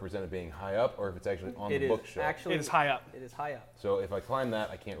that to represent it being high up or if it's actually on the bookshelf. Actually, It is high up. It is high up. So if I climb that,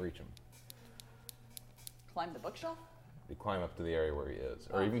 I can't reach him. Climb the bookshelf? You climb up to the area where he is,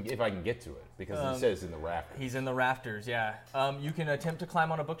 or even if I can get to it, because he says in the rafters. He's in the rafters, yeah. You can attempt to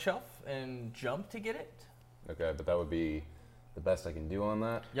climb on a bookshelf and jump to get it. Okay, but that would be the best I can do on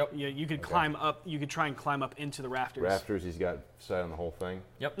that. Yep. Yeah, you could climb up. You could try and climb up into the rafters. Rafters, he's got sight on the whole thing.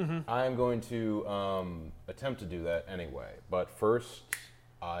 Yep. I am going to attempt to do that anyway, but first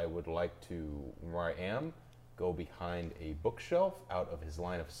I would like to, where I am, go behind a bookshelf out of his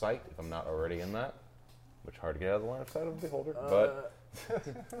line of sight, if I'm not already in that. Which hard to get out of the line of sight of a beholder, but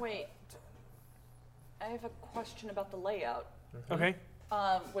Wait. I have a question about the layout. Okay.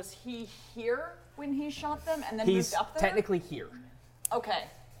 Was he here when he shot them and then He's moved up there? technically here. Okay.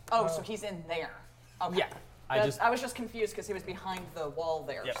 Oh, so he's in there. Okay. Yeah. I was just confused because he was behind the wall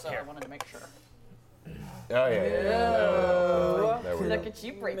there, Yep, so here. I wanted to make sure. Oh yeah. There we Look go. at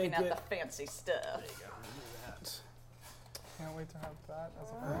you breaking Make out it- the fancy stuff. Can't wait to have that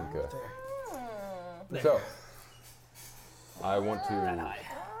as a Okay. So, I want to.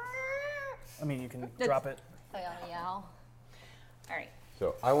 I mean, you can drop it. Oh, yeah. All right.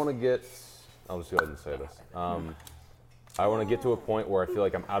 So I want to get. I'll just go ahead and say this. I want to get to a point where I feel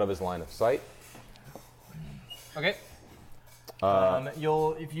like I'm out of his line of sight. Okay.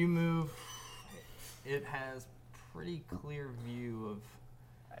 If you move, it has pretty clear view of.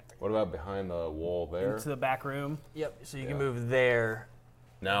 What about behind the wall there? Into the back room. Yep. So you Yeah. can move there.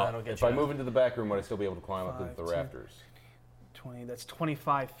 Now, That'll get if you I out. move into the back room, would I still be able to climb up into the 5, 2. rafters? 20. That's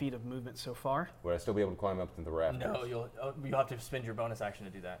 25 feet of movement so far. Would I still be able to climb up into the rafters? No, you'll have to spend your bonus action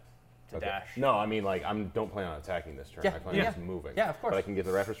to do that. To Okay. dash. No, I mean like don't plan on attacking this turn. Yeah, I plan yeah. on just moving. Yeah, of course. But I can get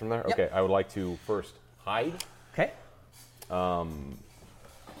to the rafters from there. Yep. Okay, I would like to first hide. Okay.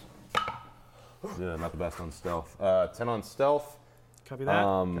 Yeah, not the best on stealth. 10 on stealth. Copy that.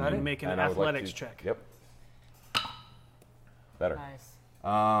 And make an and I would like athletics to- check. Yep. Better.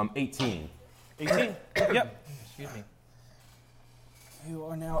 Nice. 18. 18. Yep. Excuse me. You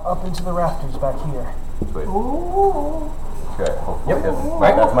are now up into the rafters back here. Sweet. Okay, hopefully hit.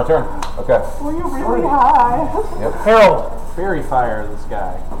 Right, that's my turn. Okay. Oh, you're really high. Yep. Harold, fairy fire this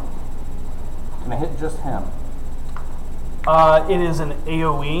guy. Can I hit just him? It is an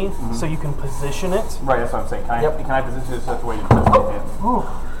AoE, so you can position it. Right, that's what I'm saying. Can I position it in such a way to just hit him?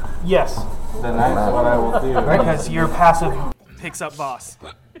 Yes, Then that's what I will do. because your passive picks up boss.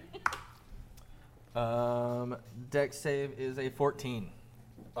 Dex save is a 14.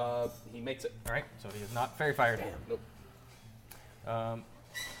 He makes it. All right, so he is not fairy fired. Nope. All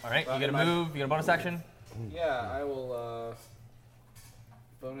right, you get a am I- move. You get a bonus action. Yeah, I will.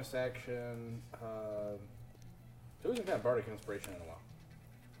 Bonus action. Who hasn't had Bardic Inspiration in a while?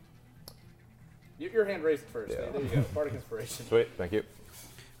 Your hand raised first. Yeah. There you go. Bardic Inspiration. Sweet, thank you.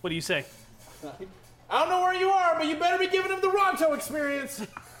 What do you say? I don't know where you are, but you better be giving him the Ronto experience.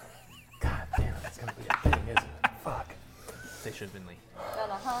 God damn, that's gonna be a thing, isn't it? Fuck. They should have been Lee.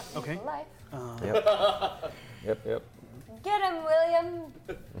 Gonna hunt you Okay. for life. Yep. Get him, William.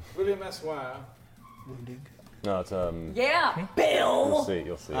 William Esquire. No, it's Yeah. You'll see.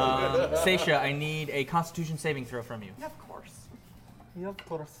 Seisha, I need a Constitution saving throw from you. Of course. Yep, of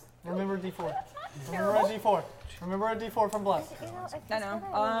course. Remember D4. Remember a D4. Remember a D4 from Bless. You know,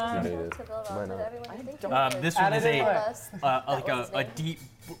 I know. You need it. to build Might on to not. everyone you think don't- you This one is Add it in. like was his a name. deep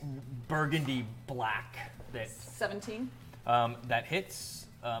burgundy black that 17. that hits.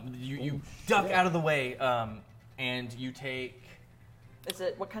 You duck out of the way, and you take. Is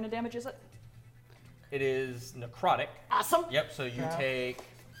it, what kind of damage is it? It is necrotic. Awesome. Yep. So you take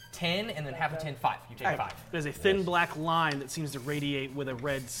 10, and then half of 10, 5. You take 5. There's a thin black line that seems to radiate with a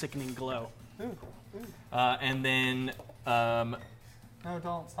red, sickening glow. And then No,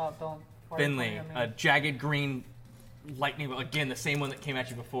 don't. Stop. Don't. Why are you Finley, pointing at me? a jagged green lightning. Again, the same one that came at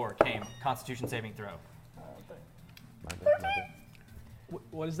you before came. Constitution saving throw.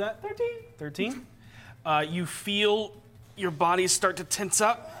 What is that? 13. 13. You feel your body start to tense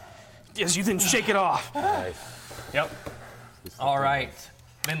up as you then shake it off. Nice. Yep. All right,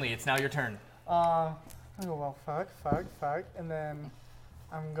 Finley, it's now your turn. Oh, well, fuck, and then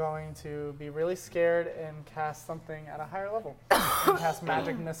I'm going to be really scared and cast something at a higher level. And cast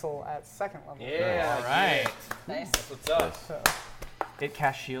Magic Missile at 2nd level. Yeah. All right. Nice. That's what's up. So, It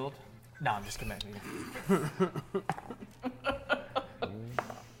casts shield. No, I'm just kidding.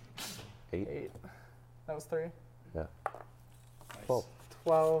 8. that was 3. Yeah.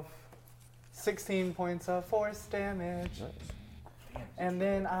 12. 16 points of force damage. Nice. And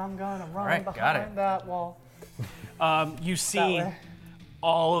then I'm gonna run right, got behind it. that wall. You see way.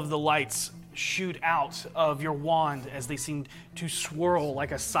 all of the lights shoot out of your wand as they seem to swirl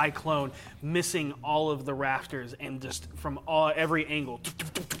like a cyclone, missing all of the rafters and just from every angle.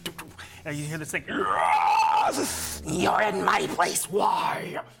 And you hear this thing. You're in my place.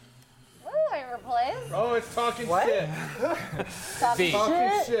 Why? Ooh, I replaced. Oh, it's talking shit. V,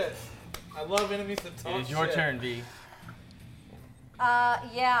 Talking shit. I love enemies that talk it is your shit. turn, V.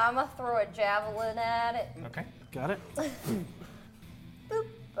 Yeah, I'm gonna throw a javelin at it. Okay. Got it? Boop.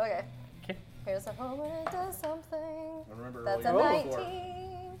 Okay. Okay. Here's a home and it does something. Remember That's rolling a your D4.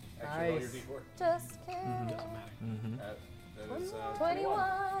 19. Actually, roll your Nice. D4. Just kidding. That is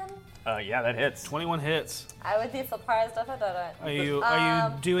 21. Yeah, that hits. 21 hits. I would be surprised if I did it. Are you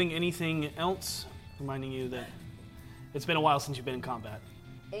doing anything else? Reminding you that it's been a while since you've been in combat.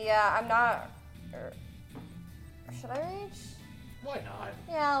 Yeah, I'm not. Should I reach? Why not?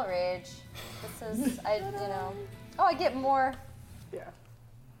 Yeah, I'll rage. This is, Oh, I get more. Yeah.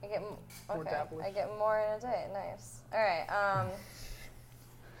 I get More okay. dabblers. I get more in a day. Nice. All right.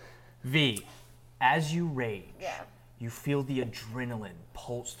 V, as you rage, Yeah. you feel the adrenaline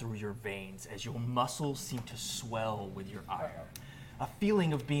pulse through your veins as your muscles seem to swell with your ire. A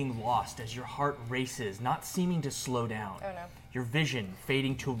feeling of being lost as your heart races, not seeming to slow down. Oh no. Your vision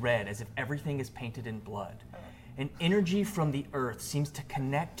fading to red as if everything is painted in blood. An energy from the earth seems to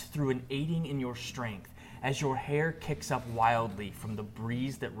connect through an aiding in your strength as your hair kicks up wildly from the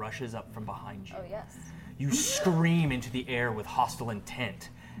breeze that rushes up from behind you. Oh yes. You scream into the air with hostile intent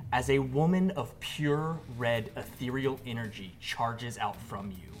as a woman of pure red ethereal energy charges out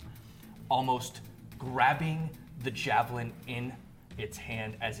from you, almost grabbing the javelin in its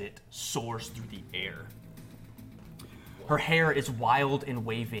hand as it soars through the air. Her hair is wild and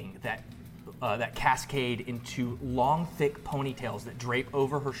waving that cascade into long, thick ponytails that drape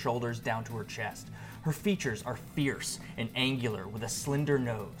over her shoulders down to her chest. Her features are fierce and angular with a slender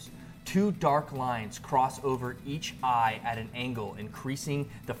nose. 2 dark lines cross over each eye at an angle, increasing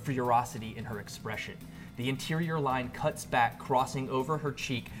the ferocity in her expression. The interior line cuts back, crossing over her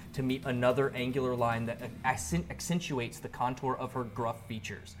cheek to meet another angular line that accentuates the contour of her gruff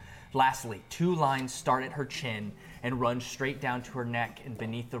features. Lastly, 2 lines start at her chin and run straight down to her neck and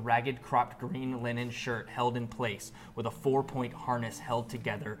beneath the ragged cropped green linen shirt held in place with a 4-point harness held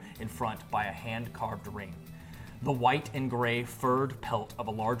together in front by a hand-carved ring. The white and gray furred pelt of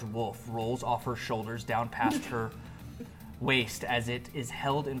a large wolf rolls off her shoulders down past her waist as it is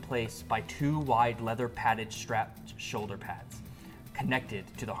held in place by 2 wide leather-padded strapped shoulder pads connected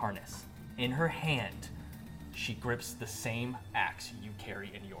to the harness. In her hand, she grips the same axe you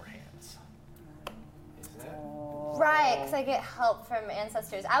carry in your hands. Right, because I get help from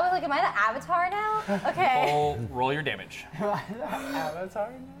ancestors. I was like, am I the Avatar now? Okay. Roll your damage.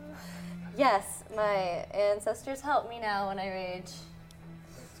 Avatar now? Yes, my ancestors help me now when I rage.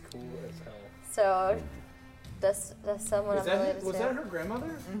 That's cool as hell. So, does someone I'm related Was to? that her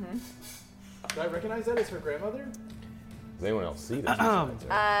grandmother? Mm-hmm. Do I recognize that as her grandmother? Does anyone else see this?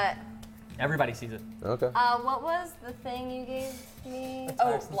 Everybody sees it. Okay. What was the thing you gave me?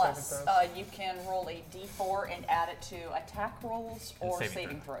 Oh, bless. You can roll a d4 and add it to attack rolls And or saving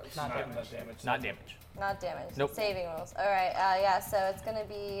saving throws. Not damage. Not damage. Nope. Saving rolls. All right. Yeah. So it's gonna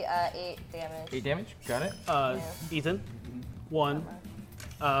be 8 damage. 8 damage. Got it. Ethan, 1.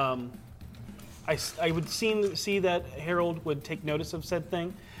 I would see that Harold would take notice of said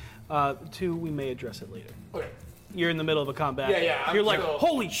thing. 2, we may address it later. Okay. You're in the middle of a combat. Yeah. You're like,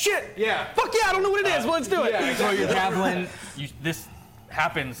 holy shit! Yeah. Fuck yeah! I don't know what it is, but let's do it. Yeah, You throw your javelin. This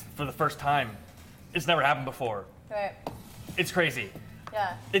happens for the first time. It's never happened before. Right. It's crazy.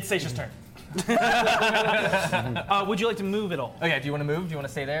 Yeah. It's Seisha's turn. Would you like to move at all? Okay, do you want to move? Do you want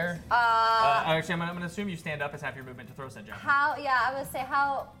to stay there? Actually, I'm going to assume you stand up as half your movement to throw said javelin. How? Yeah. I would say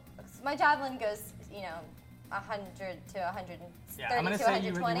how. My javelin goes. 100 to 130 Yeah, I'm going to to say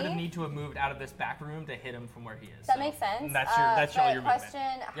you 120. would have need to have moved out of this back room to hit him from where he is. That so makes sense. and That's all your movement.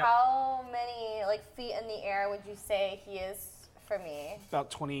 Question: Yep. How many feet in the air would you say he is for me?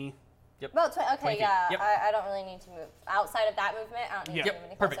 About 20. Yep. About 20. 20 Okay, feet. yeah. Yep. I don't really need to move outside of that movement. I don't need to move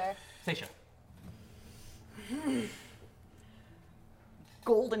any Perfect. closer. Seisha.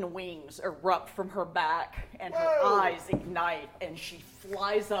 Golden wings erupt from her back, and her eyes ignite, and she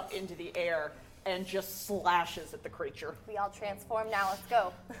flies up into the air and just slashes at the creature. We all transform now. Let's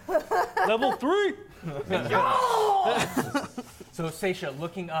go. Level 3. So Seisha,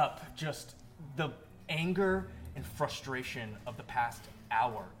 looking up, just the anger and frustration of the past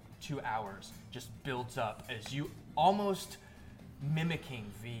hour, 2 hours, just builds up as you, almost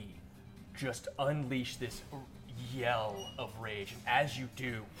mimicking V, just unleash this yell of rage. And as you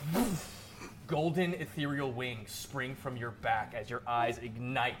do, golden ethereal wings spring from your back as your eyes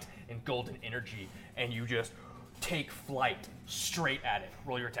ignite in golden energy, and you just take flight straight at it.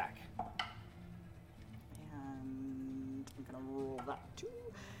 Roll your attack. And I'm gonna roll that too.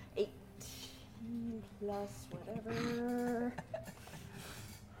 18 plus whatever.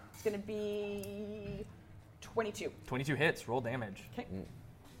 It's gonna be 22. 22 hits. Roll damage. Okay.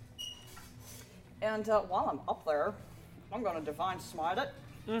 And while I'm up there, I'm gonna divine smite it.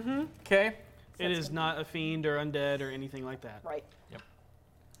 Mm-hmm. Okay. It is not a fiend or undead or anything like that. Right. Yep.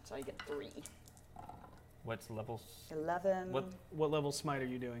 So I get 3. What's levels? 11. What level smite are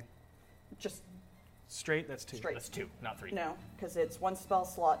you doing? Just straight. That's 2. Straight. That's 2, not 3. No, because it's 1 spell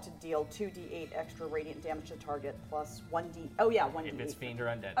slot to deal 2d8 extra radiant damage to target plus 1d. Oh yeah, 1d8. If it's fiend or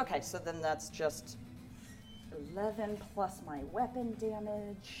undead. Okay, so then that's just 11 plus my weapon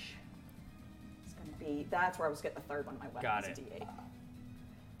damage. It's going to be, that's where I was getting the third one. My weapon Got is a it. D8.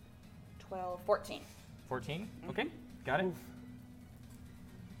 12, 14. 14. Okay, got it.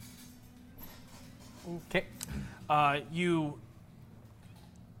 Okay. You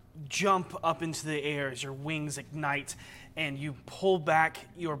jump up into the air as your wings ignite, and you pull back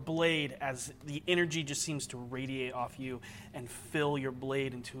your blade as the energy just seems to radiate off you and fill your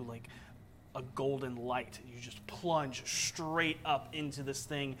blade into like a golden light. You just plunge straight up into this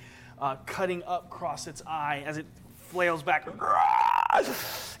thing, cutting up across its eye as it flails back.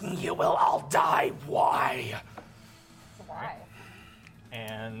 You will all die. Why? Why?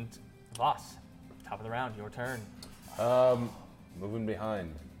 And Voss, top of the round, your turn. Moving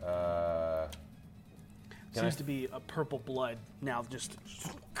behind. Seems to be a purple blood now just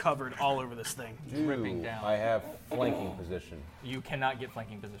covered all over this thing. Dripping down. I have flanking position. You cannot get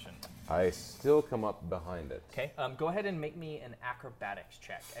flanking position. I still come up behind it. Okay, go ahead and make me an acrobatics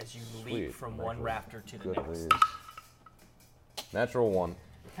check as you leap Sweet. from one Natural. rafter to the Good next. whiz. Natural 1.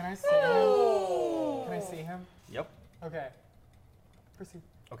 Can I see him? Can I see him? Yep. Okay. Proceed.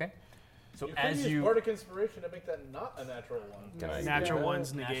 Okay. So You as could use you Bardic Inspiration to make that not a natural one. Can I- Natural Yeah.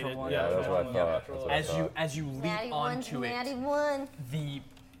 one's negated. Natural one. Yeah, that's what I Yeah, thought. natural. That's what I thought. as you leap Natty one, onto natty it, one. the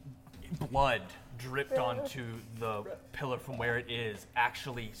blood dripped onto the pillar from where it is.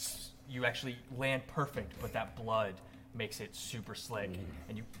 Actually, you actually land perfect, but that blood makes it super slick,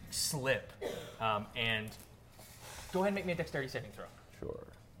 and you slip. And go ahead and make me a dexterity saving throw. Sure.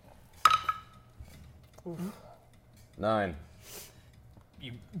 9.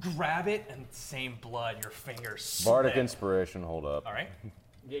 You grab it, and same blood. Your fingers Bardic slip. Inspiration, hold up. All right,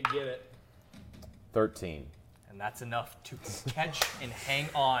 Get it. 13. and that's enough to catch and hang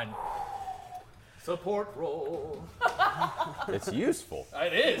on. Support roll. It's useful.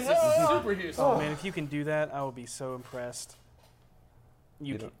 It is. This is super useful. Oh man, if you can do that, I will be so impressed.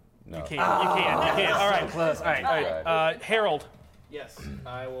 You can. don't- No. You can't. You can't. All right. All right. All right. Harold. Yes,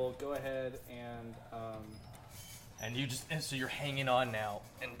 I will go ahead and. And you just, and so you're hanging on now,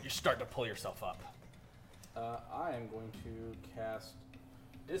 and you're starting to pull yourself up. I am going to cast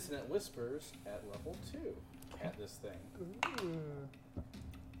Dissonant Whispers at level 2 at this thing.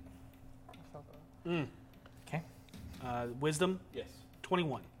 Okay. Wisdom. Yes.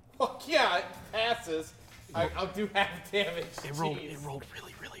 21. Fuck yeah, it passes. I'll do half damage. It rolled. Jeez. It rolled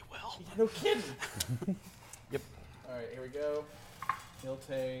really, really well. No kidding. Yep. All right, here we go. He'll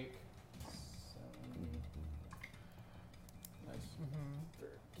take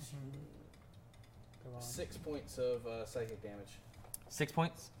 6 points of psychic damage. 6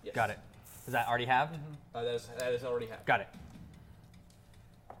 points? Yes. Got it. Is that already halved? That is already happened. Got it.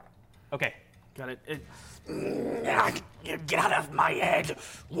 Okay. Got it. Get out of my head!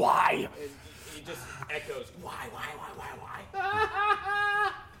 Why? He just echoes. Why?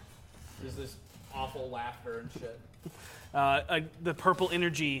 There's this awful laughter and shit. The purple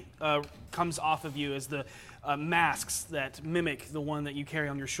energy comes off of you as the masks that mimic the one that you carry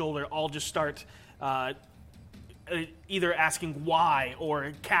on your shoulder all just start either asking why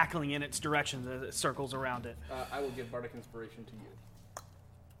or cackling in its direction as it circles around it. I will give Bardic Inspiration to you.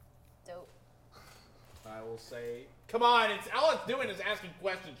 Dope. I will say, come on, all it's doing is asking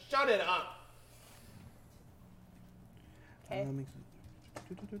questions. Shut it up. Okay.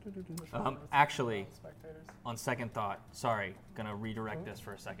 Actually, on second thought, sorry, gonna redirect this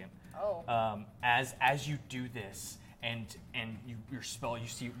for a second. Oh. As you do this, and your spell, you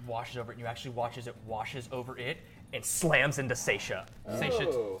see washes over it, and you actually watch as it washes over it and slams into Seisha.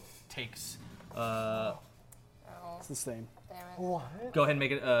 Seisha takes. It's the same. Damn it. What? Go ahead and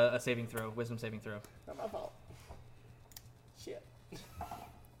make it a saving throw, wisdom saving throw. Not my fault. Shit.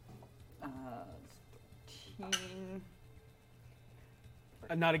 13.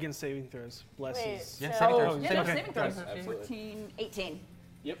 Not against saving throws. Bless Wait, his. Yeah, so- saving throws. Yeah, Saving no, throws. saving throws. Absolutely. 14, 18.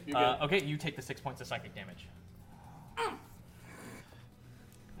 Yep, you're good. Okay, you take the 6 points of psychic damage.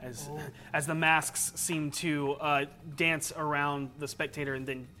 As the masks seem to dance around the spectator and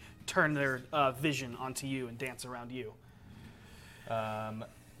then turn their vision onto you and dance around you.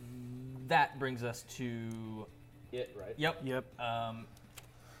 That brings us to. It, right? Yep.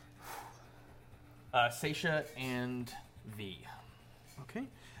 Seisha and V. Okay.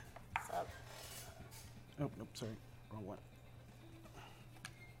 What's up? Oh, nope, sorry. Wrong one.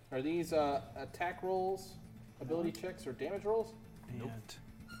 Are these attack rolls, ability checks, or damage rolls? And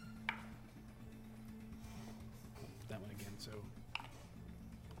that one again, so.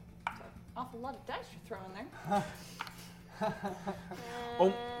 Awful lot of dice you're throwing there.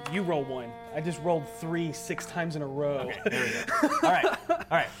 Oh, you roll one. I just rolled 3 6 times in a row. Okay, there we go. All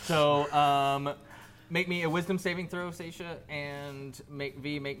right. So, Make me a wisdom saving throw, Seisha, and make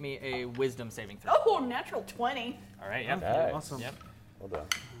me a wisdom saving throw. Oh, natural 20. All right, yep. Nice. Awesome. Yep. Well done.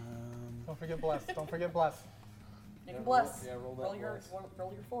 Don't forget bless. Don't forget bless. You can bless. roll that roll your bless.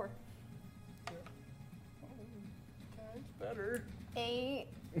 roll your 4. Better. 8.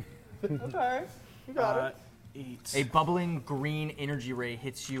 Okay. You got it. 8. A bubbling green energy ray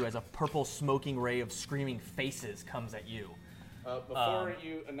hits you as a purple smoking ray of screaming faces comes at you. Before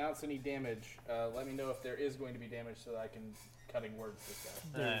you announce any damage, let me know if there is going to be damage so that I can cutting words this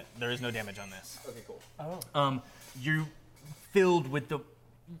guy. There is no damage on this. Okay, cool. You're filled with the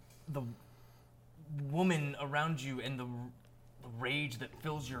woman around you and the rage that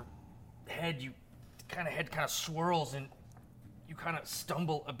fills your head. Head kind of swirls and you kind of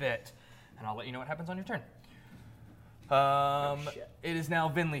stumble a bit. And I'll let you know what happens on your turn. It is now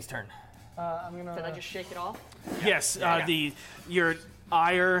Vinley's turn. I'm gonna. Did I just shake it off? Yes, your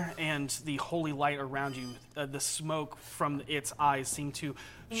ire and the holy light around you, the smoke from its eyes seem to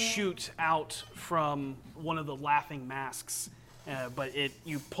shoot out from one of the laughing masks, but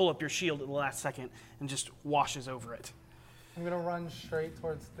you pull up your shield at the last second and just washes over it. I'm gonna run straight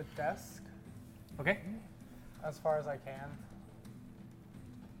towards the desk Okay. as far as I can.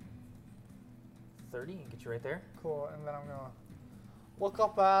 30 and get you right there. Cool, and then I'm gonna look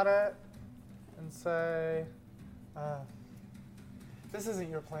up at it and say, "This isn't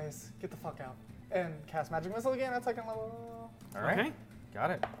your place. Get the fuck out." And cast magic missile again at second level. All right. Okay.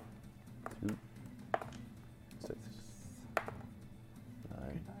 Got it. 2, 6,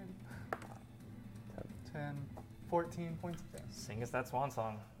 9, 10, 14 points of damage. Sing us that swan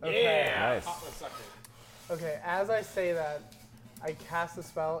song. Okay. Yeah! Nice. Hot sucker. Okay, as I say that, I cast a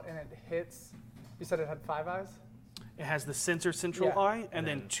spell and it hits. You said it had 5 eyes? It has the center central Yeah. eye and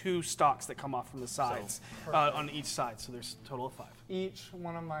then 2 stalks that come off from the sides on each side. So there's a total of 5. Each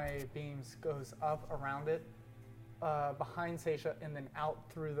one of my beams goes up around it, behind Seisha, and then out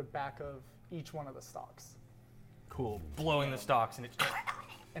through the back of each one of the stalks. Cool. Blowing the stalks and it.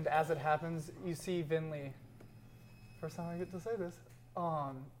 And as it happens, you see Vinley. First time I get to say this.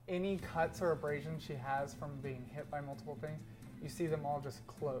 Any cuts or abrasions she has from being hit by multiple things, you see them all just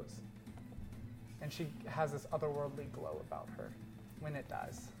close. And she has this otherworldly glow about her when it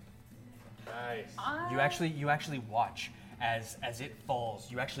dies. Nice. You actually watch as it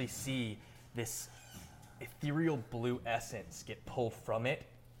falls. You actually see this ethereal blue essence get pulled from it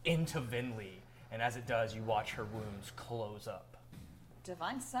into Vinley, and as it does, you watch her wounds close up.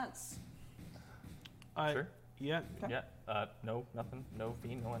 Divine sense. Sure. Yeah. Yeah. No, nothing. No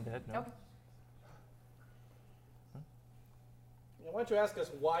fiend. No undead. No. Okay. Why don't you ask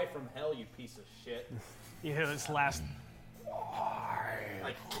us why from hell, you piece of shit? You hear this last.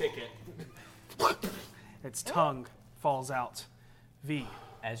 I kick it. Its tongue falls out. V.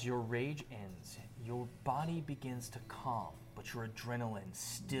 As your rage ends, your body begins to calm, but your adrenaline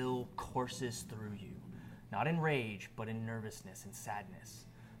still courses through you. Not in rage, but in nervousness and sadness.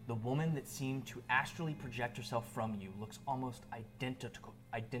 The woman that seemed to astrally project herself from you looks almost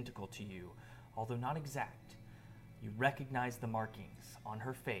identical to you, although not exact. You recognize the markings on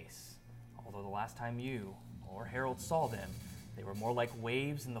her face, although the last time you or Harold saw them, they were more like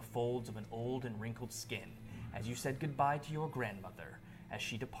waves in the folds of an old and wrinkled skin, as you said goodbye to your grandmother as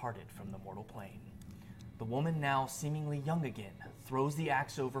she departed from the mortal plane. The woman, now seemingly young again, throws the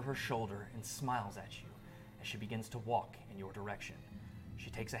axe over her shoulder and smiles at you as she begins to walk in your direction.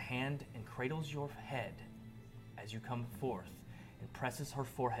 She takes a hand and cradles your head as you come forth and presses her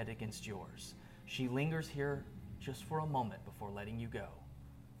forehead against yours. She lingers here just for a moment before letting you go.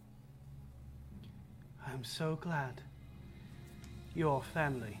 I'm so glad. Your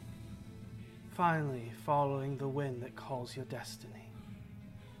family. Finally following the wind that calls your destiny.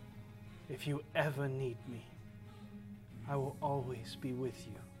 If you ever need me, I will always be with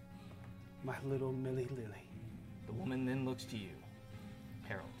you, my little Millie Lily. The woman then looks to you,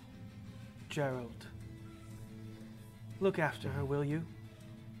 Harold. Gerald. Look after her, will you?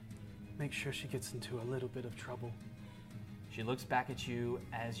 Make sure she gets into a little bit of trouble. She looks back at you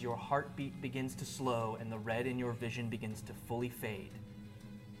as your heartbeat begins to slow and the red in your vision begins to fully fade.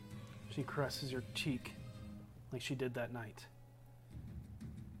 She caresses your cheek like she did that night.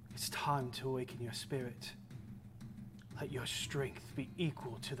 It's time to awaken your spirit. Let your strength be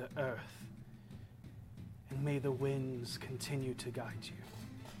equal to the earth. And may the winds continue to guide you.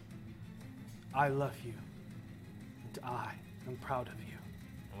 I love you, and I am proud of you.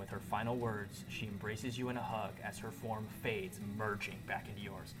 And with her final words, she embraces you in a hug as her form fades, merging back into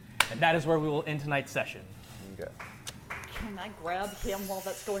yours. And that is where we will end tonight's session. Okay. Can I grab him while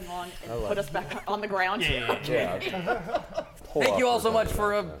that's going on and I like put us back on the ground? Yeah. Pull Thank up you all for so much something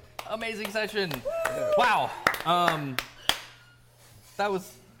for like amazing session. Wow. That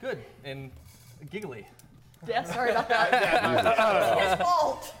was good and giggly. Yeah, sorry about that. His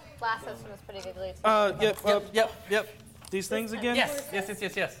fault. Last session was pretty giggly too. Yep. These things again? Yes.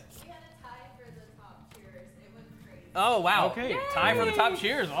 Oh, wow. Okay. Tie for the top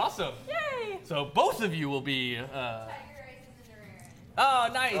cheers. Awesome. Yay! So both of you will be. Oh,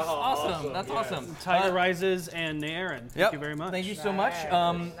 nice. Awesome. That's awesome. Tiger Rises and Naren. Thank you very much. Thank you so much.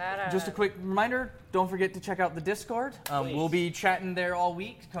 Just a quick reminder, don't forget to check out the Discord. We'll be chatting there all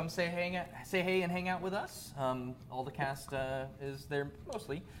week. Come say hey and hang out with us. All the cast is there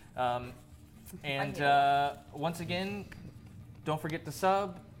mostly. Once again, don't forget to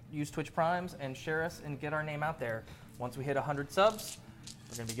sub, use Twitch Primes, and share us and get our name out there. Once we hit 100 subs,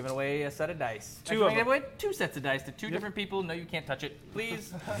 we're going to be giving away a set of dice. We're going to give away 2 sets of dice to 2 different people. No, you can't touch it.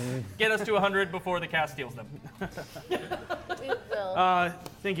 Please get us to 100 before the cast steals them. We will.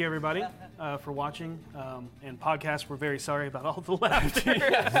 Thank you, everybody, for watching. And podcast, we're very sorry about all the laughter.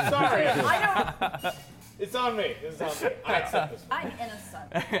 Sorry. It's on me. I'm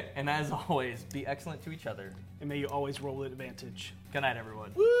innocent. And as always, be excellent to each other. And may you always roll at advantage. Good night,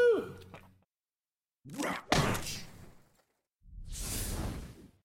 everyone. Woo!